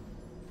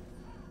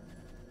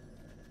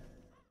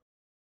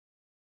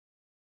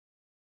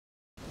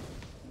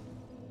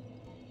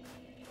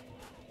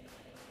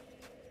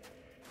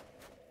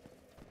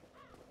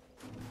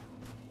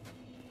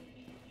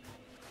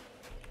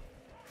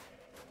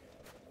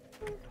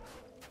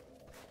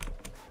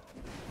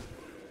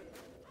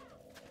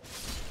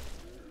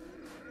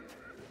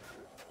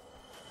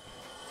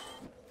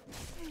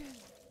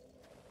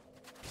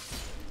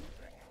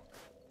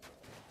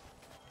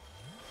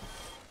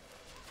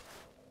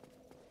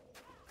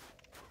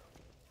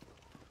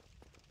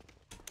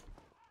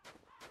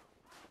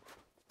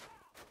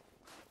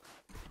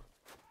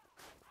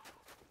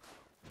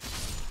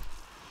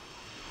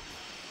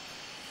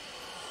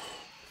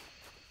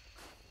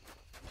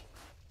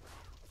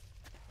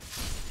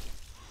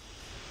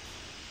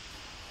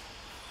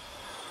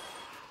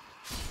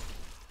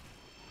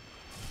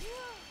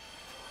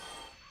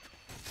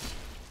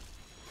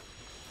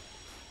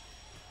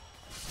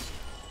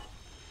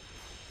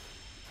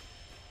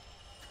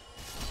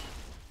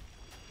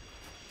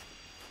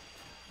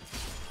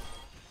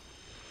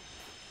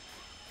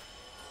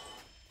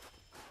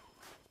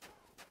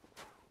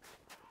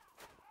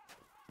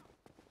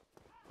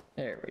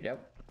 There we go.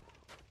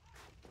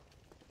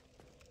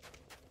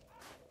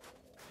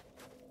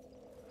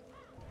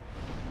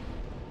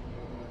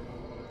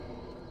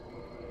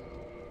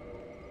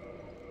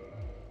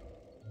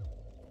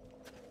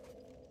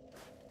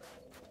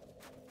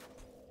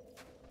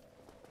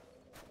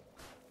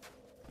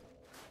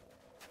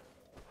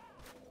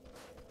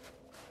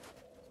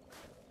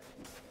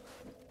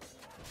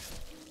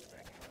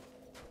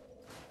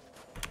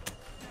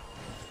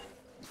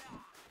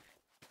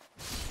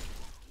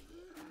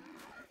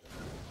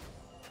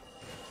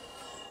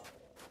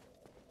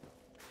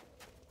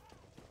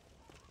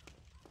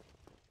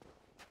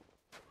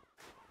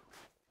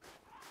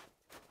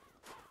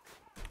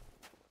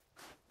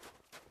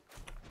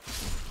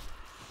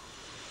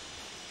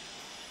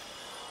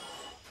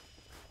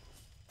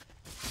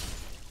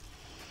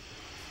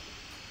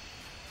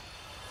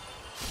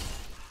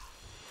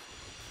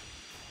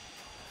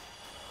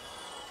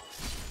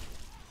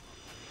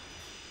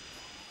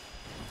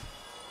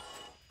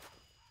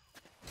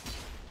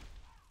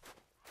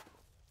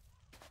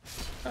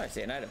 Oh, I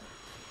see an item.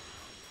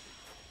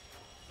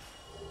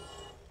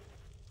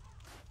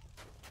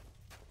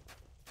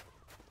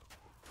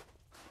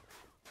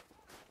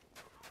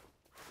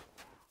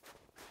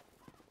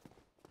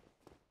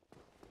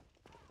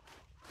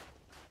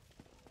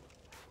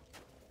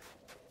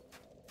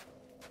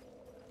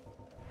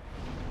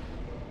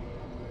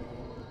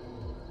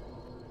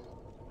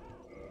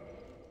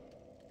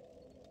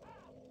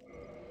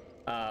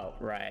 Oh,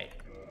 right.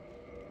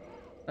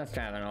 That's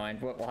kind of annoying.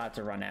 We'll have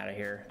to run out of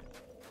here.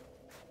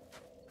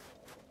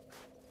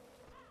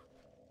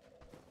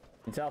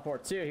 You can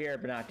teleport to here,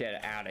 but not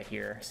get out of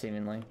here,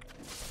 seemingly.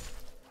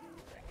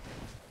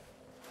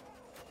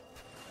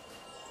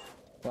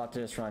 We'll have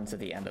to just run to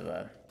the end of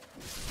the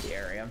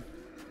area.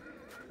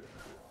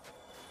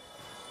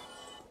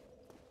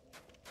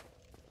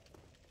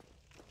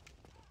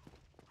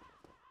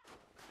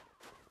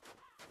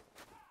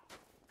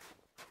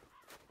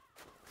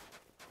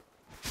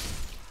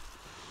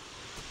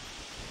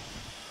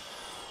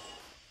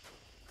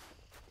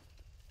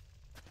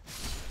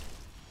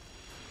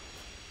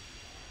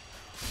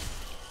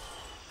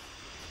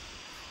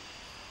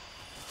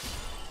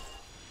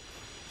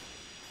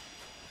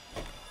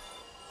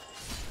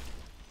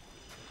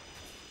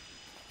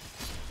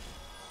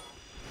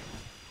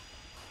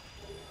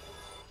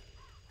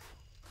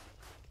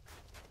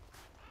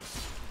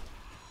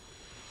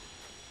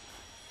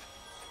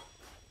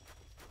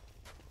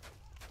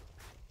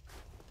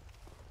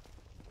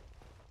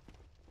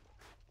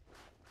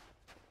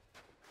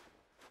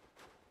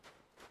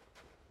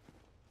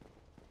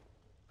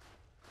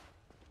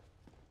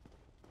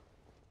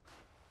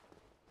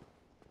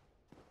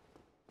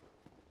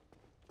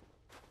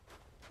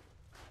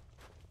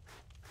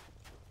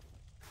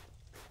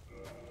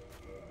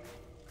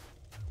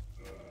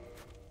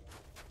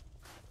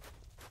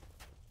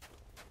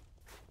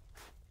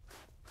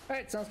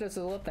 Alright, sounds good,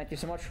 Sizzle. Thank you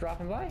so much for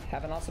dropping by.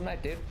 Have an awesome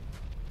night, dude.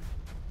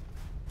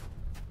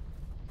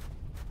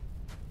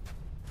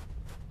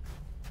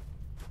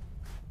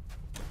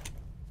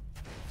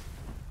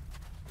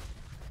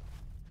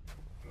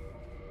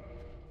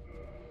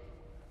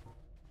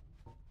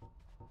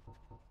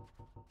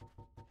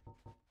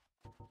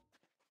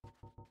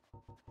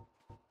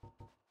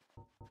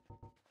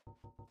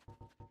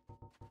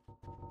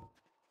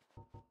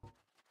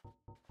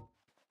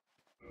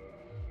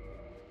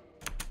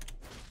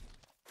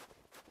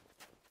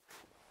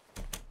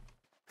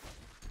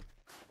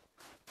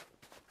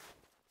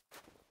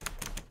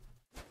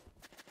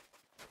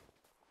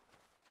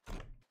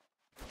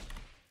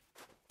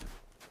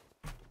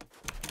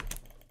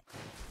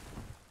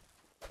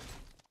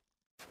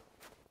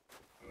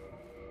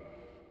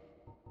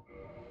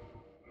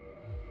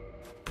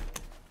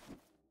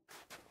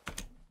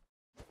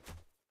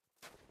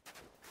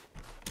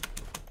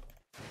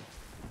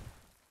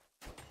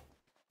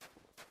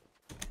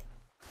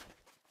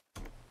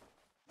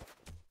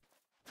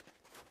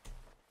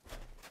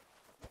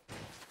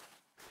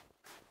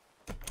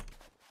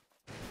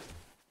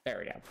 There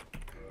we go.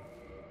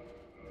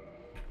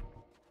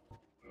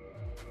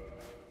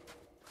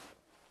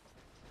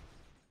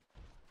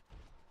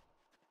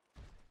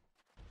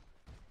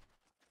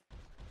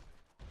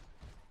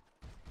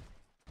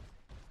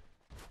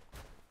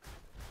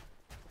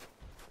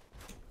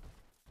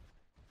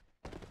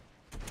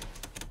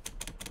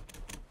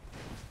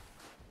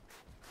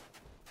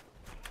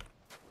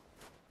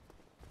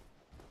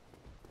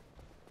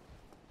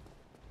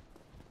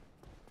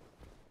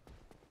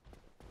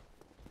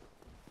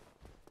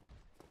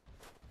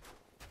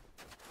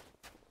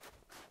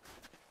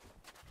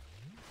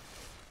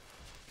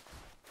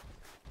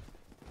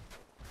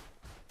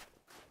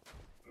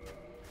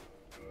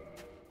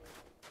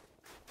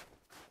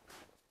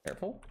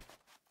 Careful.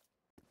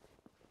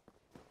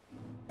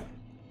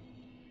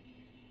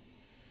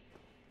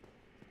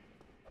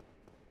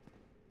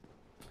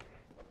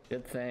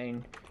 Good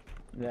thing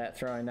that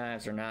throwing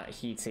knives are not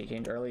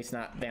heat-seeking, or at least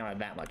not, they don't have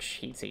that much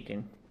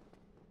heat-seeking.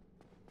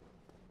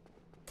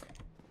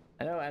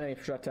 I know enemy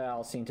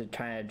projectiles seem to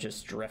kind of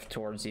just drift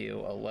towards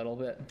you a little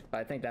bit, but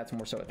I think that's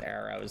more so with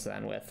arrows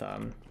than with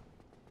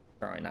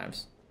throwing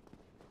knives.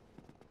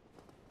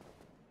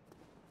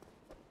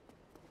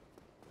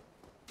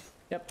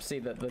 Yep, see,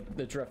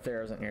 the drift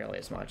there isn't nearly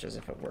as much as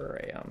if it were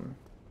an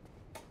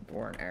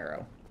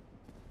arrow.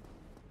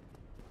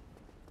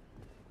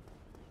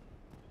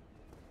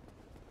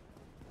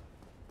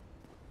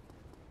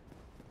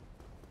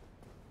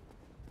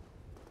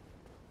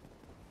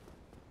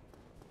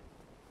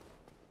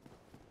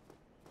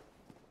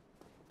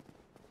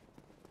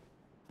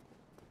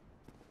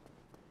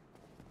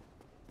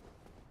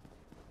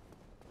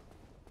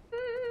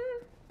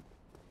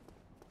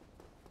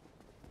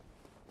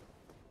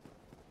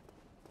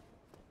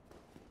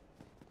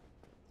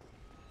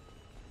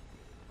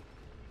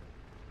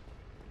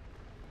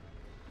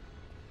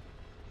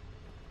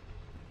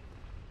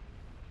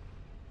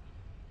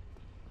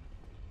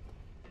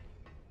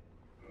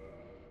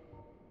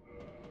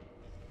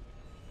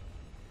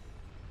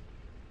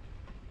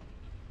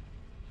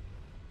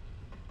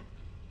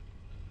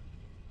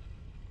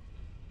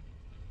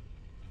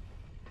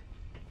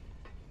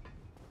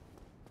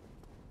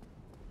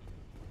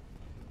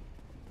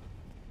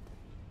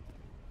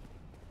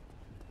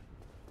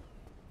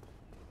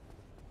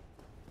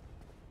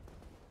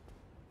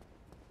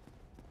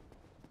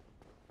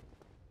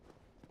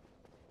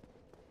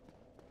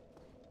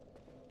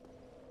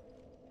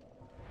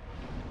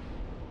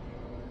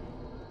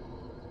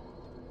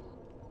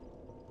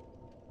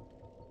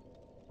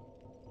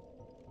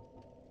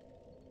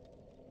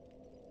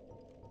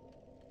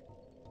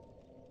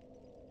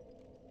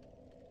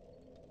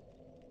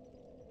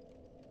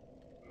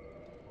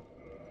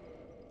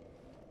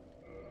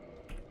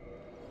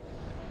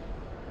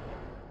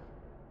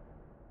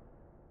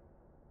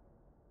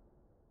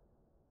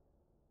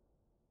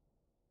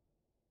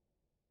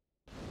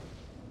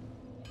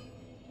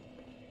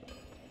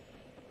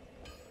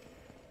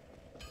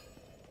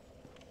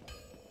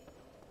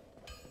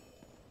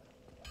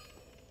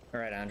 All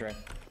right, Andre.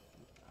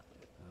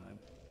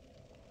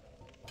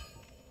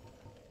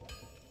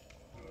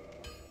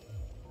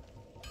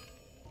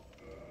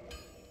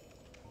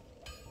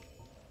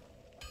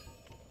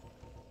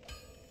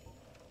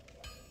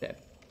 Okay.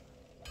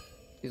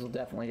 These will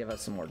definitely give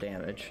us some more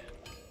damage.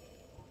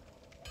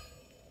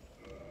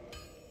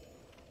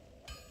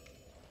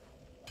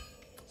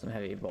 Some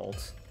heavy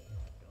bolts.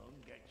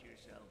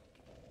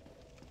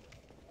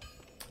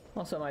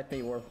 Also, it might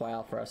be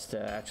worthwhile for us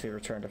to actually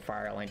return to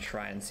Firelink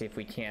Shrine and see if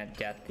we can't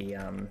get the,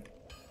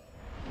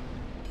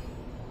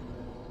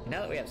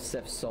 now that we have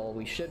Sif's Soul,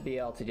 we should be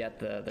able to get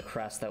the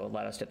crest that would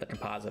let us get the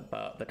composite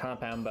bow, the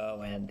compound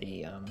bow, and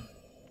the,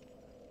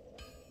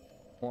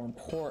 more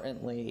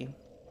importantly,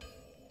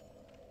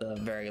 the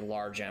very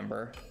large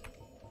ember.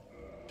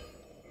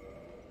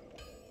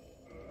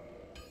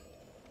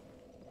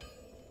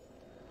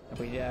 If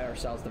we get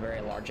ourselves the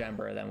very large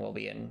ember, then we'll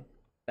be in,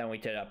 then we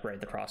could upgrade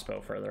the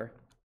crossbow further.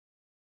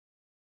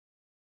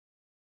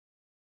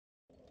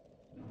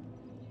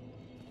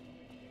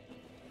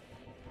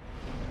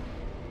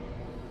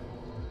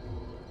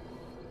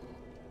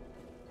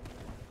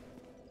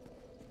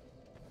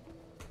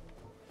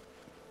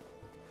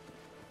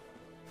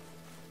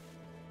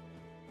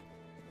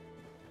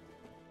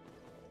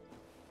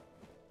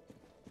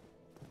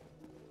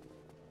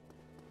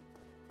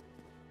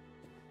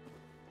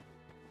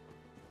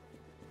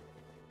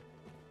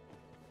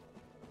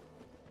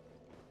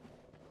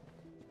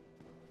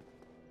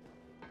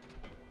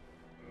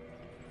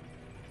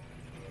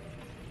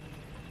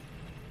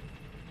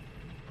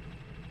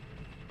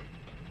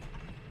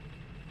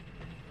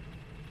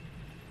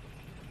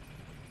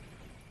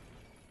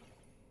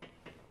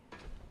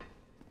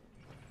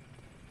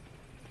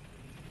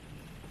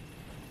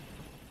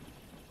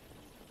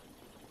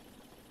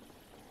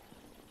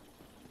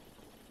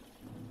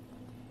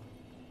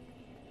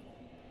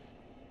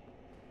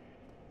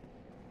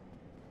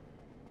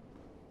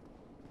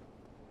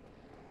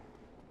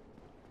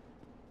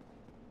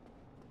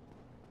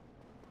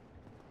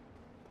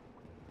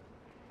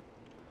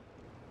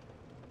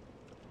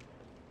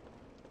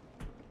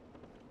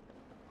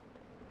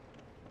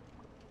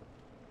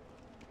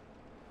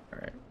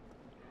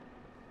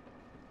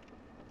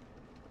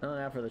 Oh,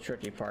 now for the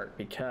tricky part,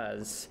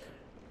 because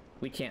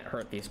we can't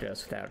hurt these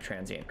ghosts without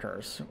transient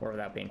curse, or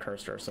without being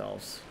cursed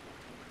ourselves.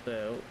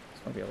 So, it's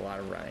gonna be a lot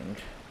of running.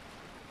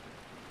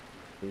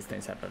 These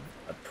things have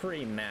a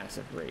pretty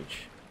massive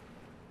reach.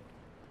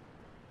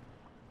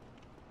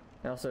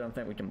 I also don't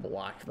think we can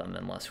block them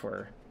unless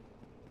we're...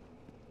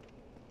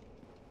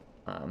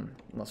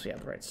 unless we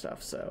have the right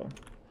stuff, so...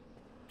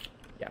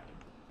 yeah.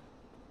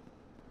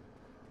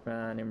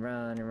 Run and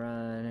run and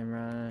run and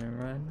run and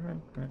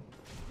run.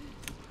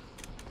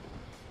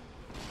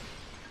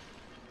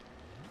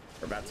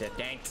 We're about to get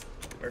danked.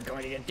 We're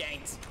going to get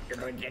danked. You're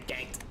going to get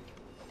danked.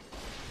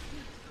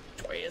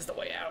 Which way is the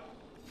way out?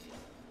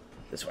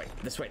 This way,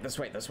 this way, this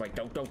way, this way.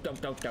 Don't.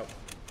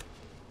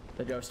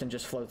 The ghost can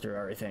just flow through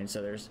everything,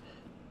 so there's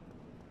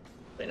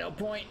no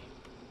point.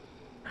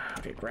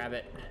 Okay, grab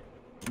it.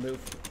 Move.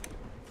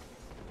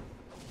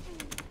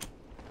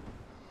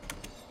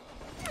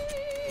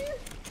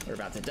 We're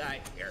about to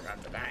die. We're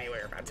about to die.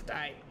 We're about to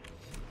die.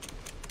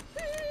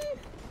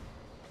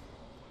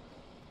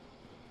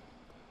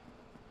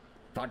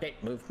 Okay,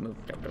 move.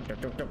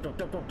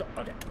 Don't.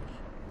 Okay.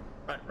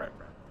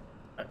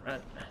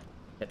 Run.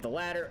 Hit the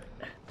ladder.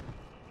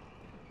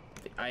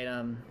 The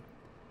item.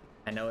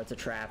 I know it's a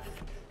trap.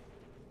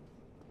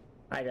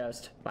 Bye,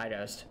 ghost. Bye,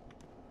 ghost.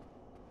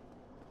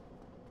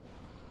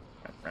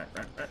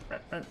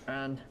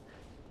 Run.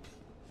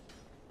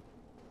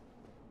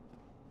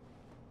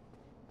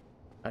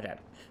 Okay.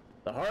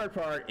 The hard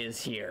part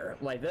is here.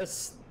 Like,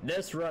 this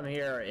room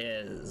here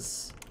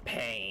is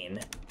pain.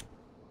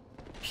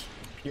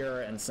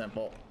 Pure and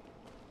simple.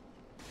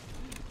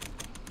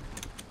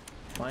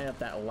 Climbing up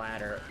that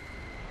ladder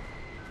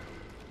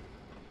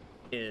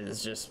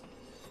is just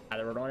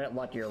either we're going to get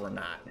lucky or we're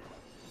not.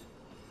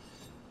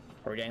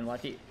 Are we getting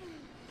lucky?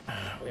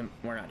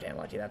 We're not getting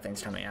lucky. That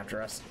thing's coming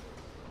after us.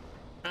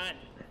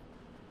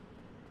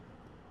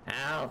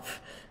 Help!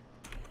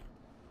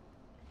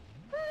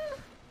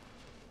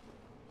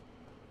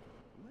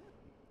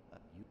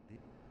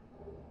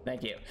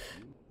 Thank you.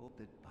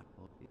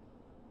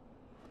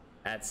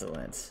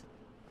 Excellent.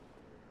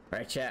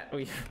 Right, chat.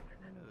 We've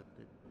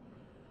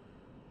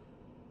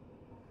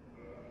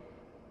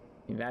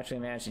actually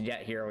managed to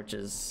get here, which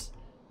is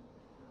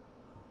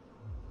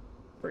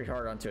pretty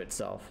hard unto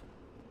itself.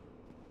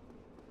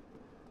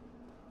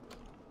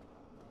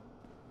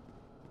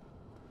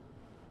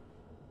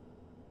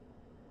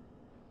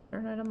 Is there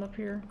an item up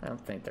here? I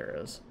don't think there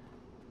is.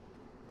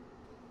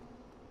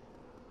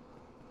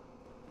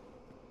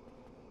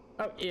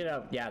 Oh, you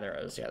know, yeah, there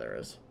is. Yeah, there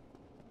is.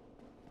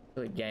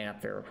 Really, getting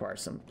up there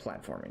requires some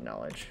platforming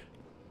knowledge.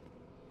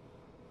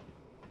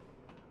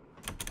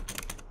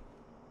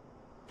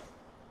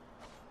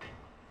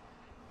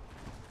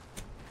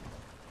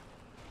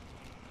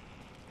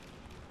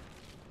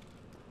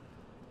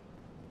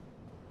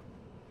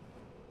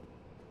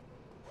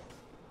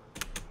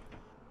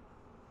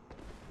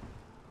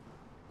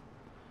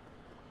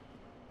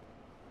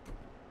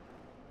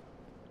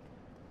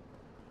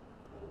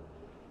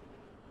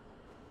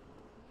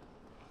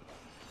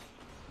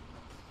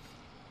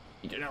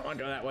 You do not want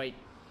to go that way.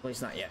 At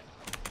least not yet.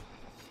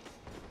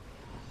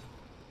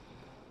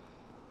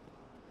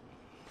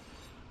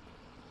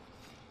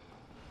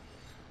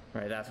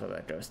 Right, that's what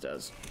that ghost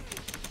does.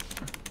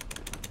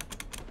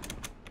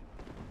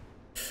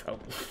 Oh.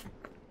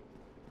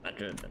 Not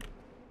good.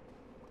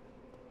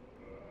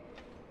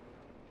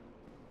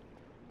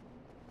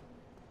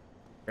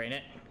 Drain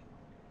it.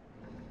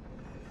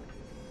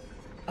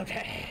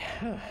 Okay.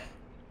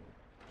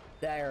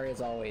 That area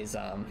is always,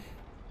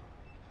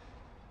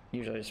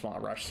 usually just want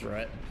to rush through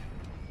it.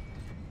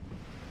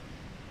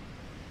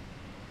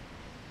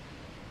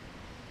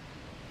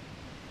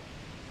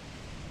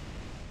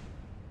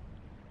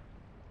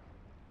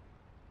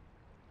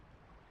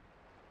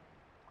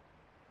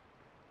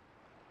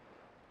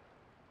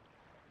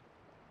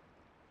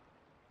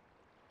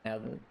 Now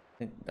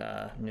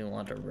the new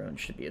Lanta rune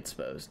should be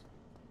exposed.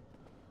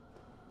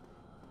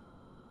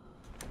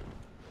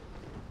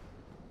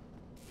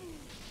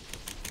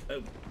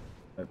 Oh.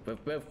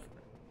 Oof.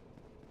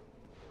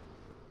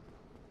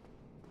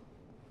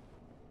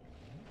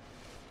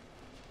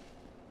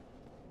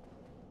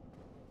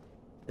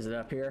 Is it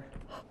up here?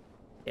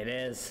 It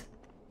is.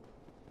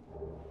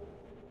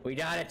 We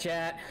got it,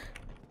 chat.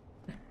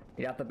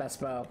 We got the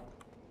best bow.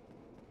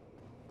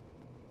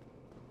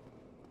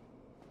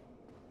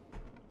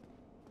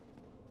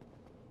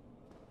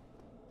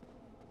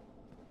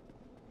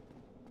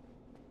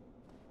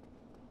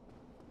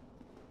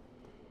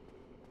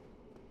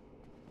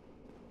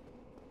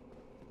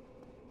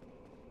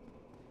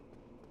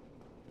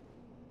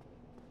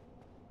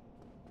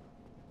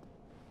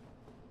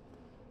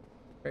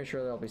 Pretty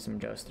sure there'll be some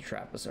ghosts to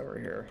trap us over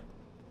here.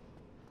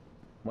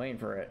 Waiting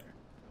for it.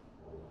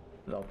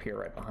 They'll appear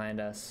right behind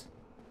us.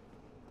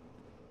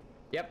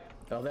 Yep.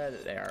 Oh, there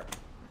they are.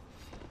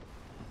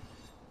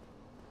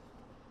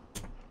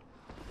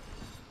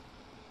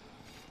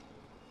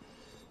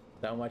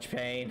 So much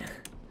pain.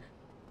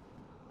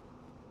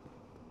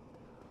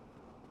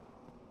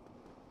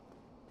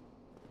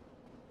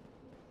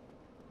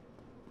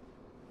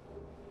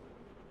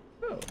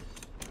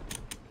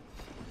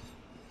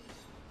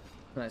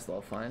 Nice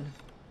little find.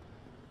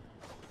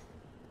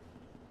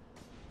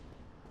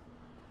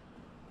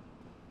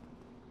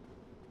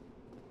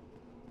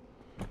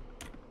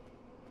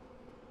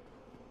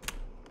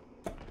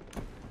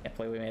 Can't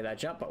believe we made that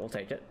jump, but we'll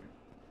take it.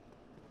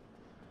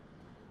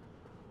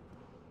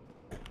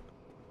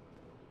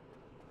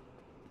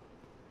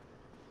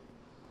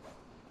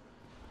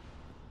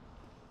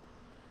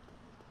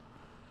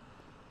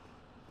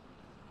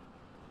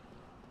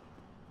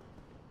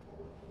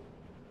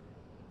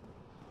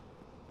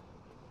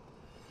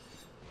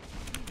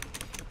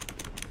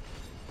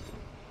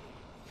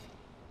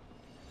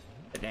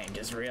 The dank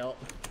is real.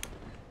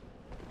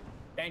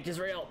 Dank is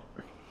real.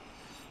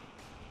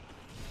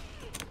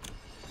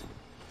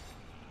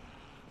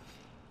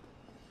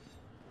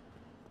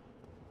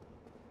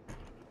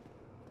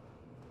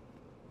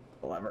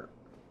 Lever.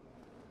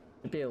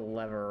 There'd be a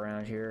lever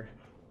around here.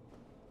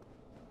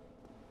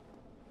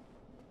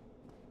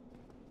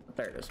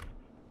 There it is.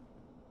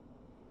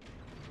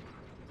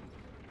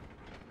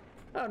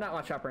 Oh, not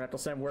much, Upper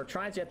Nettleson. We're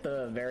trying to get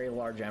the very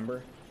large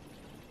ember.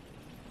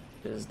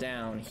 It is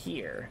down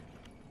here.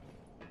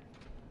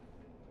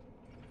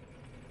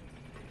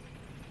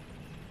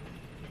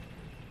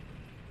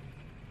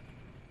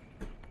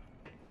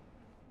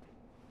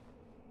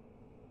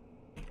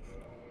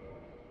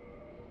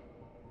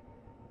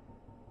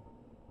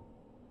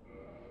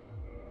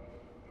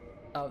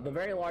 The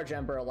very large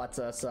ember lets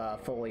us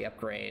fully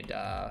upgrade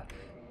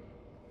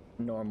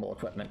normal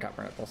equipment,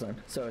 Copper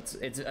Nicholson. So it's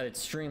an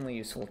extremely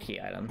useful key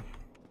item.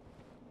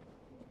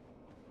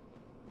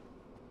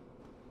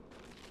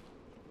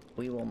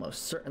 We will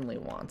most certainly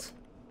want.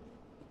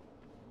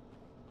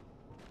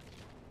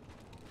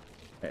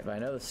 Right, but I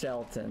know the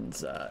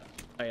skeletons. Oh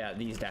yeah,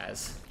 these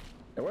guys.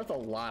 They're worth a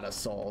lot of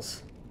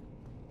souls.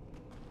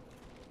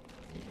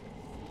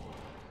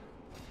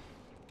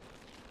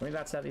 Can we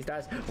about to have these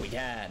guys? We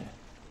can.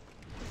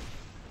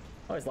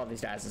 I always love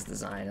these guys'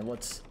 design. It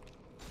looks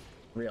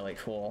really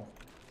cool.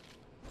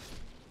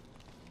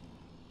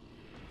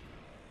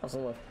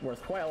 Also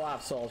worth quite a lot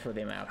of souls for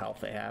the amount of health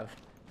they have.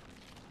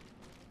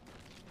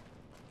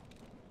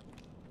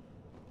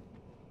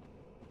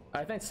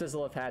 I think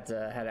Sizzleth had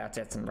to head out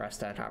to get some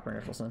rest at Copper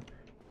Nicholson.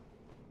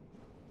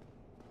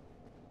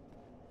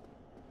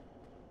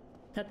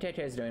 Hope KK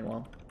is doing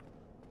well.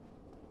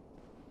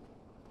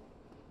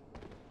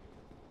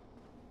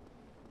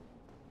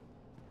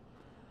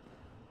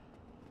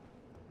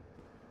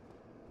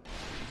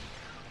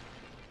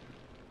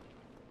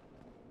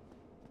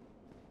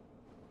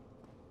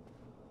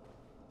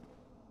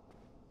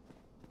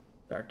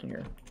 Dark in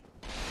here.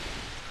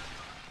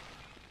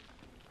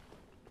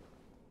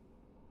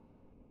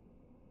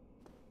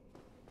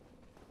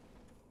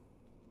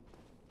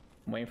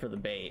 I'm waiting for the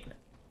bait.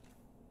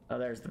 Oh,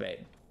 there's the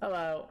bait.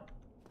 Hello.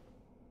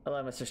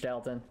 Hello, Mr.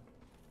 Skeleton.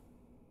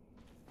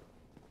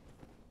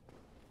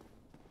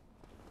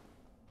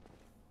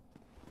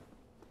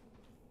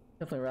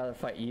 Definitely rather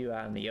fight you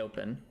out in the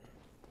open.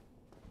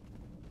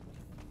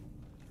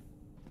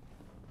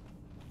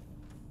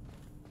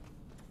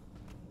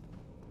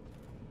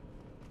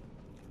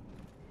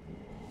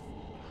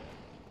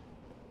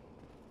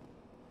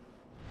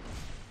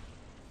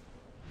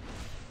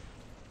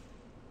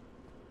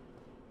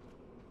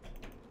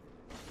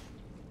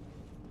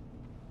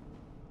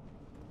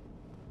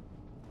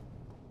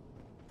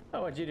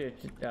 Oh, what'd you do,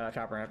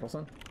 Copper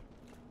Nicholson?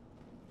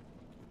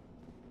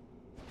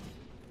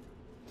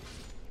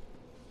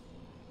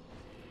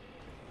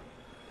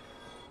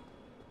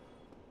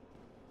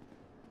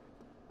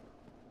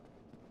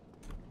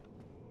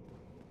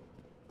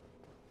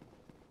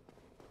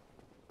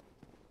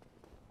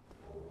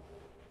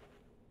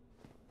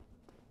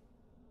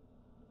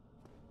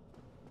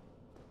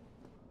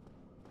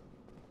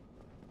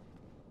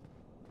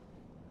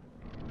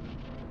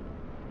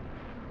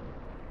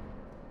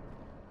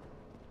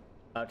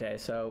 Okay,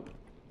 so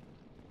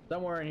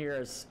somewhere in here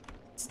is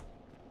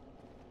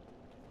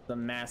the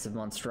massive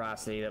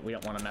monstrosity that we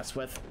don't want to mess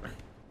with. I'm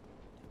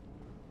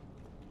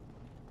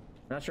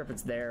not sure if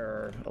it's there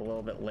or a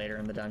little bit later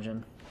in the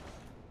dungeon.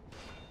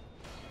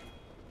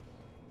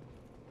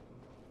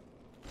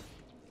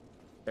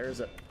 There's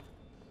a...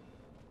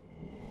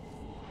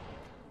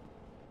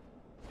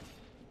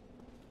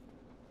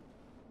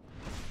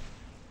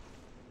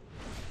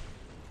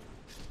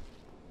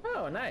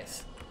 Oh,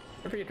 nice.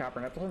 Good for you, Copper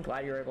Nipple. I'm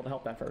glad you were able to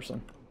help that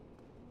person.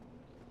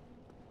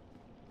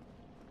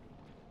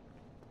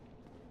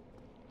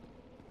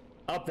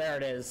 Oh, there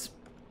it is.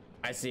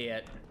 I see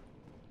it.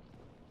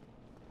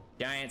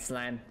 Giant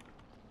slime.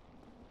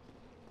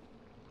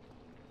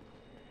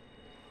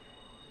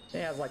 It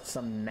has like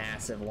some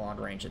massive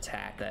long-range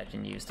attack that I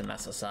can use to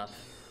mess us up.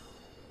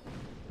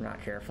 If we're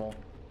not careful.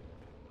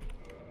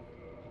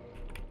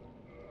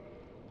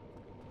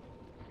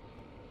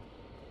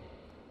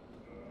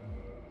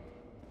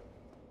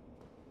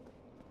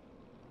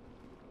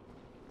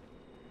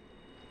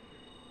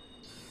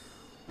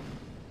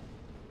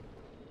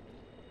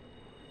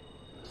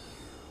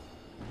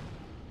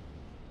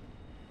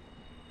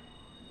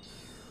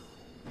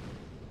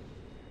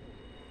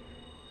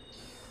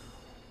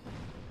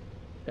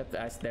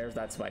 Yep, there's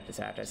that spiked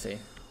attack, I see.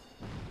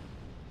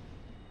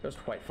 Goes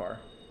quite far.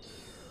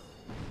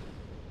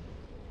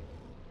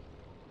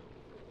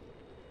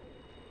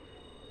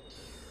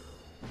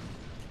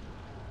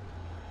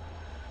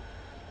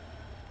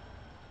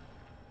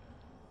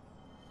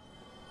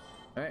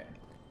 Alright.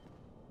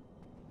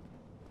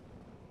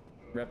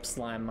 Rip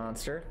slime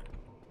monster.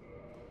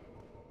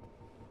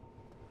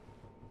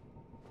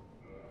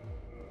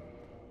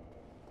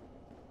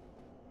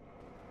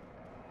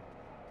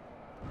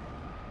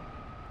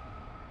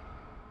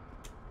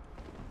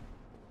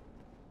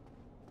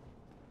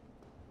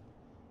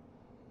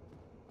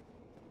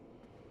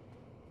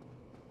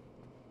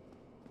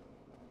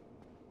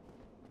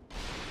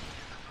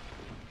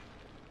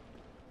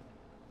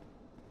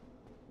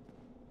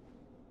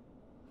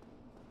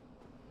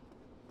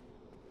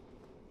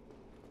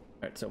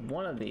 Alright, so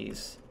one of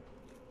these.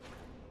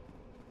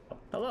 Oh,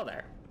 hello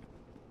there.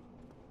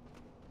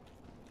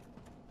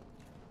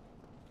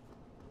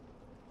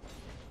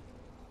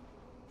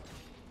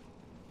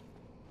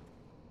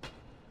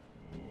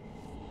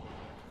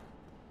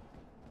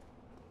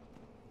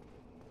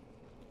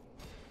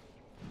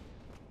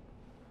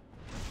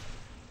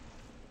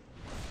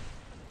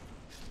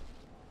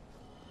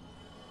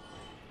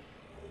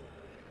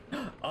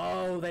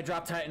 Oh, they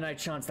drop Titanite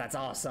chunks. That's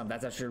awesome.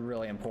 That's actually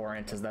really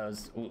important because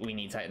those we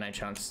need Titanite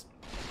chunks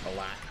a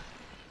lot.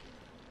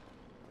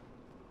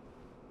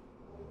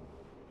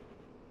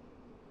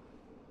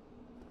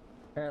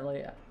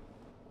 Apparently.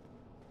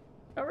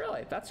 Oh,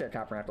 really? That's your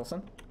Copper Necklace.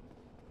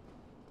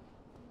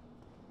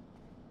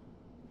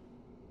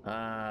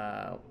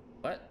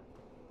 What?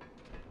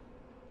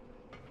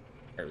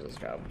 Where's this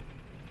go?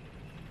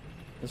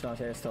 This one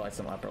here is still like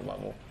some upper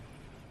level.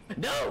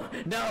 No!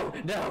 No!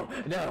 No!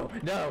 No!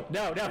 No!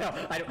 No! No! No!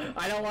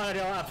 I don't want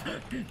to go up!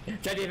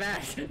 Send me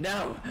back!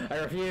 No! I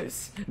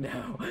refuse!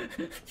 No!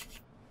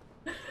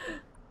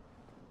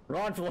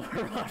 Wrong floor!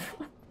 Wrong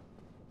floor!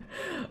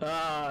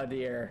 Oh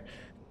dear.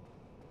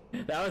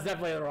 That was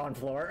definitely the wrong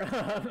floor.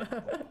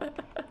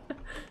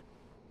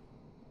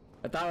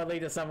 I thought it would lead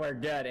to somewhere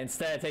good.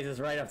 Instead, it takes us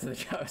right up to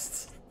the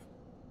ghosts.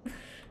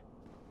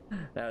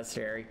 That was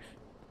scary.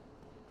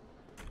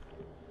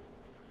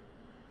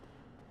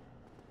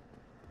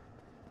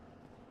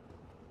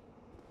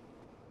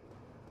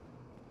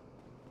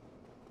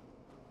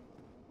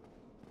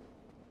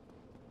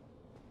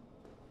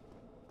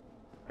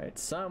 Right,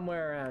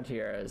 somewhere around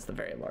here is the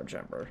very large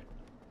ember.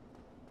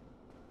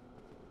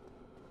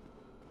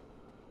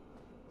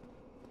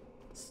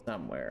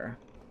 Somewhere.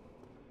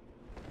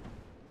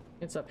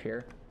 It's up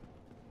here.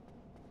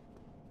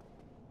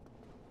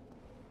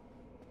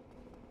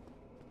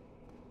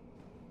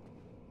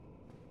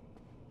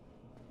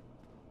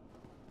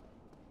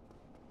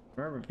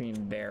 I remember being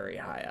very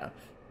high up.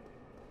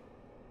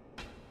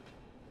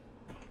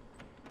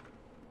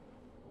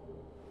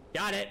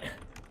 Got it!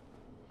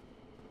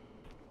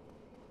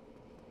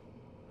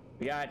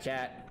 We got it,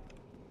 chat.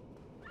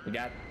 We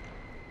got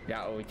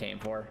what we came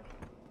for.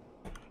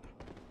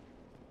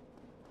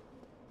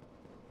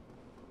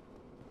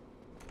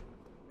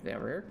 Is it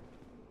over here?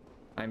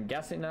 I'm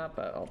guessing not,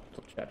 but I'll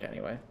check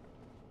anyway.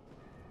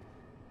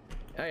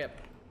 Oh, yep.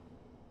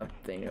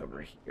 Something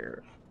over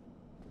here.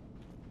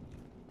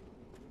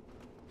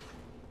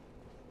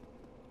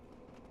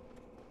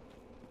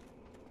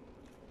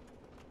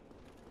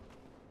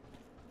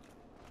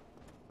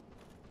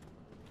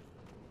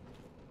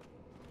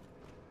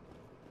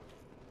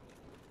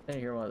 I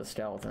hear one of the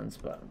skeletons,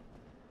 but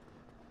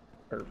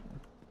or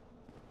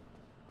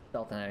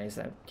skeleton enemies.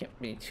 I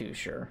can't be too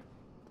sure.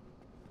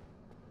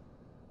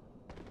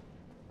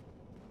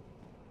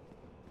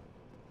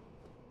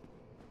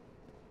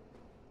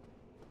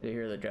 I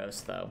hear the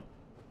ghost though.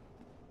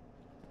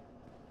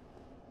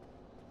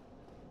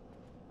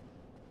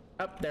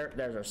 Up there,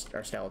 there's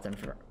our skeleton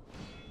for.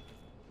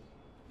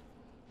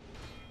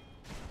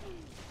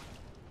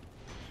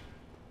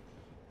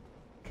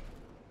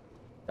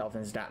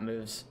 Skeleton's dot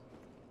moves.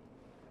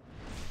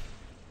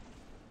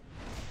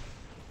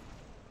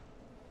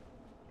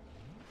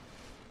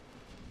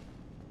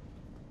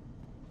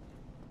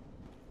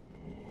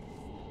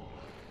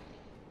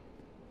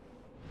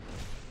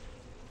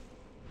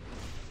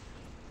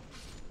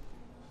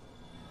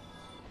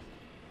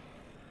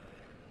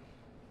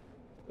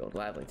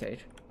 Gladly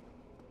take.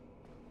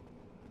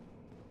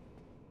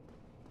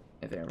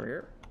 Anything over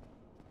here?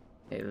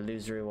 Hey,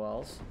 illusory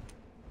walls.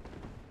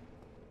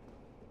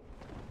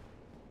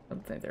 I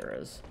don't think there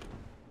is.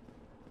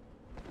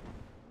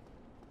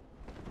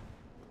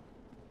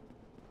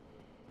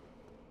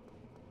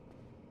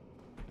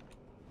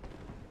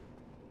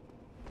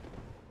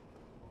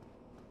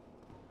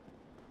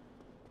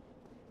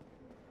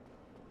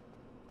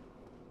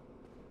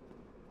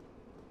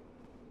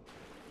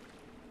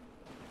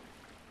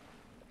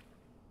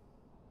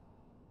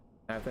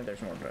 I think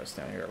there's more ghosts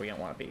down here. We don't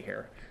want to be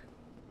here.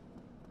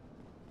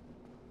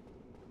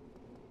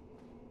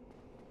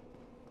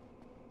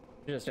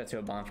 Just get to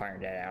a bonfire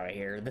and get out of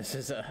here. This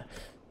is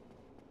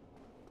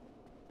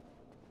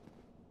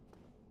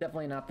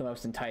definitely not the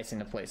most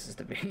enticing of places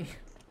to be.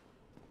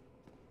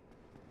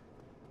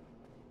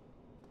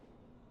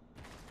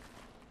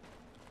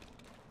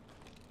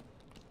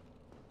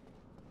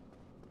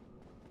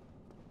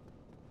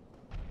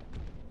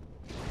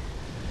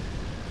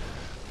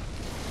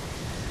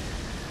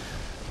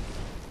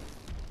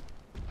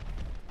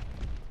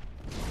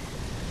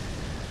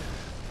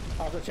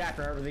 Also, chat,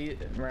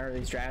 remember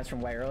these dragons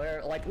from way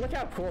earlier? Like, look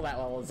how cool that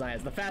level design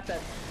is. The fact that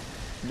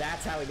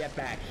that's how we get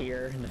back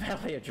here in the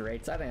Valley of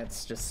Drakes, I think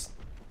it's just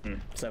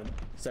so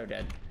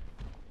dead.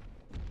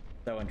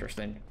 So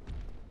interesting.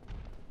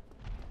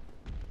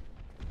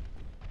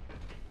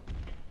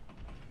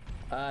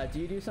 Do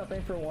you do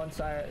something for one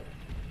side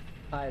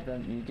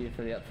than you do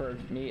for the other? For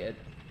me, it...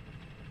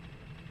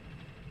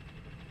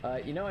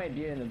 you know I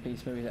do in the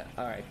Beast movies.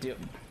 Alright, do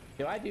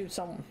I do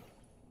some...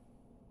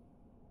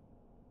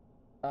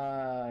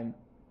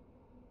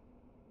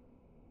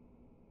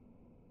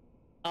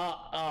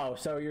 Oh,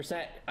 so you're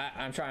saying...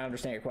 I'm trying to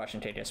understand your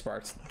question, TJ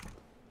Sparks.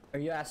 Are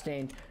you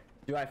asking,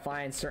 do I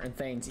find certain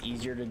things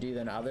easier to do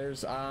than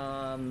others?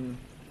 In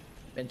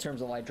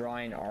terms of like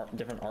drawing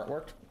different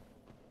artwork?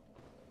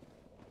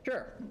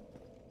 Sure.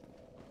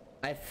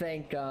 I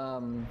think,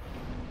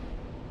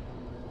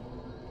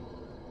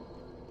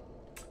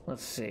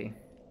 let's see.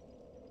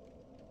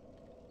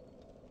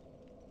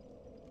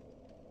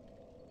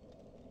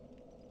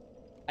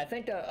 I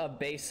think a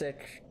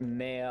basic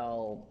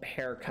male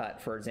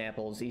haircut, for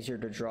example, is easier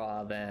to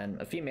draw than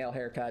a female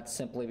haircut,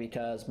 simply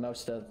because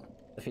most of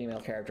the female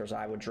characters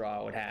I would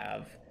draw would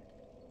have,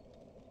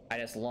 I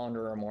guess,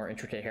 longer or more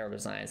intricate hair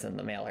designs than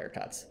the male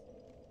haircuts.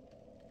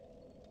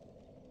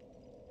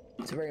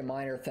 It's a very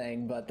minor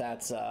thing, but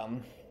that's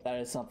that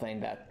is something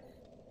that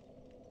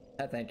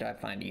I think I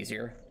find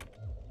easier.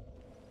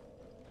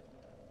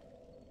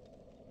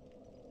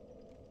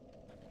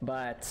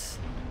 But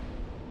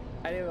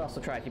I do also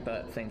try to keep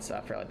things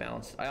fairly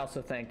balanced. I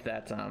also think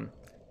that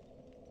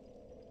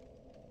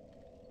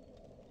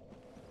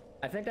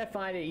I think I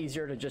find it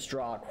easier to just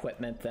draw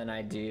equipment than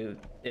it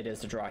is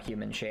to draw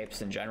human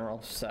shapes in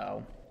general.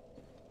 So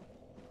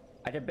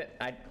I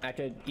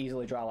could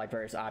easily draw like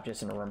various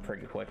objects in a room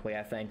pretty quickly,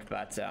 I think.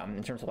 But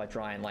in terms of like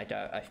drawing like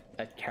a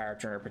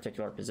character in a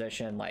particular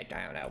position, like,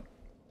 I don't know,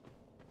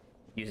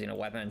 using a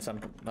weapon in some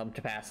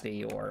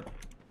capacity, or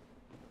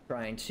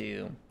trying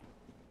to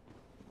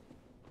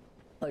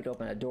like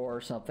open a door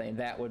or something,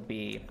 that would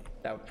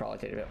probably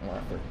take a bit more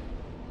effort.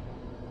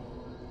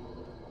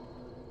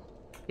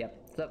 Yep,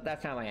 so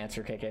that's kind of my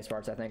answer, KK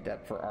Sparks. I think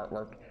that for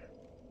artwork,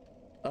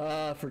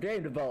 for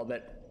game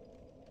development,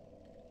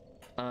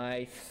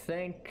 I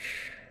think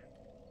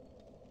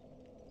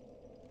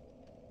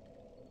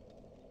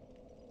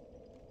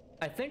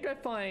I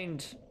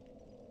find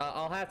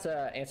I'll have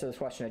to answer this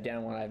question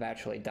again when I've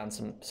actually done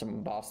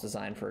some boss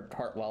design for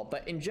Hartwell,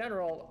 but in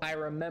general, I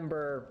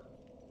remember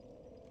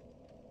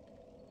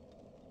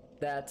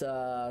that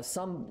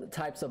some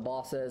types of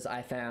bosses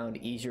I found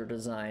easier to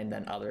design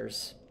than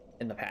others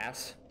in the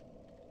past.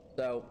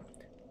 So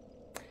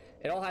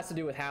it all has to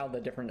do with how the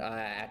different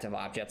active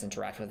objects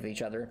interact with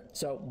each other.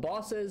 So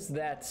bosses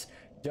that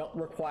don't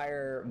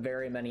require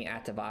very many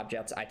active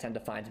objects, I tend to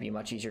find to be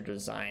much easier to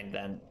design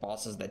than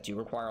bosses that do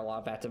require a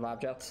lot of active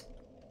objects.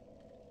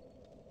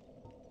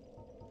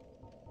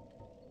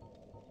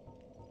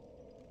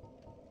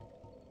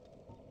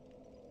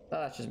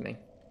 Oh, that's just me.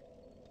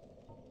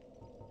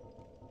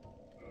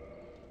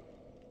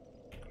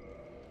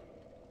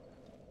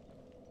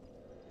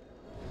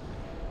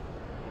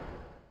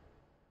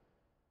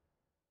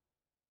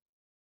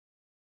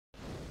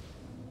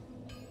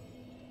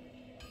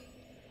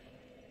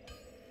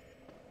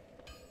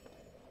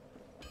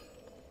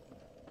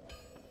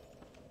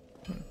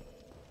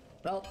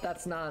 Well,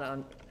 that's not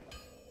on...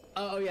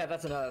 Oh yeah,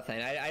 that's another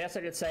thing. I guess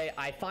I could say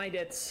I find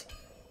it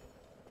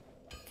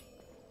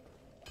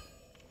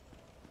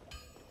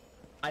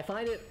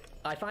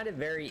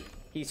very...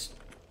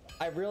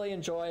 I really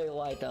enjoy,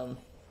 like,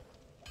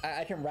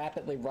 I can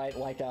rapidly write,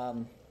 like,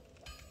 a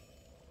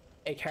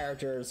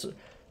character's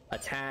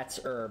attacks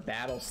or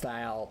battle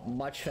style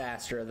much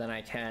faster than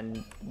I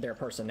can their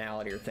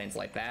personality or things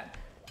like that.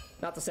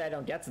 Not to say I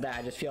don't get to that,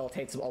 I just feel it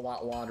takes a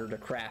lot longer to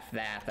craft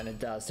that than it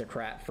does to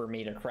for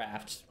me to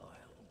craft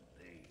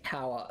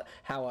how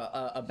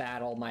a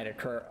battle might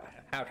occur,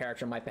 how a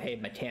character might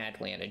behave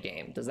mechanically in a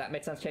game. Does that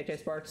make sense, KK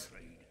Sparks?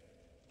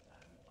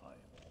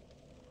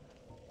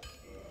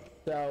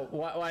 So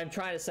what I'm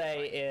trying to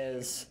say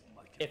is,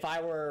 if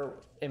I were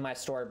in my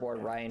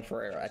storyboard writing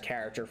for a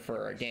character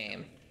for a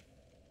game,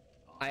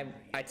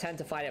 I tend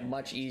to find it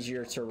much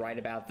easier to write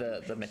about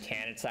the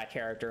mechanics that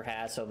character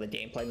has, so the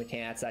gameplay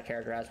mechanics that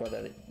character has,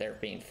 whether they're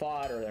being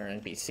fought or they're an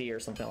NPC or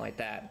something like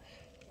that,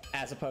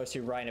 as opposed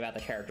to writing about the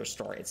character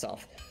story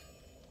itself.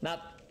 Write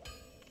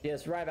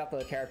about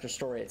the character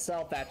story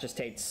itself, that just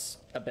takes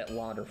a bit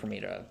longer for me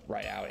to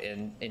write out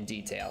in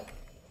detail.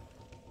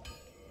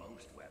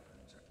 Most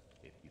weapons are,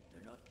 if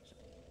they're not...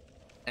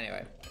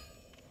 Anyway,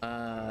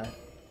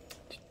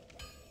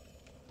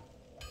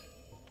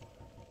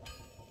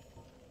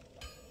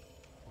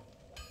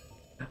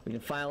 we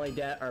can finally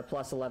get our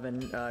plus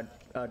 11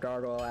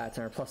 gargoyle axe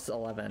and our plus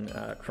 11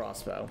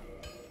 crossbow.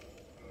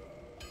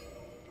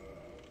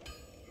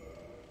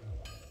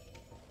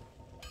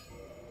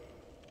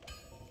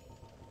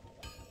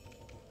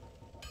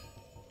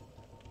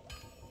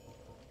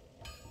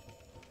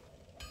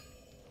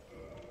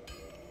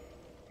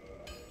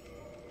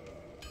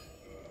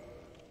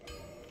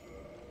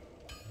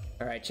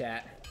 Alright,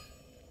 chat.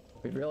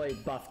 We've really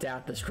buffed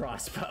out this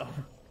crossbow.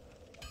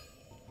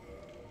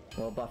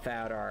 We'll buff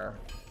out our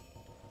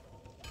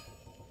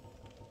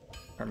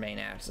main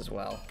axe as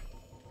well.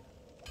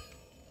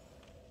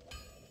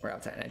 We're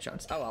outside night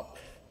chunks. Oh well.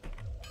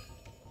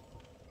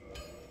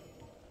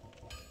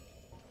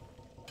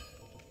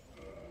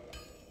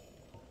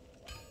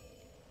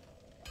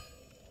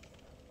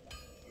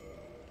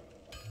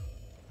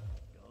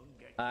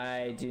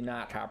 I do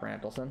not Copper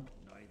Antelson.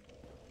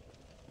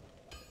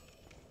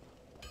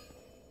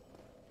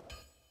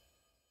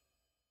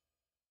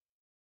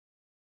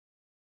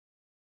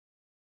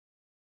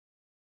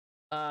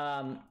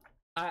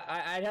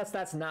 I guess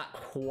that's not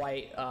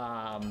quite,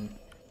 I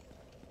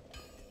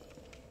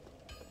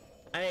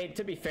mean,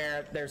 to be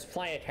fair, there's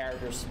plenty of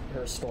characters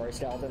or story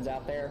skeletons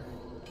out there.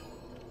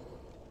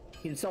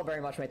 You can still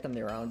very much make them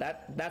your own.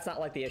 That's not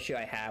like the issue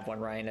I have when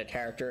writing a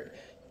character.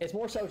 It's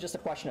more so just a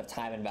question of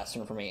time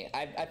investment for me.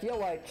 I feel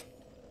like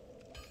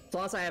as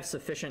long as I have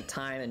sufficient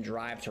time and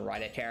drive to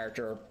write a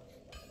character,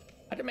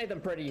 I can make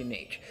them pretty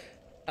unique.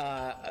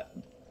 To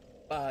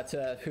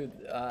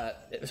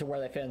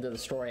where they fit into the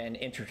story and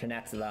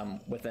interconnect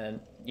them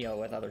within, you know,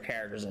 with other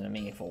characters in a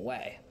meaningful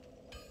way.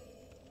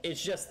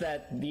 It's just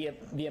that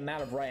the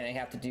amount of writing I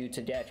have to do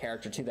to get a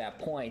character to that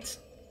point,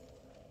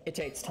 it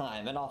takes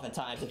time, and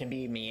oftentimes it can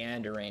be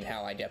meandering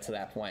how I get to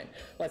that point.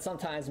 Like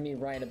sometimes me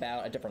writing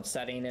about a different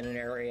setting in an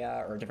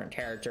area or a different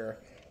character,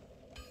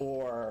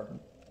 or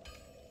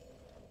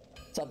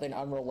something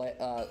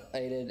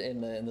unrelated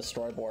in the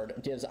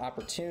storyboard gives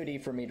opportunity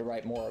for me to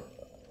write more.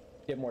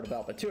 Give more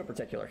development to a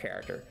particular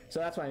character. So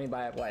that's what I mean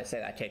by why I say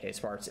that KK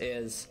Sparks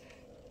is,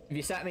 if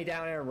you sat me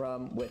down in a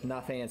room with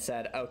nothing and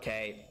said,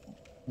 okay,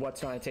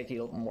 what's going to take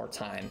you more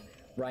time?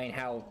 Writing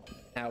how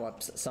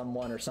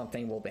someone or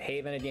something will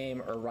behave in a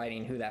game, or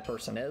writing who that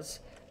person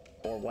is,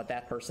 or what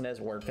that person is,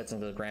 where it fits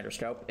into the grander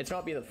scope, it's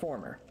going to be the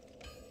former.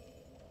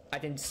 I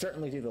can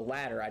certainly do the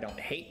latter. I don't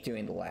hate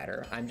doing the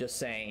latter. I'm just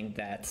saying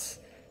that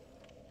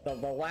the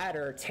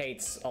latter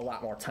takes a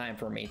lot more time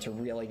for me to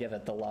really give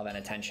it the love and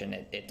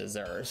attention it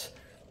deserves.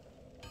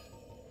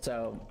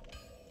 So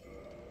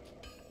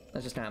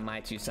that's just kind of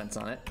my 2 cents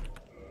on it.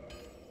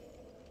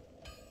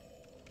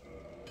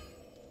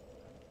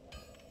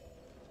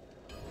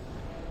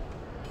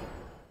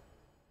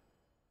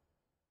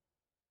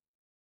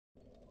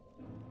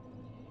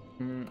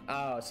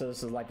 Oh, so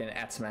this is like an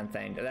X-Men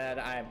thing. That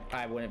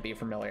I wouldn't be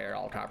familiar at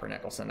all, Copper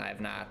Nicholson. I've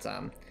not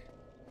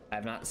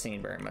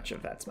seen very much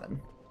of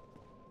X-Men.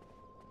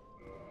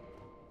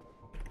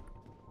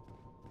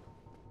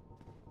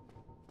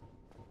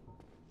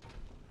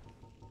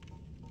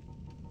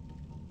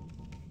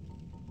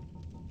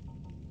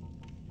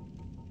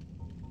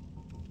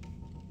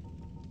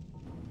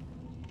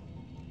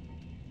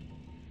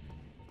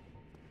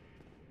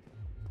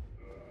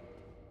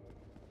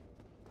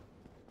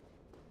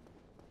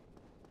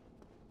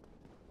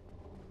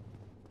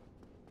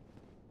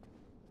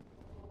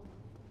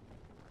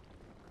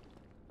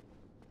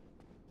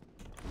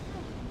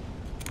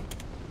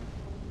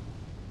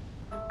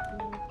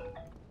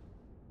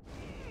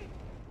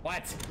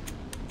 What?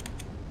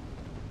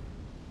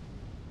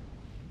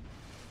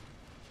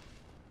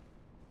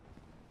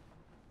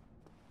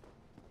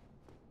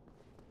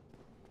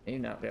 You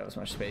not have as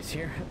much space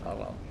here. Oh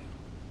well.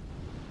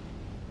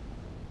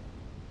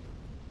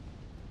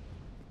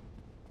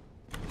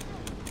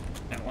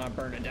 I don't want to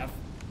burn to death.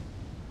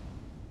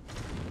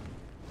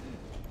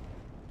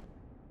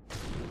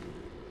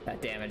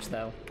 That damage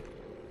though.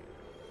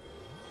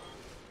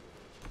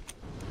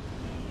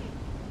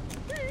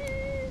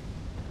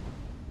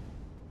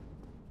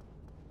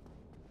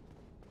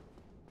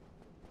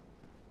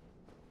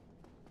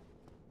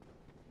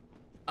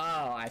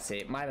 I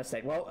see. My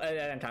mistake. Well,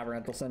 Copper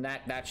Nicholson,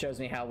 that shows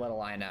me how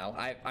little I know.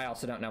 I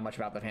also don't know much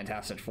about the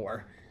Fantastic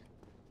Four.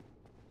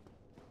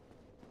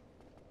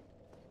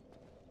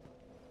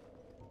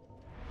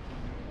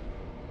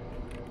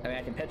 I mean,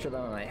 I can picture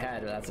them in my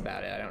head, but that's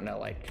about it. I don't know,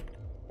 like,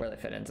 where they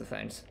fit into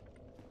things.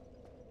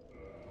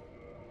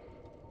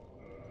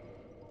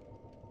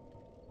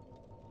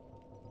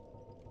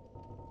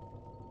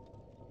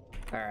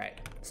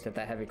 Alright, let's get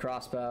that heavy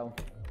crossbow.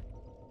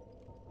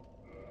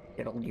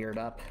 Get all geared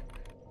up.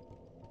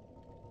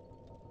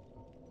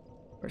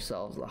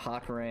 Ourselves the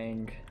hawk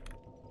ring.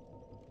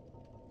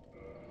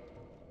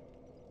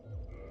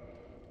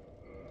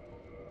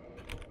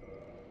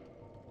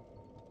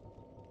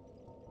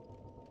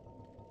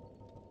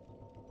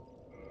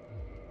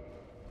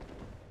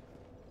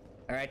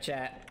 All right,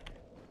 chat.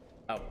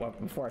 Oh, well,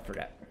 before I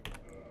forget,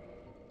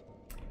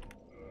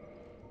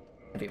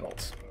 heavy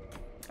bolts.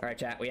 All right,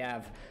 chat. We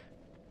have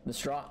the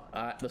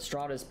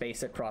strongest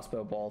basic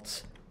crossbow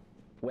bolts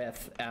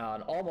with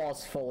an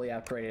almost fully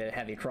upgraded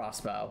heavy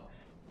crossbow.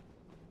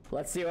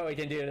 Let's see what we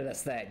can do to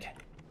this thing.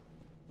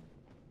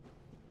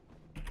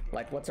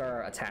 Like, what's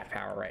our attack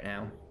power right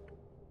now?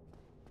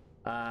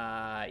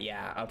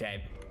 Yeah,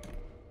 okay.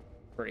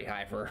 Pretty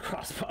high for a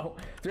crossbow.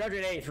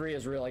 383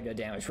 is really good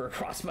damage for a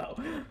crossbow.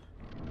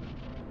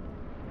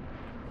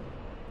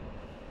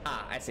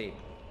 Ah, I see.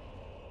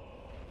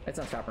 It's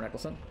on Chopper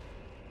Nicholson.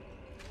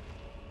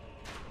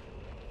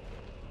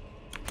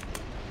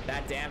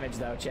 That damage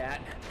though,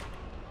 chat.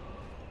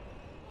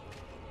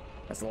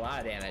 That's a lot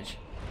of damage.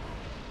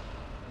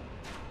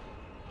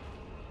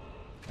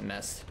 I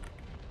missed.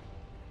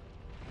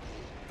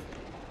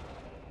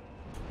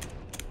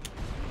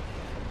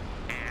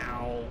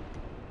 Ow.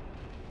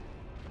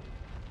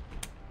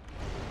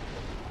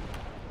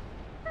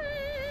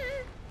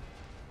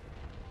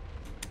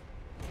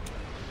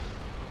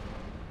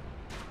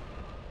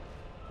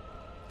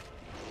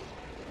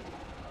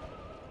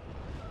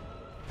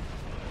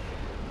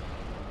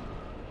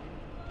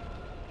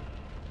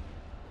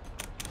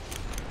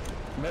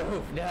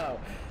 Move, no.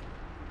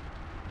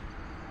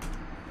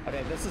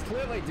 Okay, this is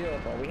clearly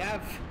doable.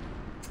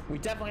 We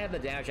definitely have the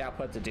damage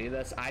output to do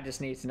this. I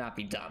just need to not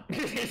be dumb.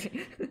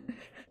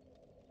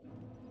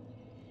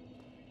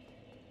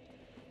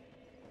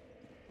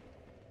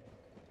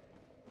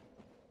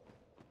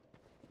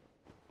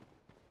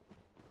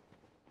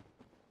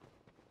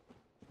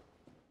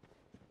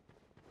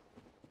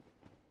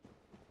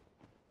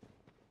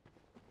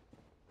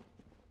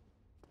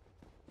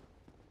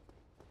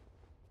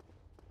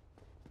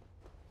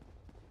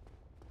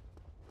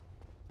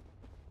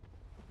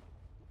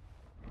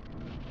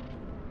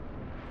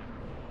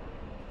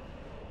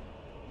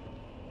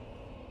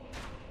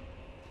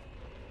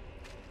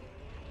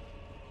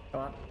 Come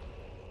on.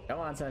 Come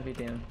on, Centipede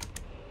Demon.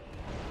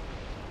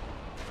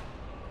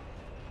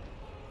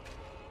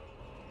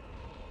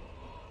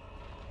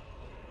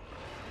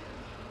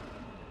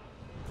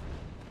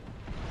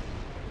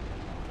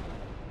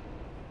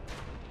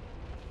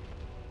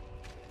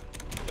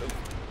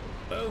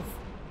 Move.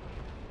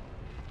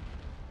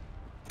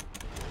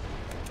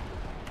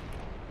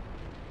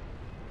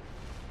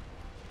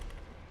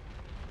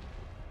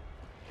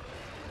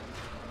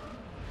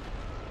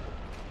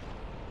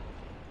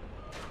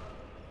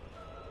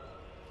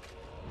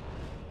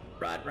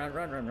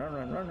 Run.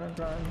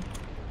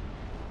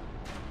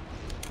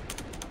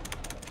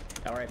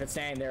 Alright, if it's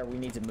standing there, we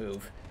need to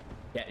move.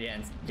 Get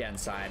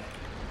inside.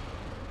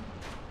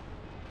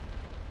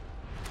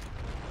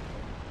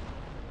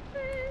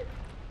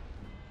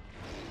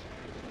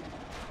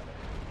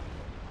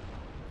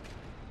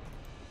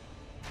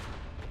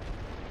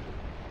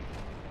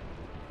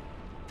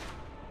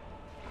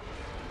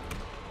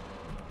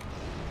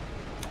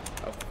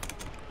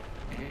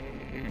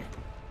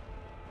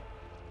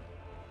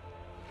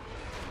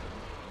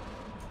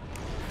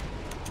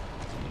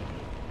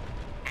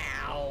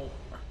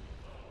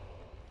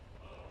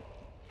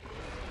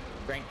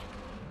 Drink.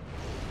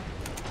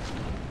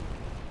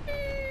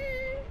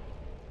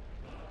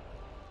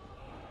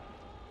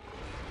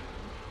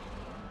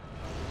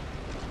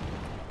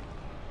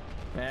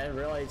 Man, it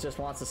really just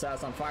wants to set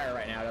us on fire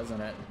right now,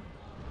 doesn't it?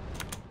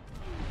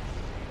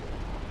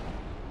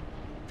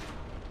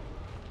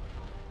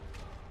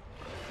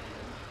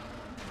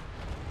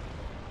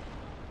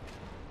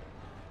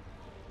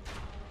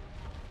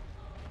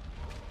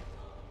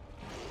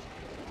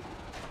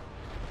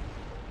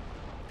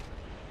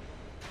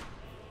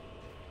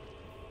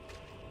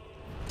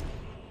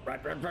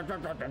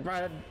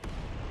 Run.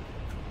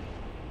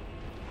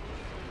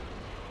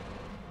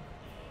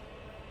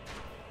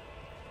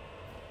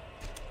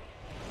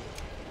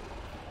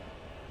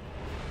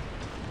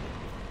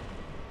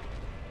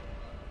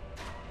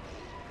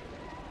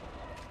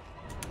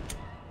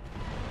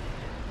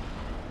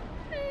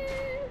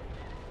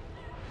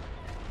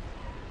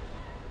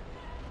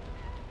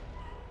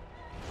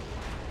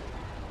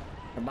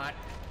 Come on.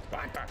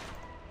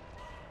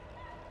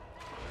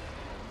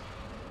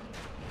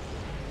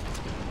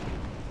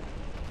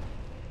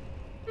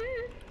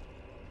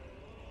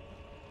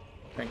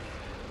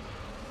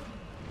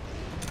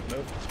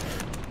 Move.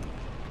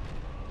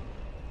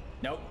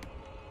 Nope.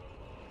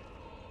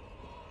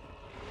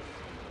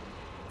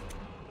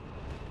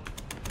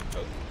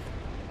 Oh.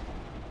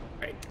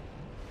 Right.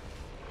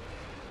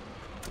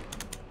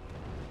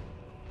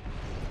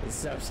 It's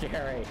so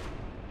scary.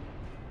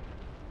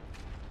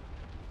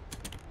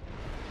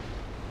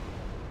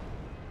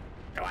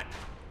 Come on.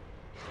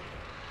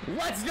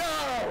 Let's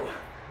go!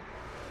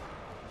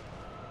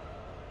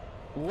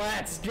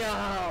 Let's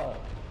go!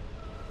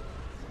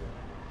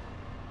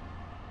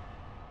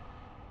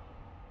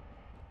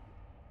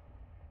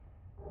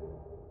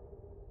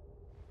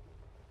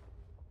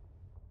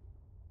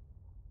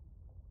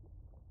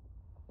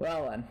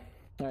 Well then,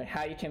 all right,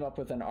 how you came up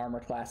with an armor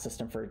class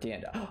system for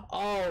D&D?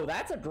 Oh,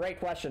 that's a great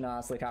question,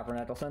 honestly, Copper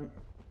Nicholson.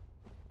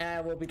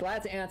 And we'll be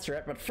glad to answer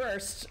it, but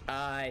first,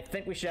 I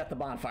think we should have the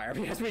bonfire,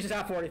 because we just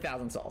have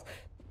 40,000 souls.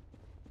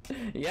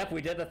 Yep,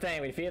 we did the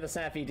thing. We defeated the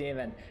Centipede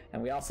Demon,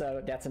 and we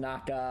also get to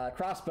knock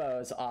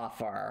crossbows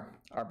off our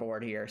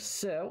board here.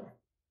 So,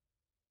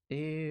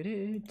 there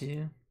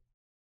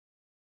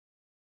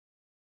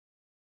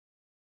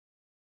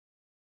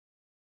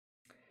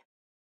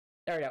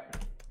we go.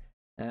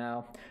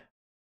 Now,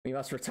 we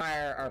must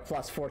retire our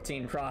plus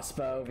 14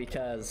 crossbow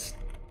because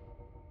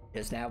it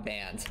is now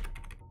banned.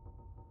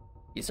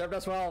 You served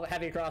us well,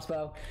 heavy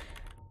crossbow.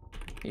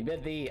 You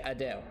bid thee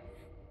adieu.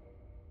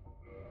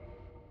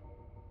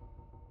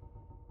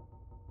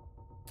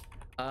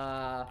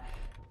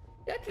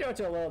 You have to go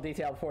into a little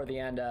detail before the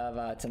end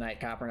of tonight,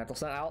 Copper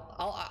Nicholson.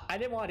 I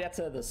didn't want to get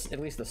to this, at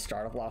least the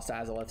start of Lost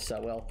Azalith,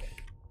 so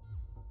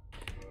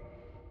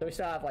we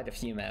still have like a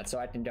few minutes, so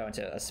I can go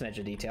into a smidge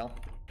of detail.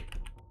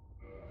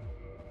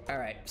 All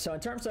right, so in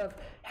terms of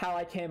how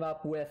I came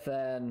up with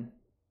an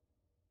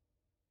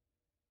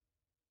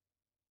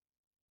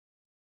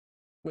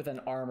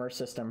armor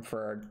system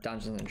for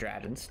Dungeons and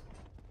Dragons.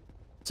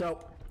 So,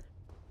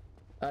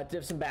 to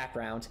give some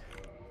background,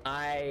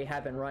 I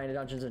have been running a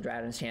Dungeons and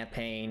Dragons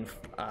campaign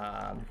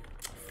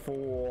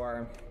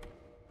for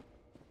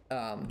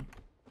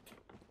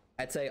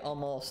I'd say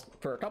almost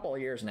for a couple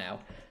of years now.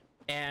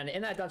 And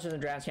in that Dungeons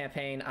and Dragons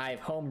campaign, I've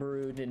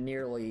homebrewed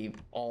nearly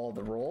all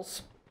the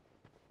rules,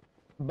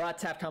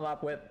 but have come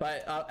up with,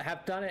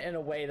 have done it in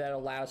a way that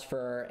allows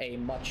for a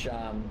much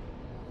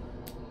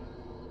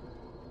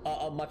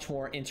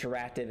more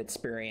interactive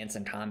experience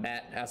in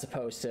combat, as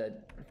opposed to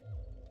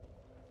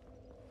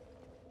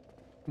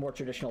more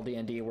traditional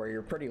D&D, where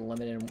you're pretty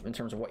limited in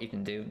terms of what you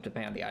can do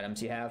depending on the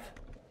items you have.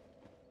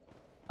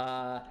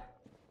 I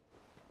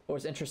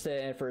was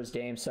interested in it for his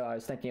game, so I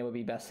was thinking it would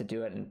be best to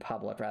do it in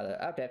public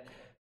rather. Okay.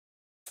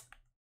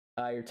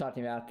 You're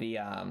talking about the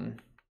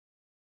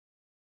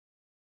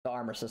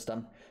armor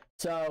system.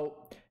 So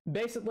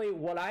basically,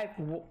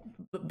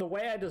 the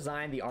way I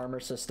designed the armor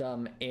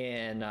system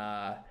in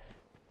my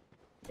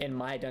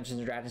Dungeons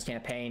and Dragons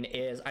campaign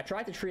is I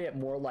tried to treat it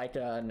more like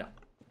a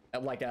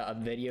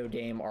video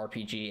game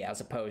RPG,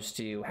 as opposed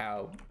to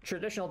how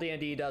traditional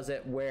D&D does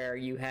it, where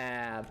you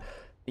have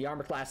the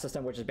armor class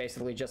system, which is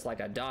basically just like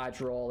a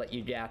dodge roll that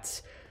you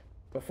get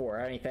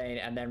before anything,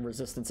 and then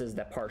resistances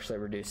that partially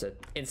reduce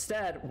it.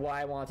 Instead, what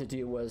I wanted to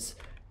do was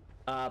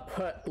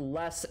put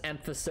less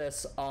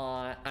emphasis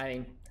on,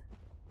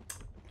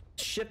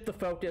 shift the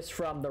focus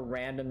from the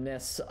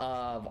randomness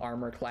of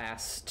armor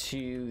class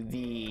to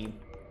the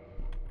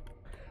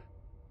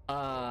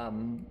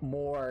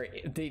more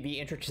the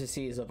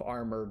intricacies of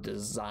armor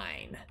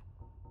design.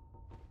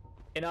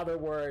 In other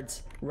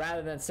words,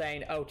 rather than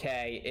saying,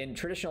 okay, in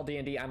traditional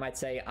D&D, I might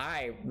say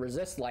I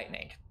resist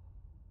lightning,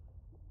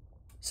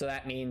 so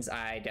that means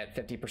I get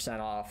 50%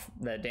 off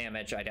the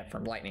damage I get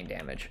from lightning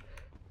damage.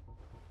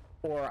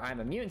 Or I'm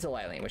immune to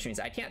lightning, which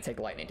means I can't take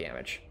lightning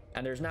damage.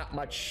 And there's not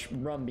much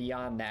room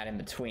beyond that in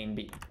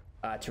between.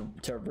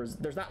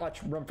 There's not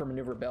much room for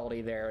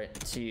maneuverability there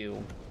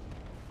to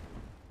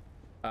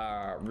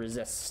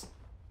resist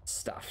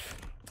stuff.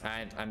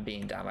 I'm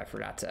being dumb. I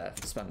forgot to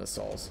spend the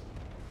souls.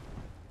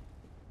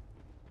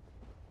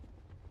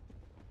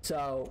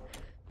 So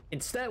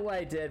instead, what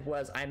I did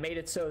was I made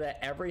it so that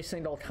every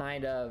single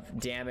kind of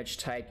damage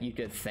type you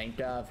could think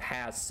of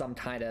has some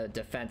kind of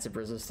defensive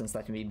resistance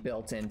that can be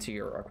built into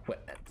your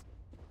equipment.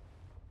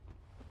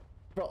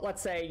 But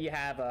let's say you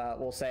have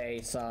we'll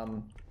say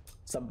some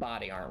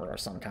body armor of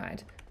some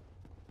kind.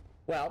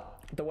 Well,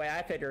 the way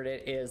I figured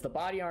it is the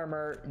body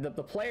armor,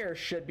 the player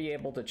should be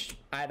able to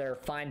either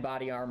find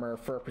body armor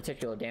for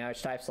particular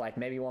damage types, like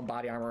maybe one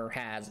body armor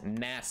has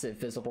massive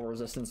physical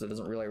resistance that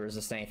doesn't really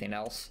resist anything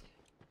else,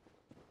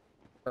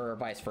 or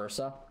vice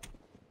versa.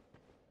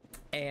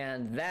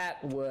 And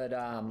that would,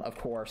 of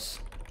course,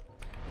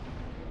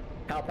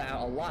 help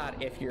out a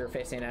lot if you're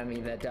facing an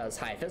enemy that does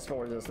high physical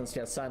resistance,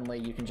 because suddenly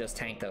you can just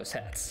tank those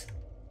hits.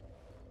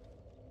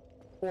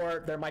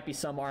 Or there might be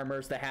some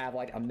armors that have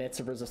like a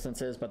mix of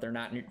resistances, but they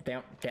don't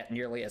get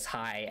nearly as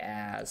high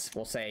as,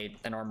 we'll say,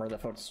 an armor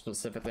that focuses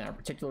specifically on a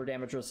particular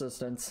damage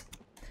resistance.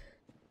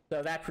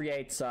 So that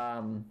creates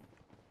a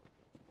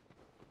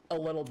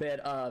little bit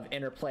of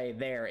interplay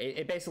there.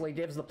 It basically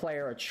gives the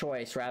player a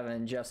choice rather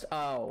than just,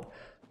 oh,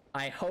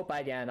 I hope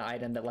I get an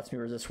item that lets me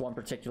resist one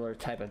particular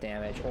type of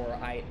damage, or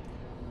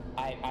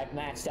I've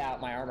maxed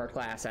out my armor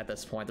class at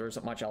this point. There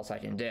isn't much else I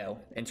can do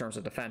in terms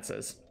of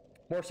defenses.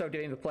 More so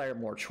giving the player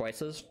more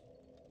choices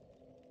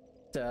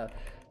to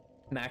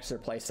max their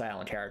playstyle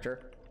and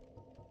character.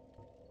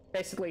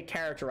 Basically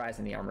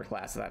characterizing the armor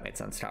class, if that made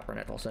sense, Copper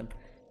Nicholson.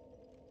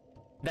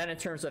 Then in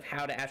terms of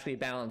how to actually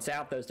balance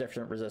out those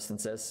different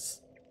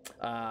resistances,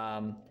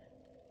 essentially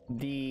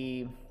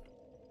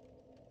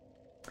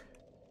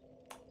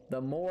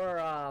the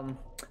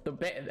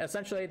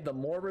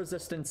more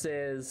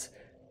resistances,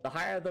 the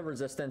higher the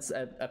resistance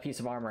a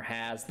piece of armor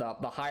has,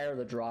 the higher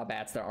the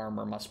drawbacks that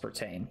armor must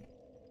pertain.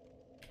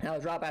 Now,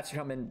 the drawbacks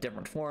come in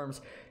different forms.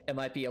 It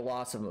might be a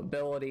loss of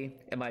mobility.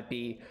 It might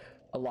be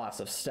a loss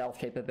of stealth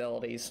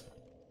capabilities.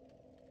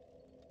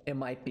 It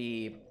might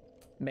be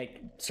make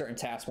certain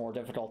tasks more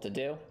difficult to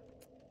do.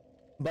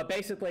 But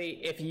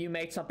basically, if you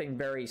make something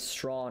very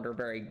strong or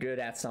very good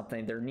at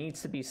something, there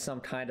needs to be some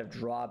kind of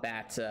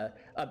drawback to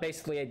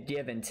basically a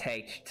give and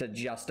take to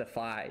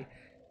justify,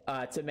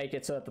 to make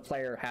it so that the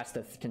player has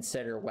to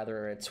consider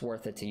whether it's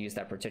worth it to use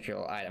that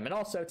particular item, and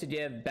also to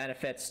give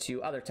benefits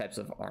to other types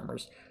of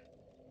armors.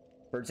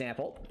 For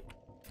example,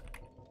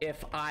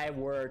 if I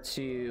were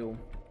to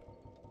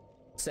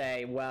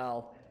say,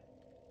 well,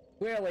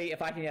 clearly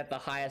if I can get the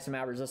highest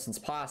amount of resistance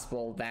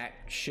possible, that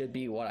should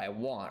be what I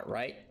want,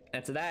 right?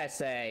 And to that I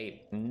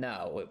say,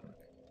 no.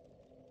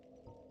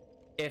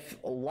 if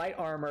light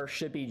armor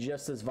should be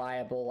just as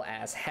viable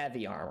as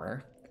heavy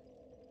armor,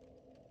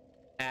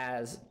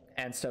 and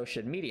so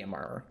should medium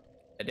armor.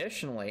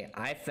 Additionally,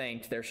 I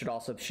think there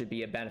should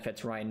be a benefit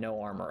to running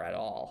no armor at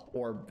all,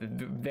 or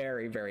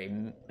very,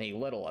 very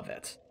little of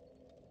it.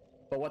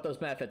 But what those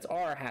benefits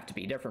are have to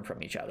be different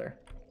from each other.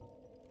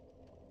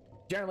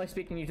 Generally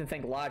speaking, you can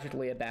think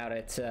logically about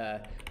it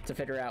to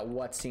figure out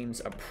what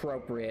seems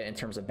appropriate in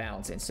terms of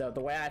balancing. So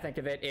the way I think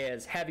of it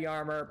is heavy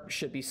armor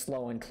should be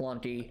slow and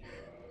clunky.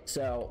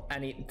 So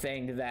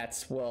anything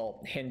that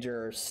will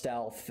hinder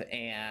stealth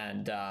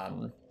and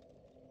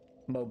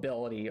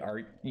mobility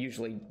are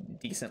usually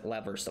decent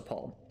levers to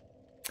pull.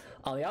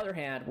 On the other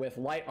hand, with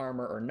light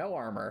armor or no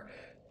armor,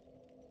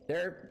 you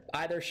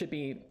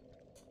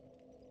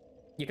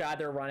could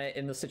either run it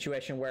in the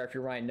situation where if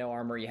you're running no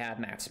armor, you have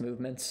max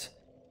movements,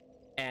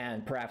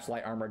 and perhaps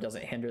light armor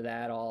doesn't hinder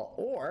that at all,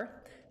 or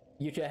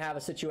you could have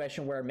a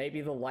situation where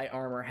maybe the light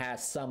armor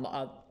has some,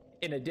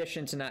 in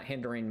addition to not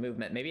hindering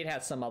movement, maybe it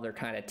has some other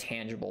kind of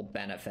tangible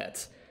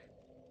benefit.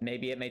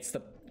 Maybe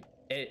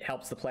it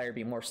helps the player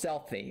be more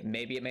stealthy.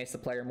 Maybe it makes the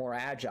player more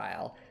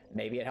agile.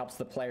 Maybe it helps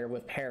the player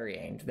with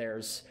parrying.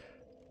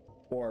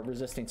 Or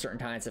resisting certain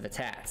kinds of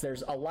attacks.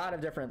 There's a lot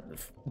of different,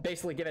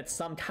 basically give it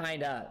some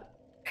kind of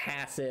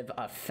passive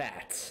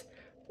effect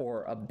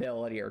or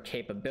ability or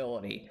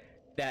capability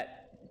that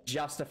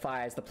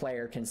justifies the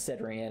player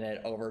considering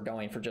it over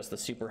going for just the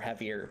super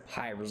heavy or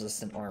high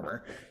resistant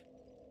armor.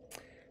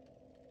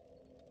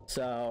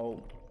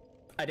 So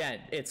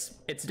again, it's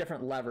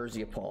different levers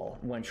you pull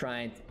when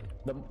trying.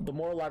 The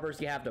more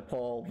levers you have to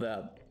pull,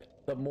 the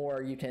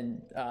more you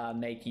can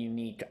make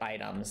unique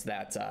items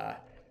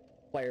that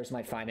players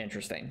might find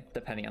interesting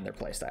depending on their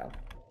playstyle.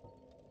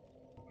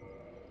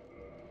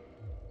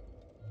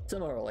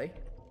 Similarly,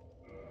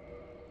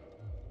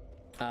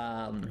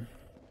 what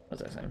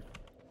was I saying?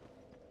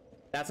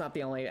 That's not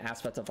the only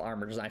aspect of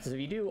armor design, because if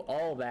you do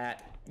all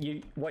that,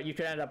 what you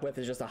could end up with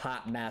is just a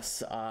hot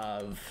mess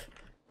of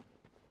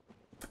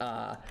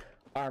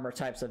armor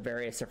types of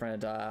various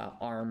different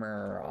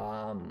armor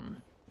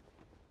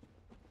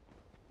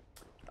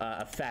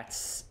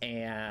effects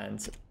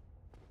and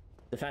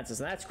defenses,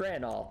 and that's great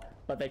and all,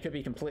 but they could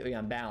be completely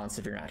unbalanced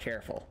if you're not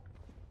careful.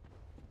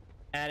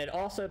 And it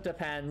also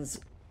depends,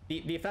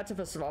 the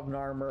effectiveness of an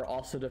armor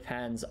also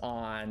depends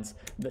on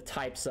the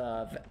types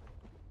of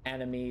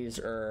enemies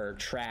or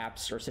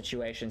traps or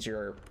situations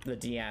the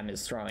DM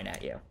is throwing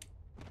at you.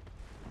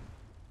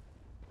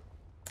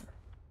 Is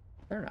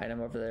there an item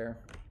over there?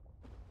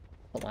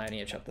 Hold on, I need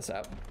to check this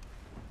out.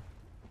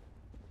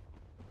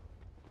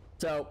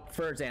 So,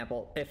 for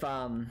example, if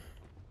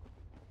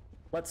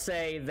let's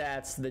say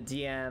that the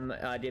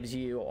DM gives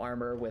you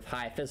armor with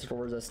high physical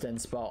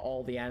resistance, but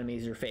all the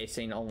enemies you're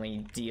facing only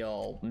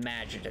deal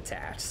magic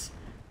attacks.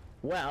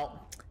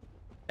 Well,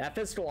 that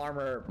physical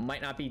armor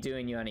might not be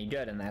doing you any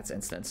good in that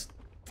instance.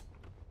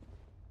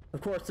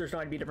 Of course, there's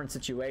going to be different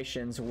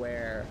situations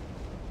where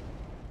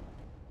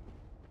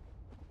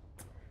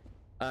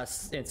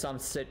in some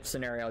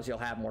scenarios you'll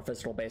have more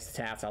physical based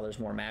attacks, others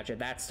more magic.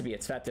 That's to be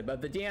expected,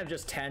 but the DM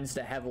just tends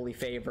to heavily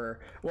favor,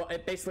 well,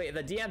 basically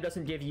the DM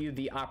doesn't give you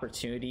the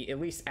opportunity, at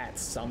least at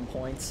some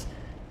points,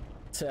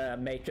 to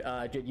make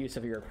good use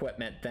of your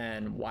equipment.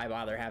 Then why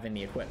bother having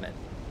the equipment?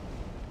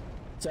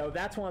 So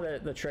that's one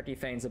of the tricky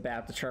things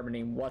about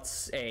determining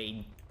what's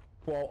a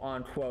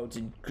quote-unquote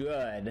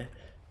good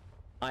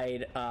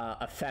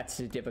effect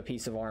to give a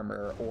piece of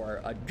armor,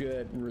 or a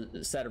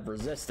good set of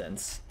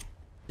resistance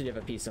to give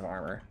a piece of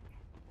armor.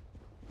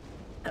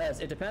 As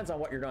it depends on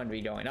what you're going to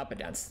be going up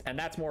against, and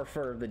that's more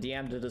for the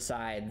DM to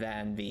decide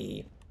than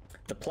the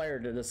player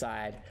to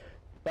decide.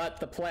 But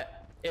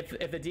if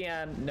the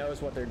DM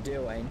knows what they're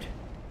doing,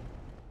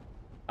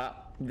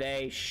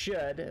 they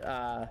should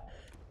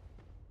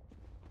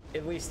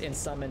at least in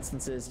some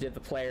instances give the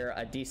player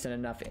a decent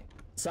enough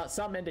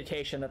some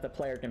indication that the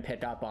player can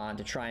pick up on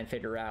to try and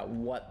figure out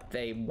what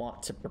they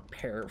want to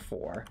prepare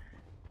for,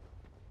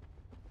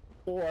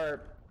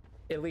 or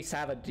at least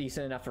have a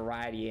decent enough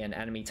variety in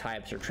enemy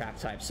types or trap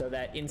types, so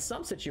that in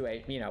some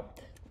situation, you know,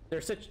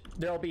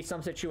 there'll be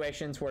some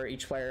situations where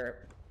each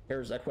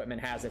player's equipment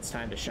has its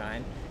time to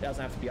shine. It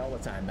doesn't have to be all the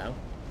time though.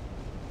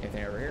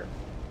 Anything over here?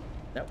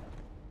 Nope.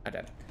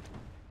 Okay.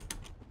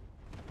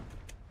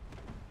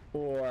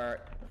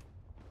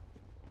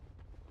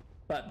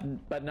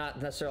 But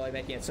not necessarily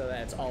making it so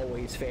that it's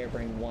always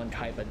favoring one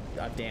type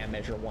of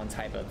damage or one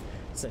type of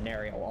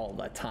scenario all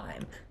the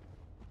time.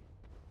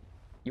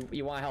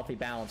 You want a healthy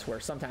balance where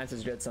sometimes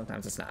it's good,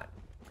 sometimes it's not.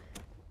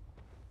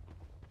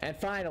 And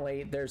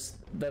finally, there's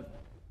the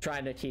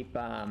trying to keep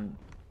oh,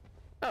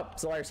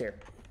 Solar's here.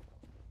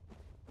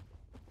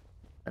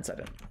 One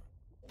second.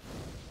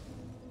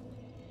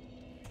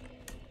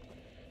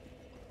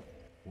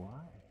 Why?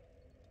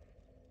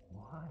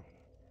 Why?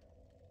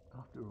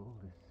 After all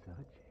this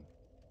searching,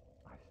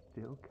 I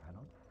still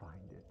cannot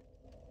find it.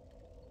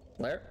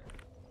 Blair?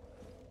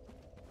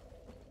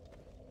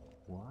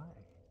 Why?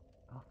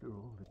 After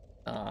all this...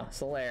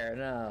 Solaire,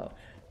 no.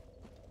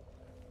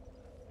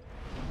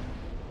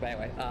 But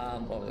anyway,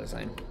 what was I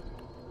saying?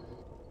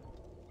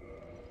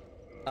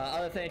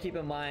 Other thing to keep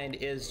in mind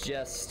is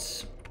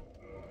just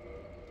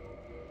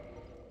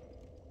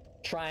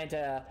trying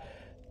to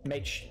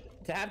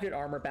to have good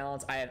armor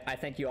balance. I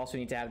think you also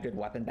need to have good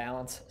weapon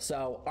balance.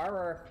 So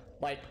armor,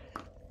 like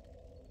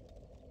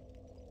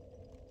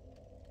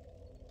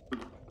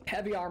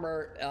heavy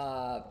armor,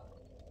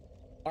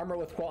 armor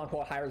with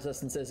quote-unquote high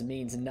resistances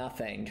means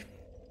nothing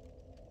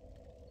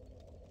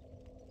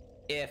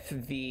if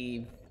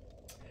the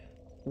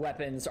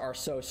weapons are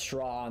so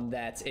strong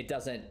that it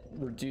doesn't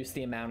reduce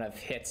the amount of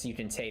hits you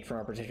can take from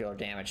a particular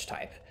damage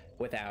type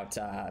without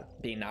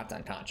being knocked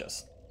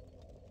unconscious.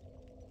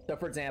 So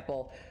for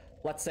example,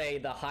 let's say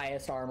the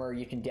highest armor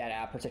you can get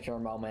at a particular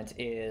moment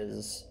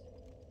is,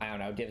 I don't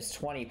know, gives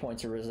 20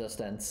 points of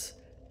resistance,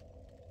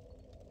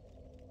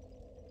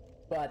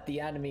 but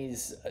the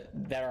enemies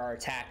that are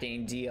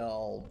attacking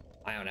deal,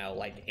 I don't know,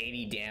 like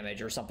 80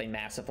 damage or something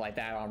massive like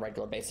that on a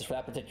regular basis for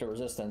that particular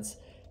resistance.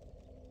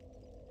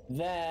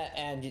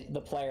 And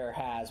the player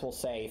has, we'll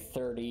say,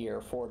 30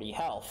 or 40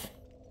 health.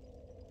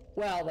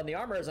 Well, then the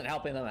armor isn't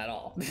helping them at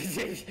all.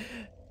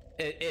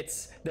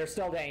 They're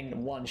still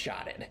getting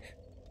one-shotted,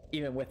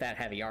 even with that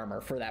heavy armor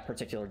for that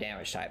particular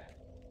damage type.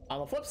 On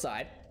the flip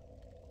side,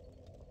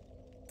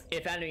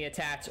 if enemy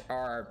attacks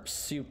are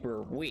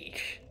super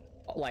weak,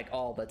 like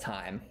all the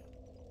time,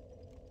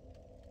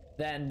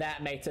 then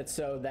that makes it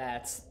so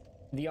that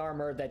the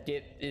armor that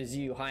gives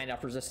you high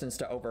enough resistance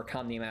to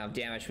overcome the amount of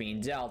damage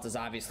being dealt is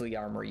obviously the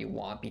armor you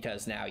want,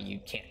 because now you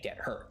can't get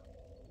hurt.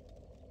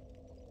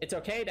 It's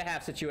okay to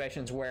have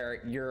situations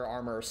where your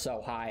armor is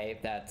so high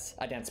that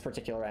against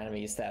particular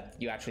enemies that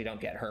you actually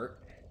don't get hurt.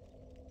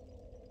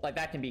 Like,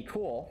 that can be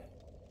cool,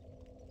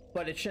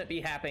 but it shouldn't be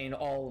happening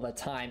all the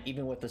time,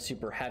 even with the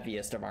super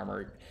heaviest of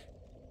armor.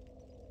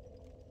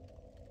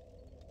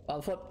 On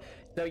the flip,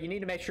 though, you need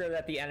to make sure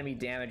that the enemy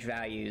damage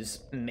values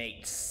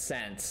make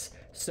sense,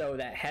 so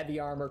that heavy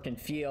armor can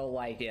feel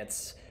like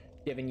it's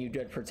giving you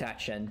good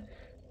protection,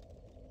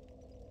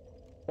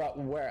 but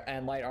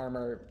and light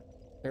armor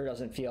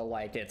doesn't feel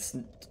like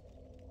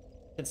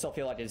can still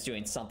feel like it's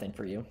doing something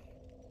for you.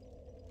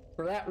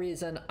 For that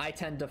reason, I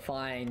tend to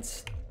find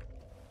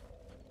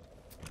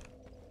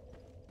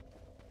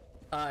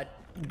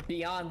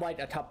beyond like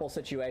a couple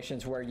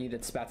situations where you'd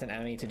expect an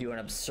enemy to do an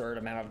absurd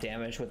amount of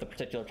damage with a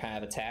particular kind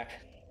of attack,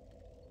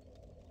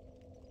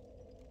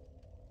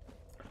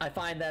 I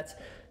find that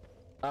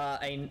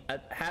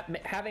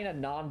having a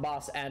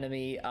non-boss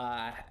enemy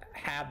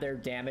have their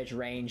damage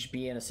range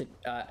be in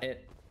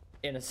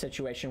a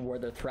situation where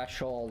the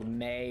threshold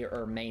may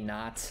or may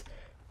not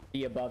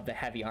be above the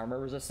heavy armor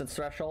resistance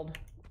threshold,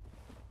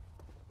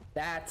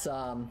 that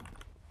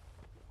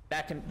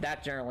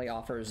generally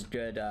offers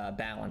good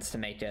balance to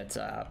make it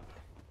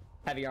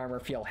heavy armor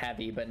feel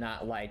heavy but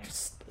not like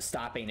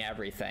stopping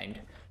everything.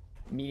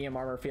 Medium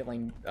armor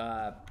feeling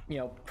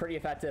pretty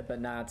effective but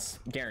not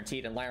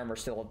guaranteed, and light armor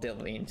still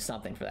doing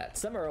something for that.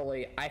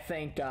 Similarly, I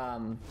think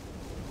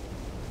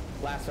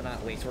last but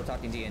not least, we're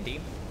talking D&D.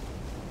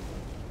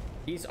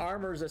 These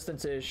armor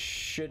resistances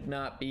should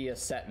not be a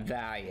set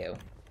value.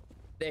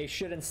 They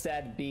should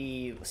instead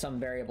be some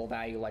variable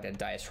value like a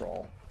dice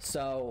roll.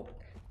 So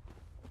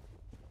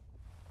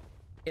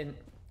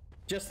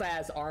just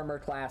as armor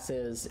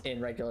classes in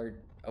regular,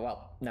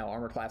 well, no,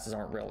 armor classes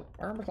aren't real.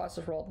 Armor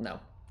classes roll? No.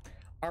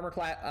 Armor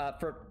class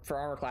for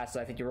armor classes,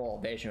 I think you roll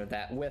evasion with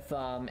that. With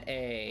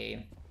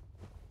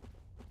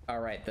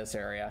this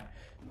area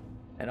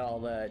and all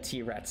the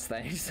T-Rex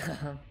things.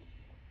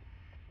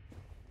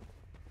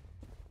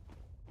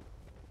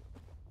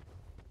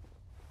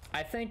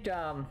 I think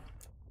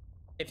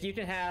if you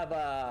can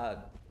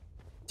have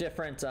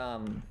different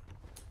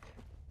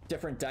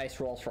dice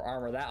rolls for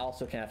armor, that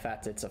also can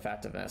affect its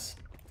effectiveness,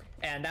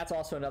 and that's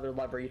also another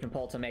lever you can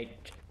pull to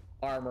make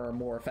armor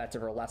more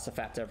effective or less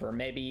effective, or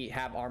maybe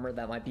have armor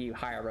that might be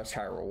higher risk,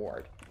 higher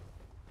reward.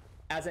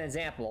 As an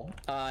example,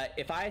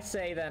 if I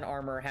say that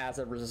armor has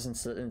a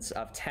resistance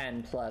of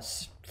 10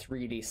 plus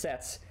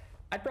 3d6,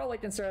 I'd probably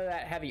consider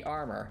that heavy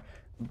armor,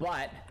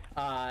 but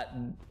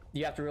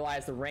you have to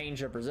realize the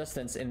range of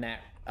resistance in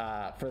that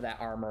for that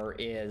armor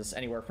is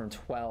anywhere from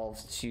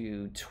 12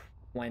 to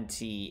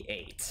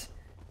 28,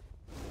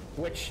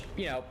 which,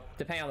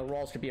 depending on the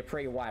rolls, could be a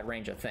pretty wide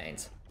range of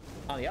things.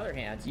 On the other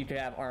hand, you could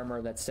have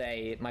armor that,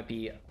 say, it might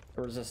be a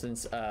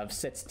resistance of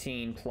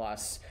 16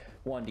 plus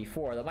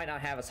 1d4 that might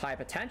not have as high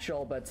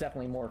potential, but it's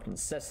definitely more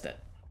consistent.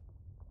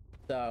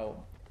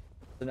 So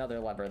it's another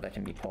lever that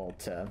can be pulled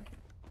to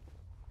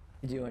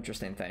do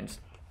interesting things.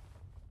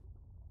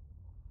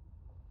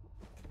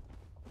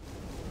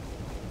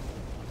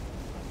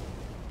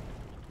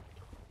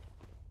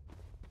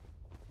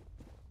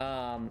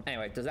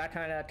 Anyway, does that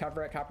kind of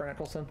cover it, Copper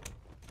Nicholson?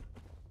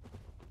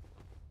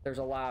 There's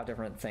a lot of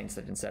different things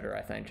to consider,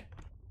 I think.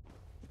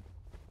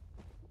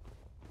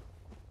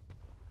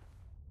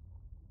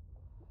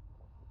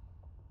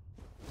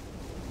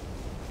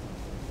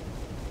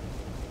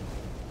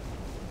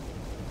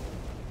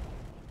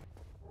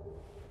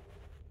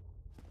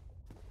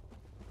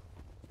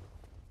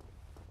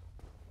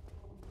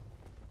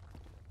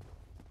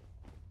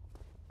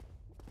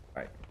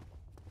 Right.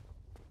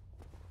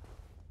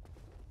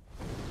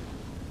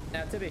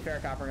 to be fair,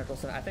 Copper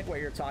Nicholson, I think what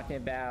you're talking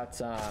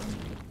about,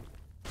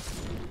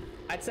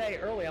 I'd say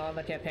early on in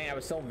the campaign, I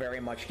was still very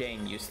much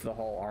getting used to the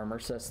whole armor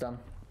system.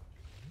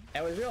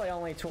 It was really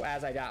only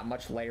as I got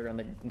much later in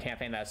the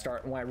campaign that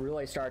when I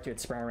really started to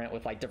experiment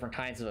with like different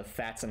kinds of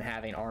effects and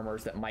having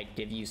armors that might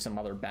give you some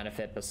other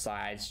benefit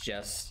besides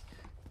just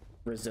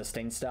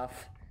resisting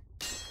stuff.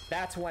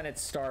 That's when it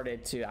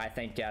started to, I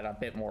think, get a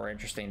bit more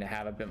interesting, to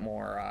have a bit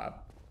more,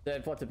 to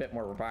inflict a bit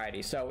more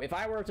variety. So if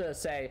I were to,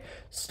 say,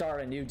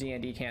 start a new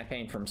D&D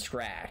campaign from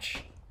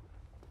scratch,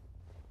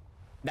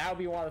 that would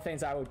be one of the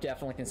things I would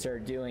definitely consider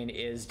doing,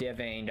 is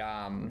giving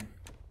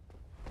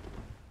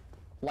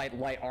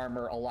light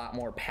armor a lot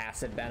more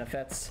passive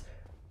benefits,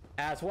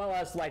 as well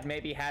as like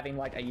maybe having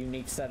like a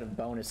unique set of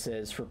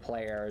bonuses for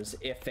players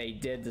if they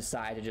did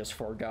decide to just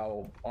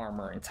forego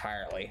armor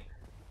entirely.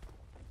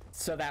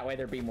 So that way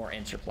there'd be more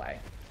interplay.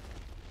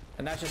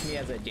 And that's just me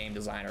as a game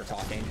designer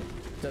talking.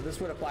 So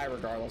this would apply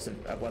regardless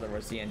of whether it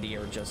was D&D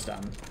or just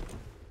an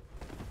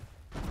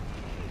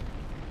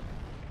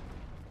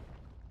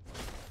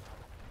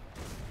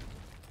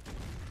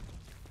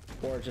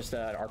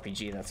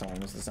RPG that someone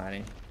was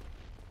designing.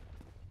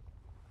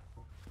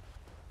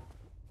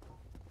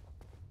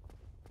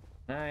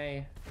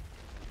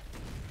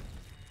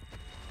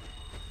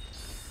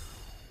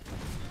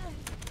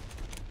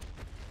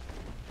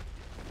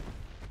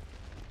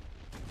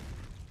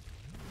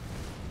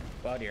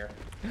 Oh dear.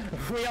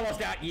 We almost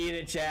got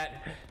yeeted,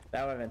 chat.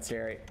 That would have been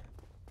scary.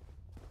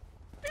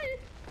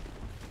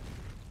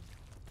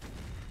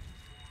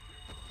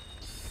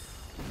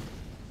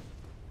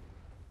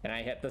 Can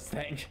I hit this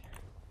thing?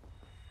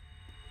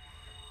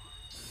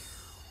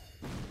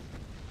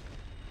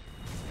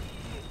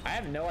 I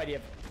have no idea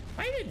if...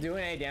 Am I even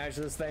doing any damage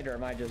to this thing, or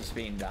am I just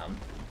being dumb?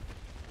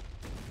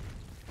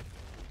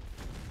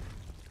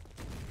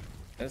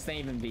 Does this thing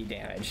even be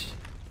damaged?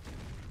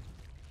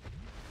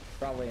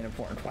 Probably an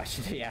important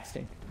question to be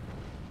asking.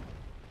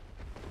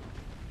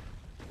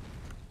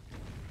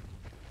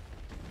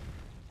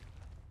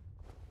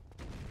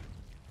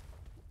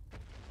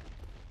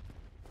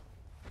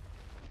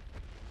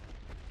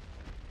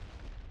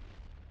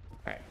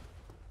 Alright.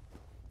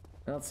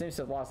 Well, it seems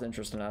to have lost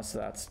interest in us, so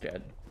that's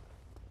good.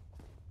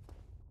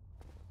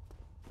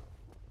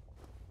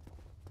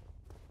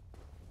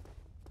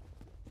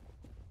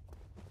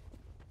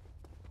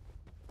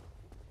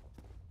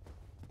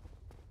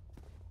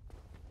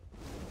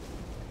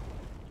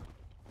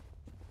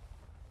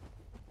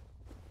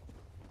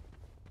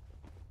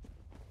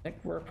 I think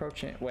we're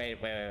approaching... Wait.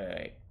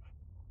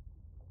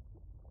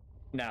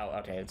 No,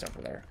 okay, it's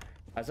over there.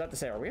 I was about to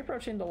say, are we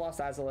approaching the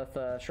Lost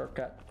Azalith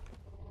shortcut?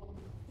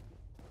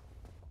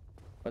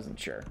 Wasn't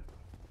sure.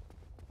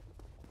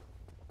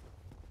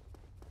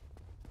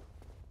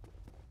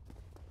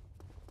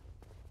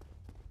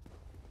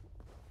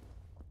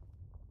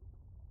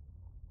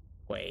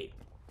 Wait.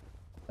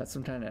 That's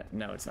some kind of...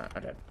 No, it's not.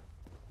 Okay.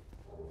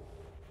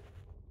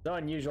 So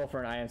unusual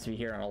for an item to be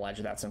here on a ledge.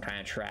 That's some kind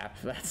of trap.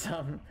 That's,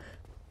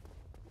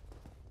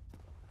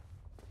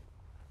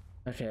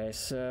 Okay,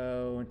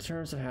 so in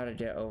terms of how to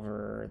get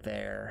over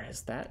there,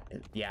 is that...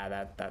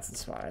 Yeah, that's the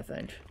spot, I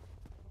think.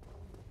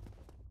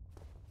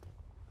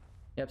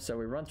 Yep, so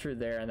we run through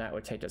there and that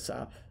would take us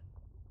up.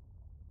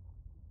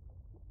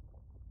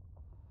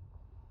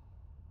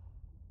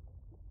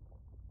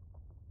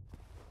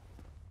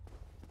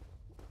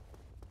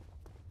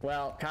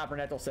 Well, Copper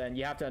Nicholson,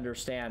 you have to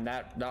understand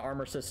that the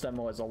armor system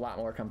was a lot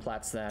more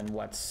complex than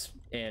what's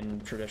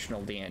in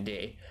traditional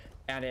D&D.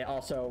 And it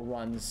also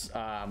runs...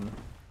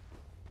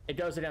 it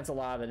goes against a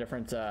lot of the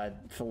different I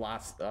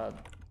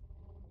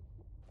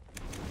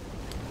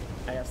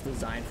guess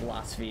design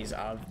philosophies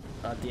of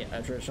the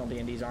traditional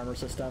D&D's armor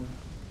system,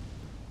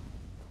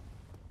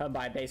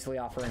 by basically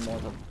offering more.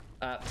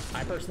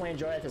 I personally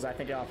enjoy it because I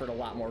think it offered a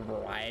lot more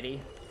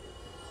variety,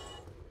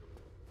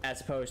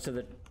 as opposed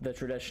to the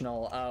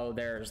traditional, oh,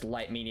 there's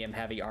light, medium,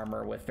 heavy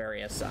armor with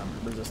various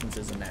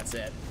resistances and that's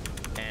it,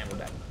 and we're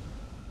done.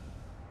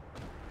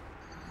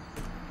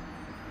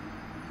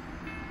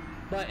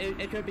 But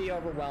it could be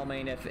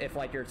overwhelming if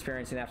like you're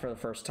experiencing that for the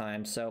first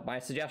time. So my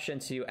suggestion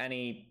to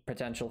any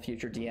potential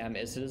future DM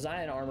is to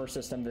design an armor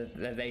system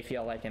that they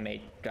feel they can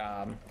make,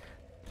 or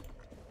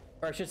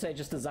I should say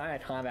just design a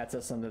combat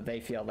system that they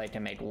feel they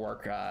can make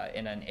work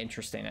in an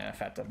interesting and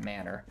effective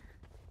manner.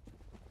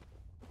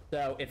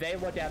 So if they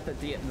look at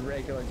the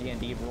regular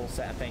D&D rule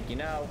set and think, you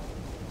know,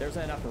 there's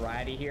enough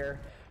variety here,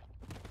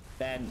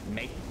 then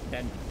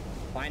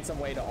find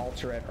some way to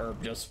alter it or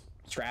just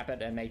scrap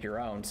it and make your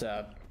own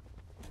to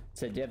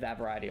give that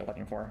variety you're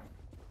looking for.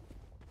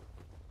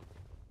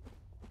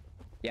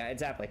 Yeah,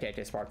 exactly,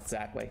 KK Sparks,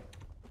 exactly.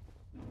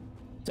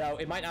 So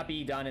it might not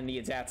be done in the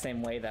exact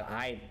same way that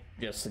I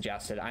just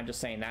suggested. I'm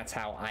just saying that's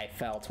how I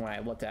felt when I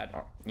looked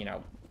at, you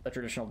know, the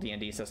traditional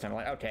D&D system. I'm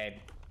like, okay,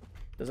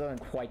 this doesn't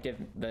quite give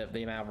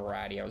the amount of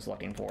variety I was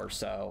looking for,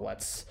 so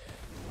let's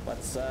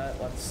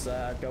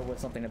go with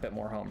something a bit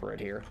more homebrewed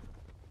here.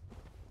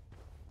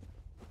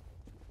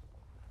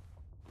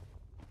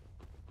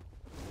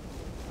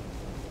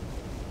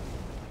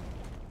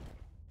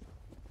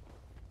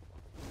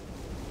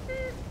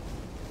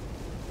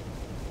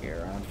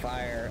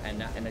 and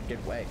not in a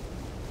good way.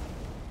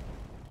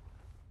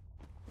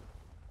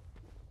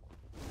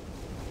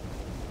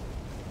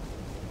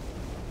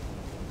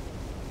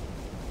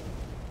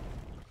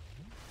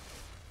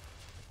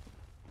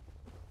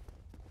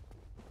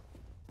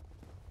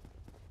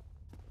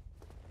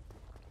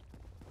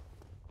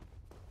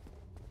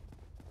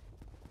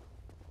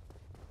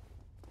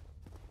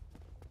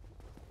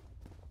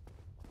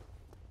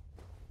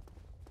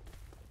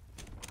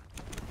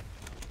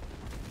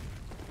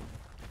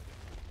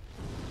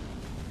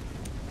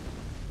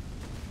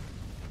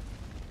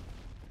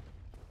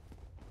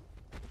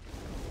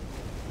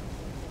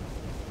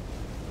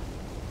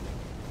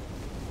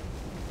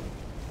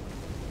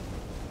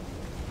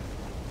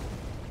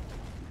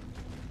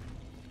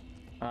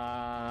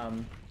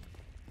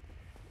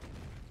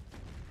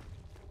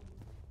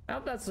 I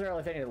don't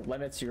necessarily think it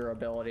limits your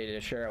ability to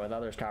share it with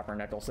others, Copper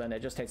Nicholson.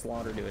 It just takes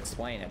longer to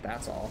explain it,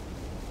 that's all.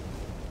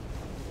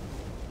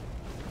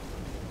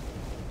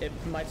 It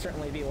might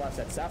certainly be less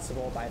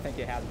accessible, but I think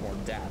it has more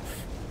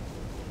depth.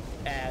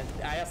 And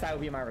I guess that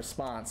would be my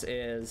response,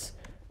 is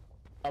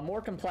a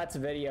more complex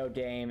video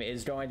game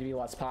is going to be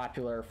less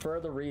popular for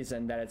the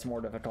reason that it's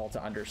more difficult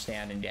to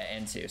understand and get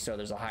into, so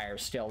there's a higher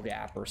skill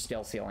gap or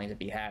skill ceiling to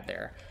be had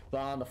there. But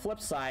on the flip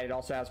side, it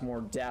also has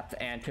more depth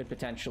and could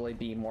potentially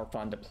be more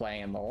fun to play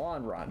in the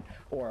long run,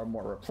 or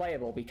more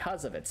replayable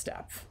because of its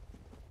depth,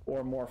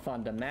 or more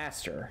fun to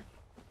master.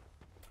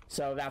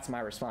 So that's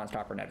my response,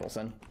 Copper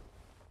Nicholson.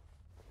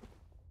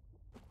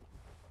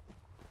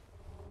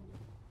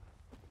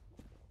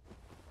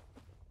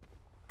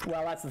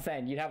 Well, that's the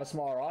thing. You'd have a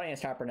smaller audience,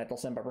 Copper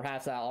Nicholson, but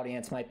perhaps that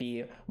audience might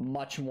be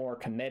much more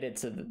committed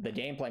to the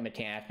gameplay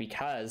mechanic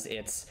because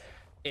it's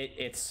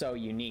so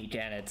unique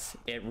and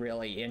it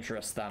really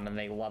interests them and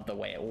they love the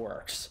way it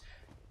works.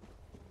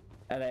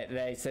 And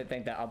they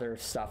think that other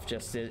stuff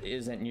just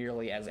isn't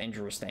nearly as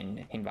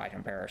interesting by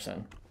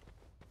comparison.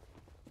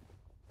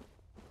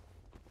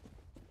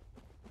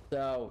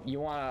 So you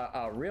want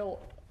a real...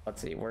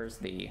 Let's see, where's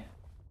the...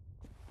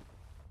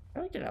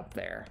 How do we get up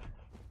there?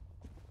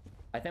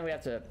 I think we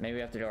have to, maybe we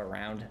have to go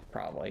around,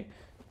 probably.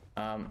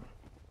 Want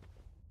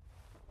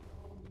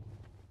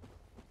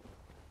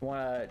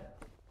a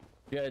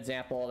good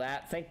example of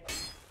that? Think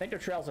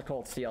of Trails of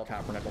Cold Steel,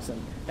 Copper Nicholson.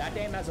 That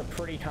game has a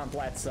pretty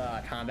complex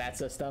combat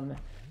system.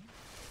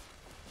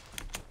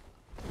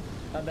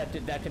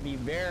 That could be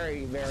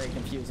very, very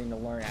confusing to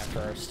learn at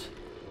first.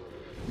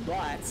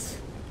 But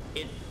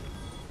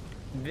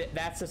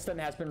that system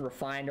has been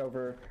refined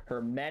over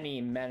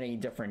many, many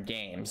different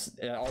games,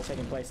 all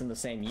taking place in the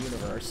same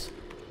universe.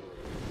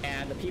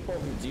 And the people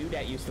who do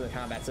get used to the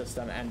combat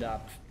system end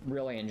up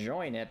really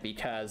enjoying it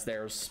because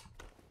there's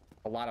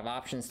a lot of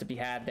options to be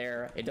had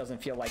there. It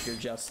doesn't feel like you're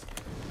just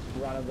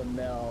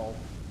run-of-the-mill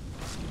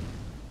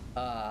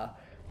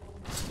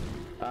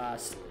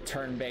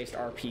turn-based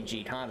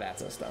RPG combat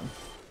system.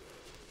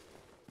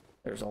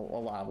 There's a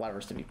lot of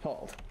levers to be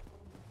pulled.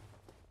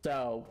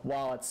 So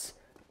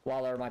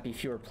while there might be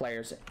fewer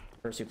players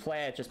who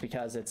play it just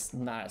because it's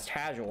not as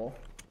casual,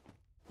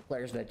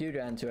 players that do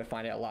get into it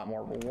find it a lot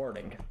more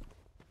rewarding.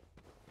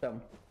 So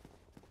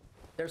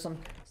there's some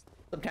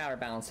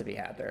counterbalance to be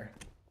had there.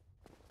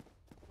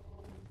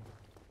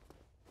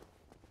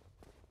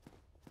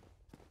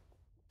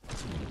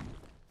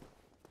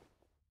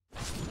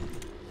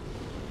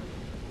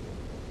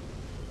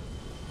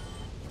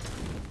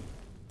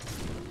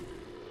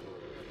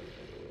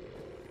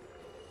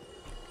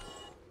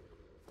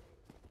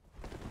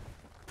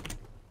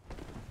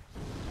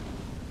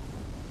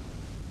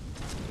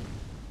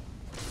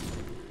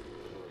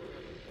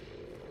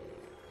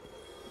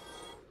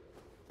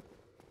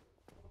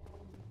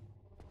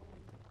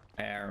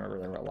 I remember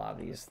there were a lot of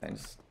these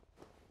things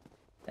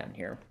down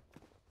here.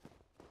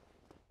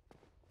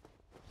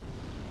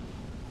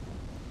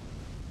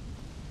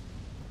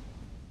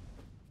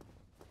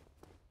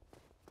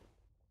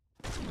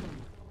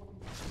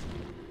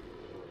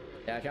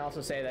 Yeah, I can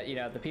also say that, you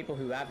know, the people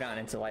who have gotten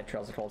into Light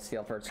Trails of Cold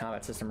Steel for its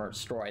combat system or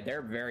destroyed,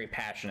 they're very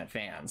passionate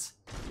fans.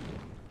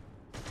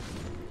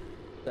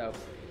 So,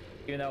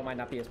 even though it might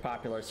not be as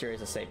popular a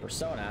series as, say,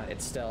 Persona,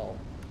 it still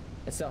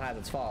has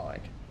its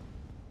following.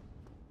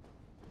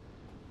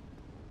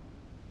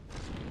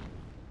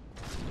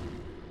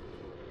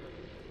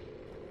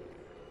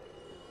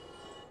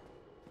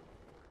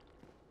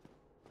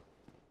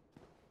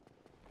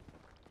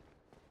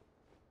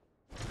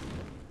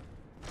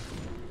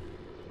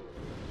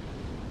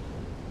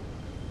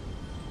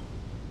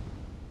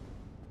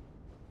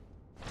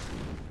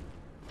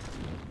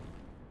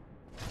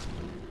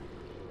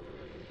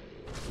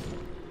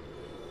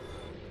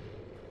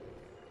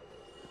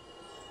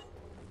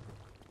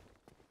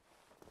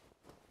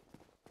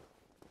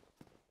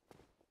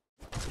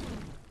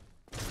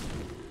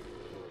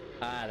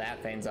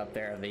 That thing's up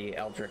there, the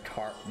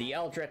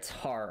Eldritch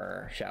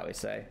Horror, shall we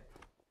say.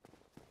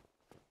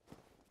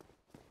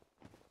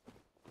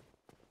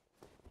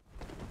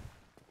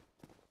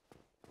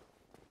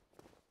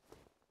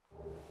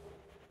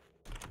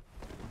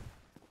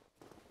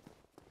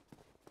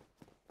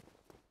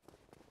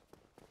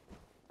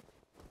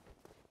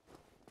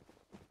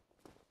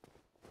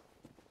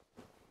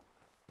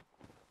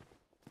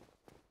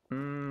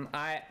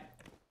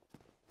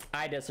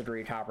 I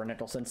disagree, Copper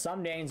Nicholson.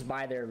 Some games,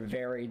 by their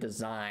very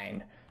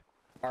design,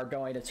 are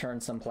going to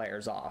turn some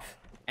players off,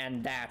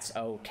 and that's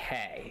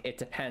okay. It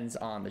depends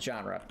on the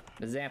genre.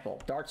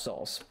 Example, Dark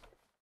Souls.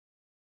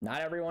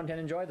 Not everyone can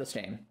enjoy this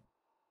game.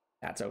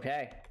 That's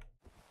okay.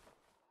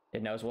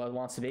 It knows what it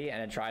wants to be,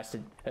 and it tries to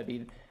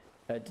do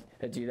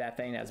that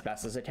thing as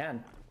best as it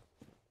can.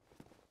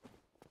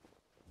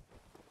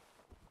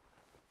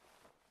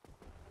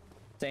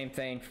 Same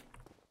thing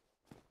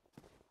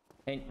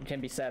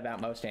can be said about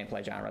most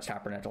gameplay genres,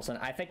 Copper Nicholson.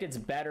 I think it's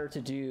better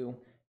to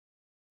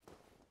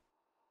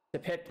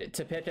pick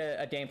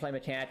a gameplay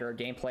mechanic or a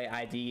gameplay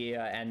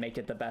idea and make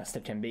it the best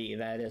it can be.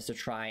 That is to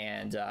try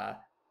and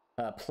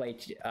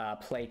placate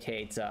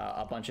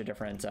a bunch of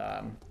different,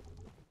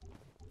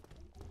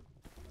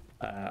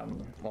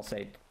 we'll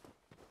say,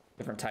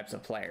 different types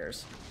of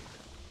players.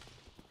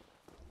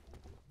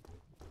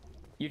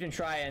 You can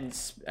try and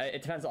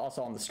it depends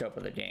also on the scope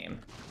of the game.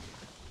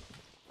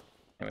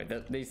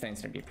 Anyway, these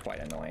things can be quite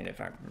annoying if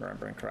I'm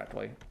remembering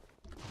correctly.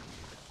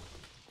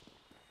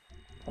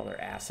 Well, they're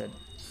acid.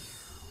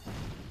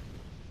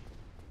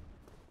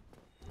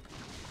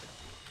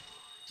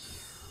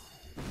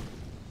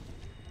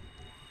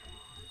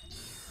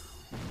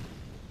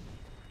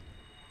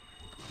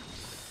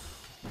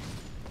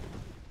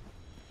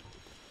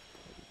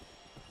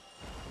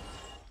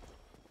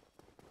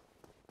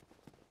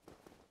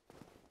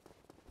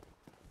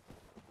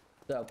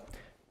 So,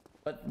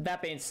 but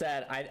that being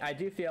said, I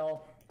do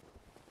feel,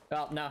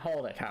 well, now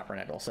hold it, Copper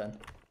Nicholson.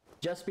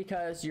 Just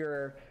because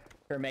you're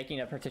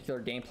making a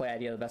particular gameplay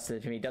idea the best of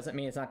it to me doesn't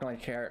mean it's not going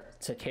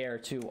to cater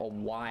to a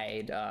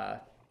wide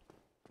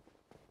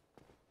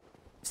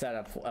set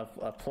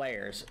of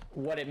players.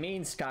 What it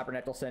means, Copper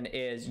Nicholson,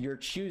 is you're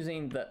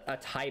choosing a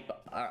type,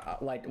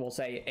 like we'll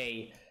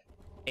say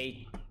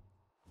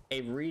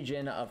a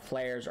region of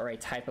players or a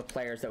type of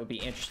players that would be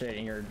interested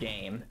in your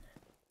game.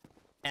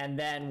 And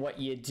then what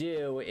you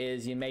do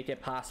is you make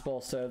it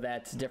possible so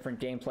that different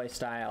gameplay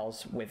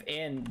styles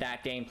within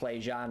that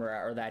gameplay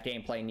genre or that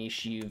gameplay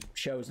niche you've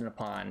chosen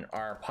upon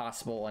are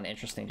possible and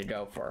interesting to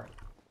go for.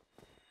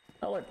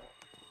 Oh, look.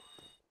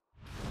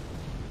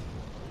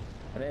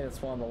 I think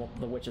it's one of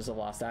the Witches of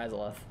Lost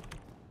Izalith.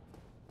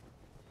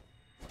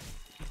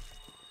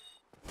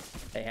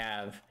 They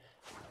have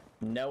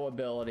no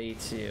ability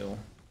to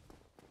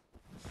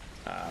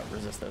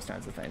resist those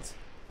kinds of things.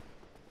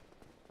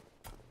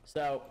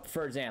 So,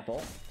 for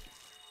example,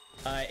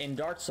 in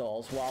Dark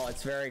Souls, while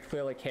it's very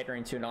clearly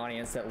catering to an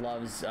audience that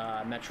loves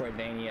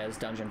Metroidvania's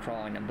dungeon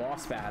crawling and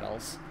boss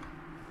battles,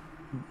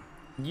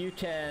 you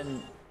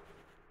can...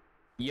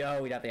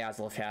 Yo, we got the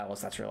Izalith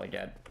Catalyst, that's really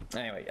good.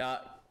 Anyway,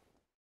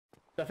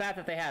 the fact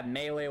that they have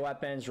melee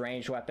weapons,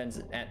 ranged weapons,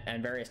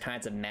 and various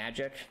kinds of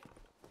magic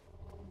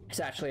is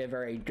actually a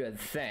very good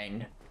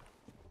thing.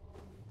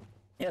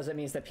 Because it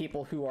means that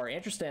people who are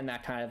interested in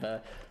that kind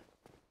of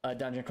a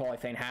dungeon crawling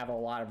thing have a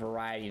lot of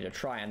variety to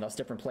try, and those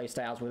different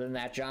playstyles within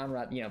that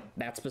genre, you know,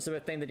 that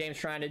specific thing the game's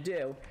trying to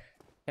do,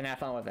 can have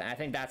fun with it. I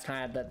think that's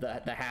kind of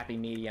the happy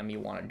medium you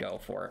want to go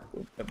for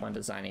when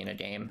designing a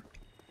game.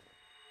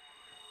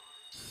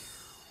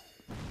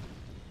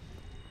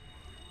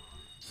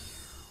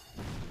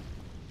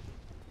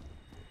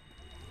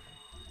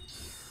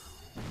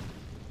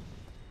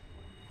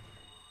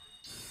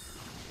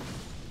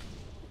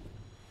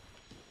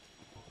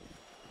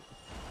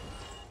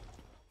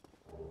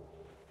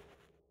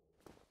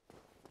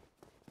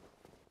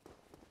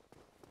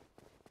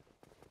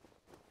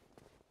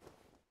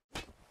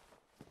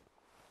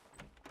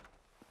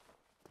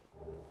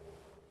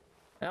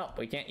 Well,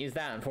 we can't use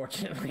that,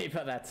 unfortunately,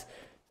 but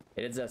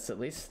it exists at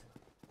least.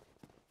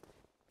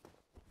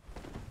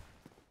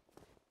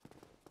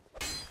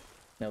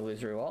 No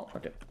illusory wall?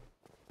 Okay.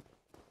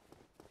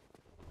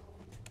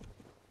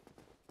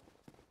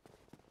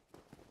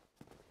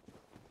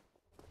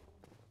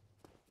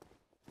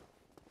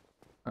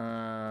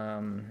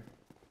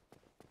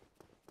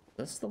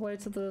 Is this the way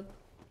to the...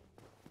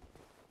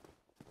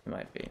 It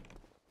might be.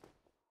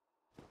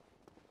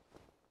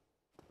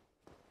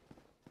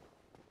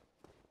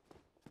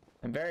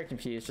 I'm very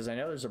confused because I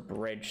know there's a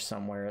bridge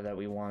somewhere that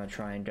we want to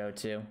try and go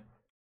to. I don't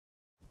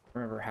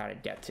remember how to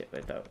get to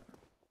it though.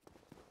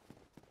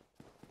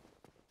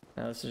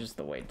 No, this is just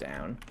the way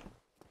down.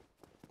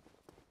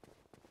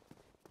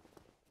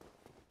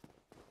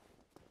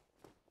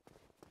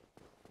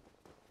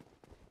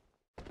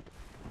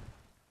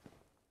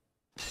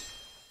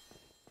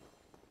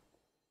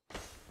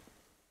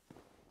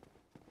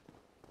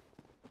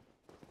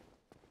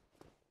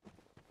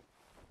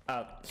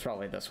 Oh, it's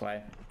probably this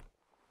way.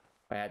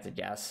 If I had to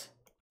guess.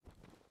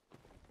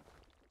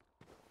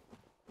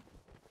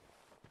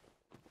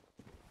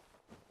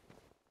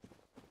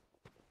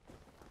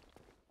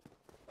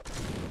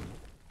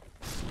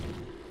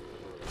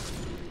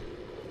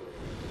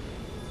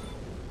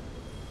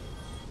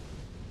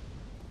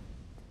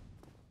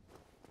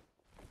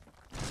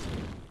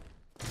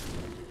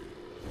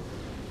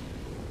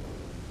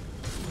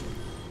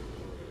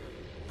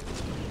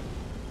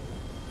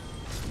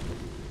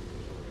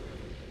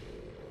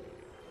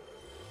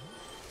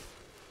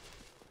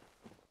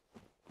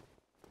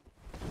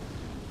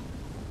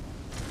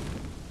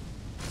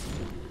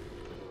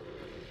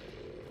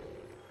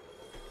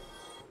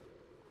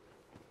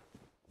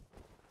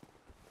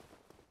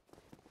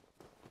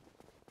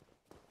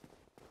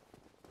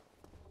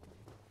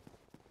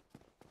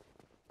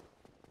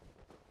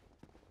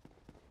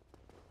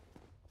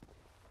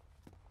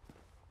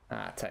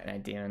 Ah,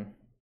 Titanite Demon.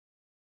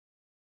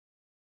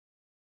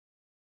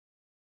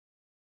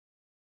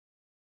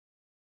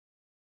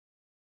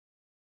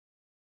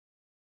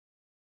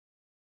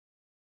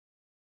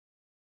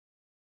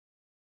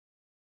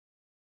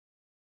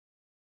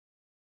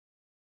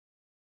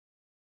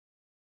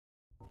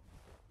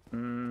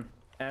 And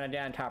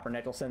again, Topper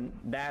Nicholson,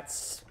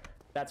 that's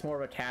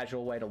more of a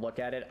casual way to look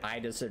at it. I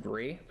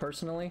disagree,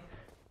 personally.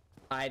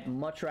 I'd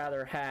much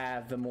rather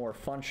have the more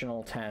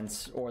functional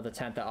tents, or the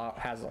tent that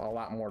has a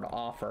lot more to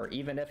offer,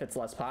 even if it's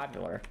less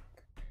popular.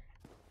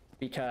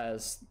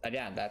 Because,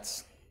 again,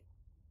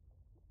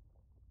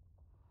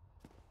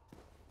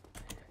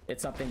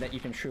 it's something that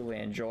you can truly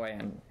enjoy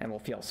and will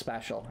feel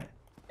special.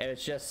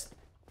 It's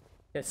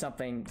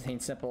something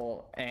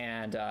simple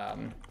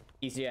and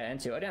easy to get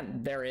into.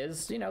 Again,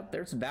 there's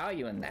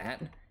value in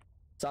that.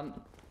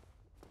 Some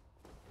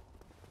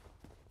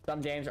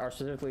games are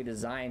specifically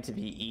designed to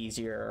be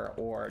easier,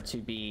 or to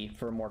be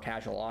for a more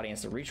casual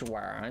audience to reach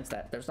requirements.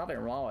 That there's nothing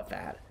wrong with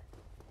that.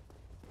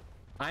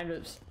 I'm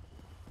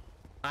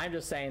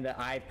just saying that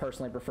I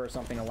personally prefer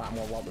something a lot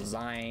more well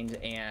designed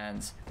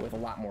and with a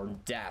lot more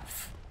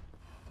depth.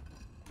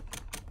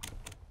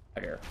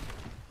 Right here.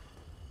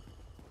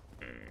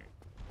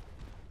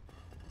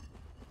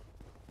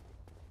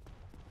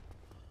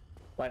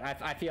 Like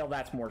I feel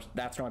that's going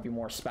to be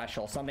more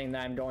special, something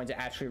that I'm going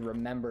to actually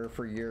remember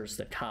for years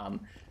to come.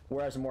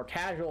 Whereas a more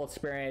casual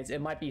experience, it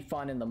might be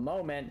fun in the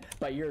moment,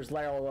 but years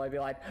later will be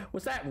like,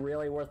 was that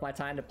really worth my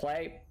time to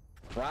play?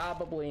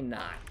 Probably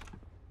not.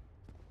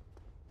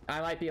 I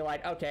might be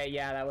like, okay,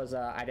 yeah, that was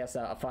I guess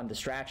a fun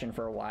distraction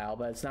for a while,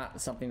 but it's not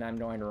something that I'm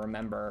going to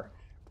remember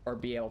or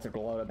be able to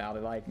gloat about.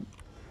 Be like,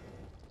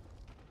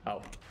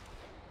 oh,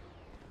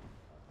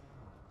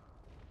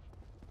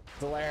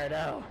 Zalair,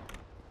 no.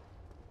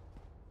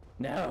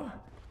 No.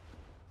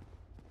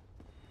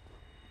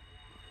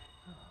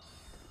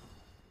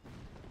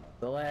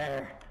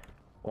 Zalair,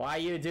 why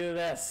you do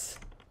this?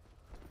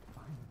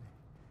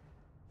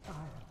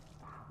 Finally,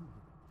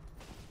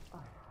 I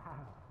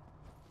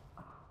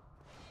have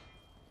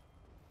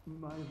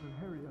my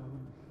very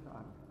own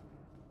son.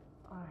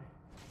 I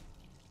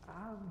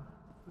am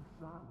the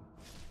son.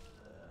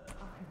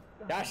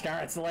 Gosh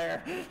darn it,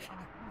 Zalair.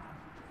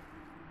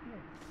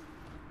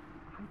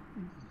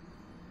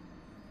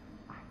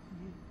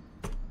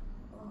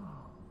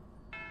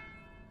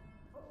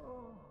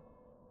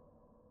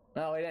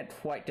 No, we didn't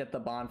quite get the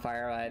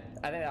bonfire. I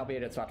think that'll be a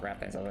good spot to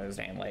wrap things up. It was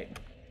damn late.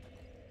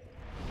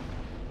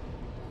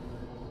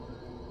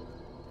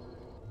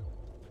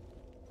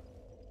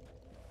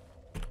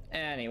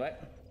 Anyway,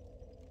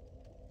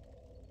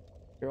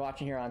 you're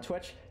watching here on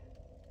Twitch.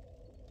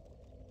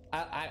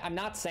 I'm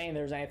not saying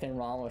there's anything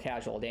wrong with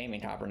casual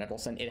gaming, Copper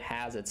Nicholson. It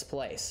has its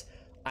place.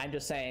 I'm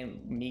just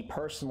saying, me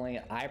personally,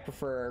 I'm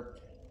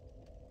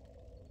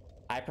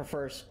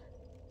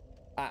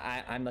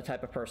the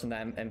type of person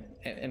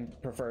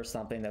that prefers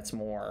something that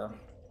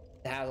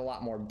has a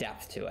lot more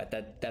depth to it.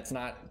 That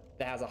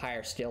has a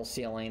higher skill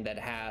ceiling. That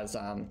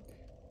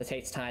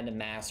takes time to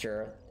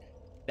master.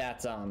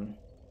 That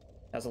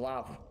has a lot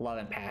of love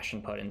and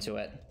passion put into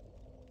it.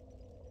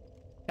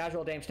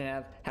 Casual games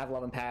can have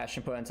love and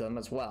passion put into them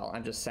as well.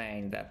 I'm just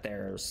saying that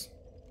there's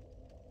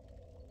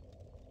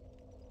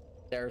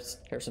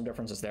some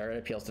differences there. It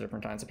appeals to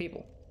different kinds of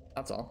people.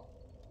 That's all.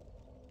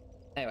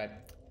 Anyway,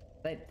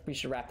 I think we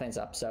should wrap things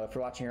up. So if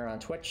you're watching here on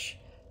Twitch,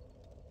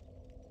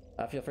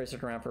 feel free to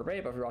stick around for a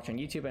break. But if you're watching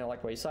YouTube and you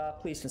like what you saw,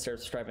 please consider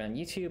subscribing on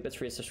YouTube. It's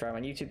free to subscribe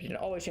on YouTube. You can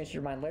always change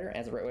your mind later, and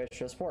it's a great way to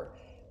show support.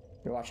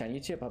 If you're watching on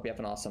YouTube, I hope you have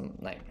an awesome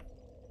night.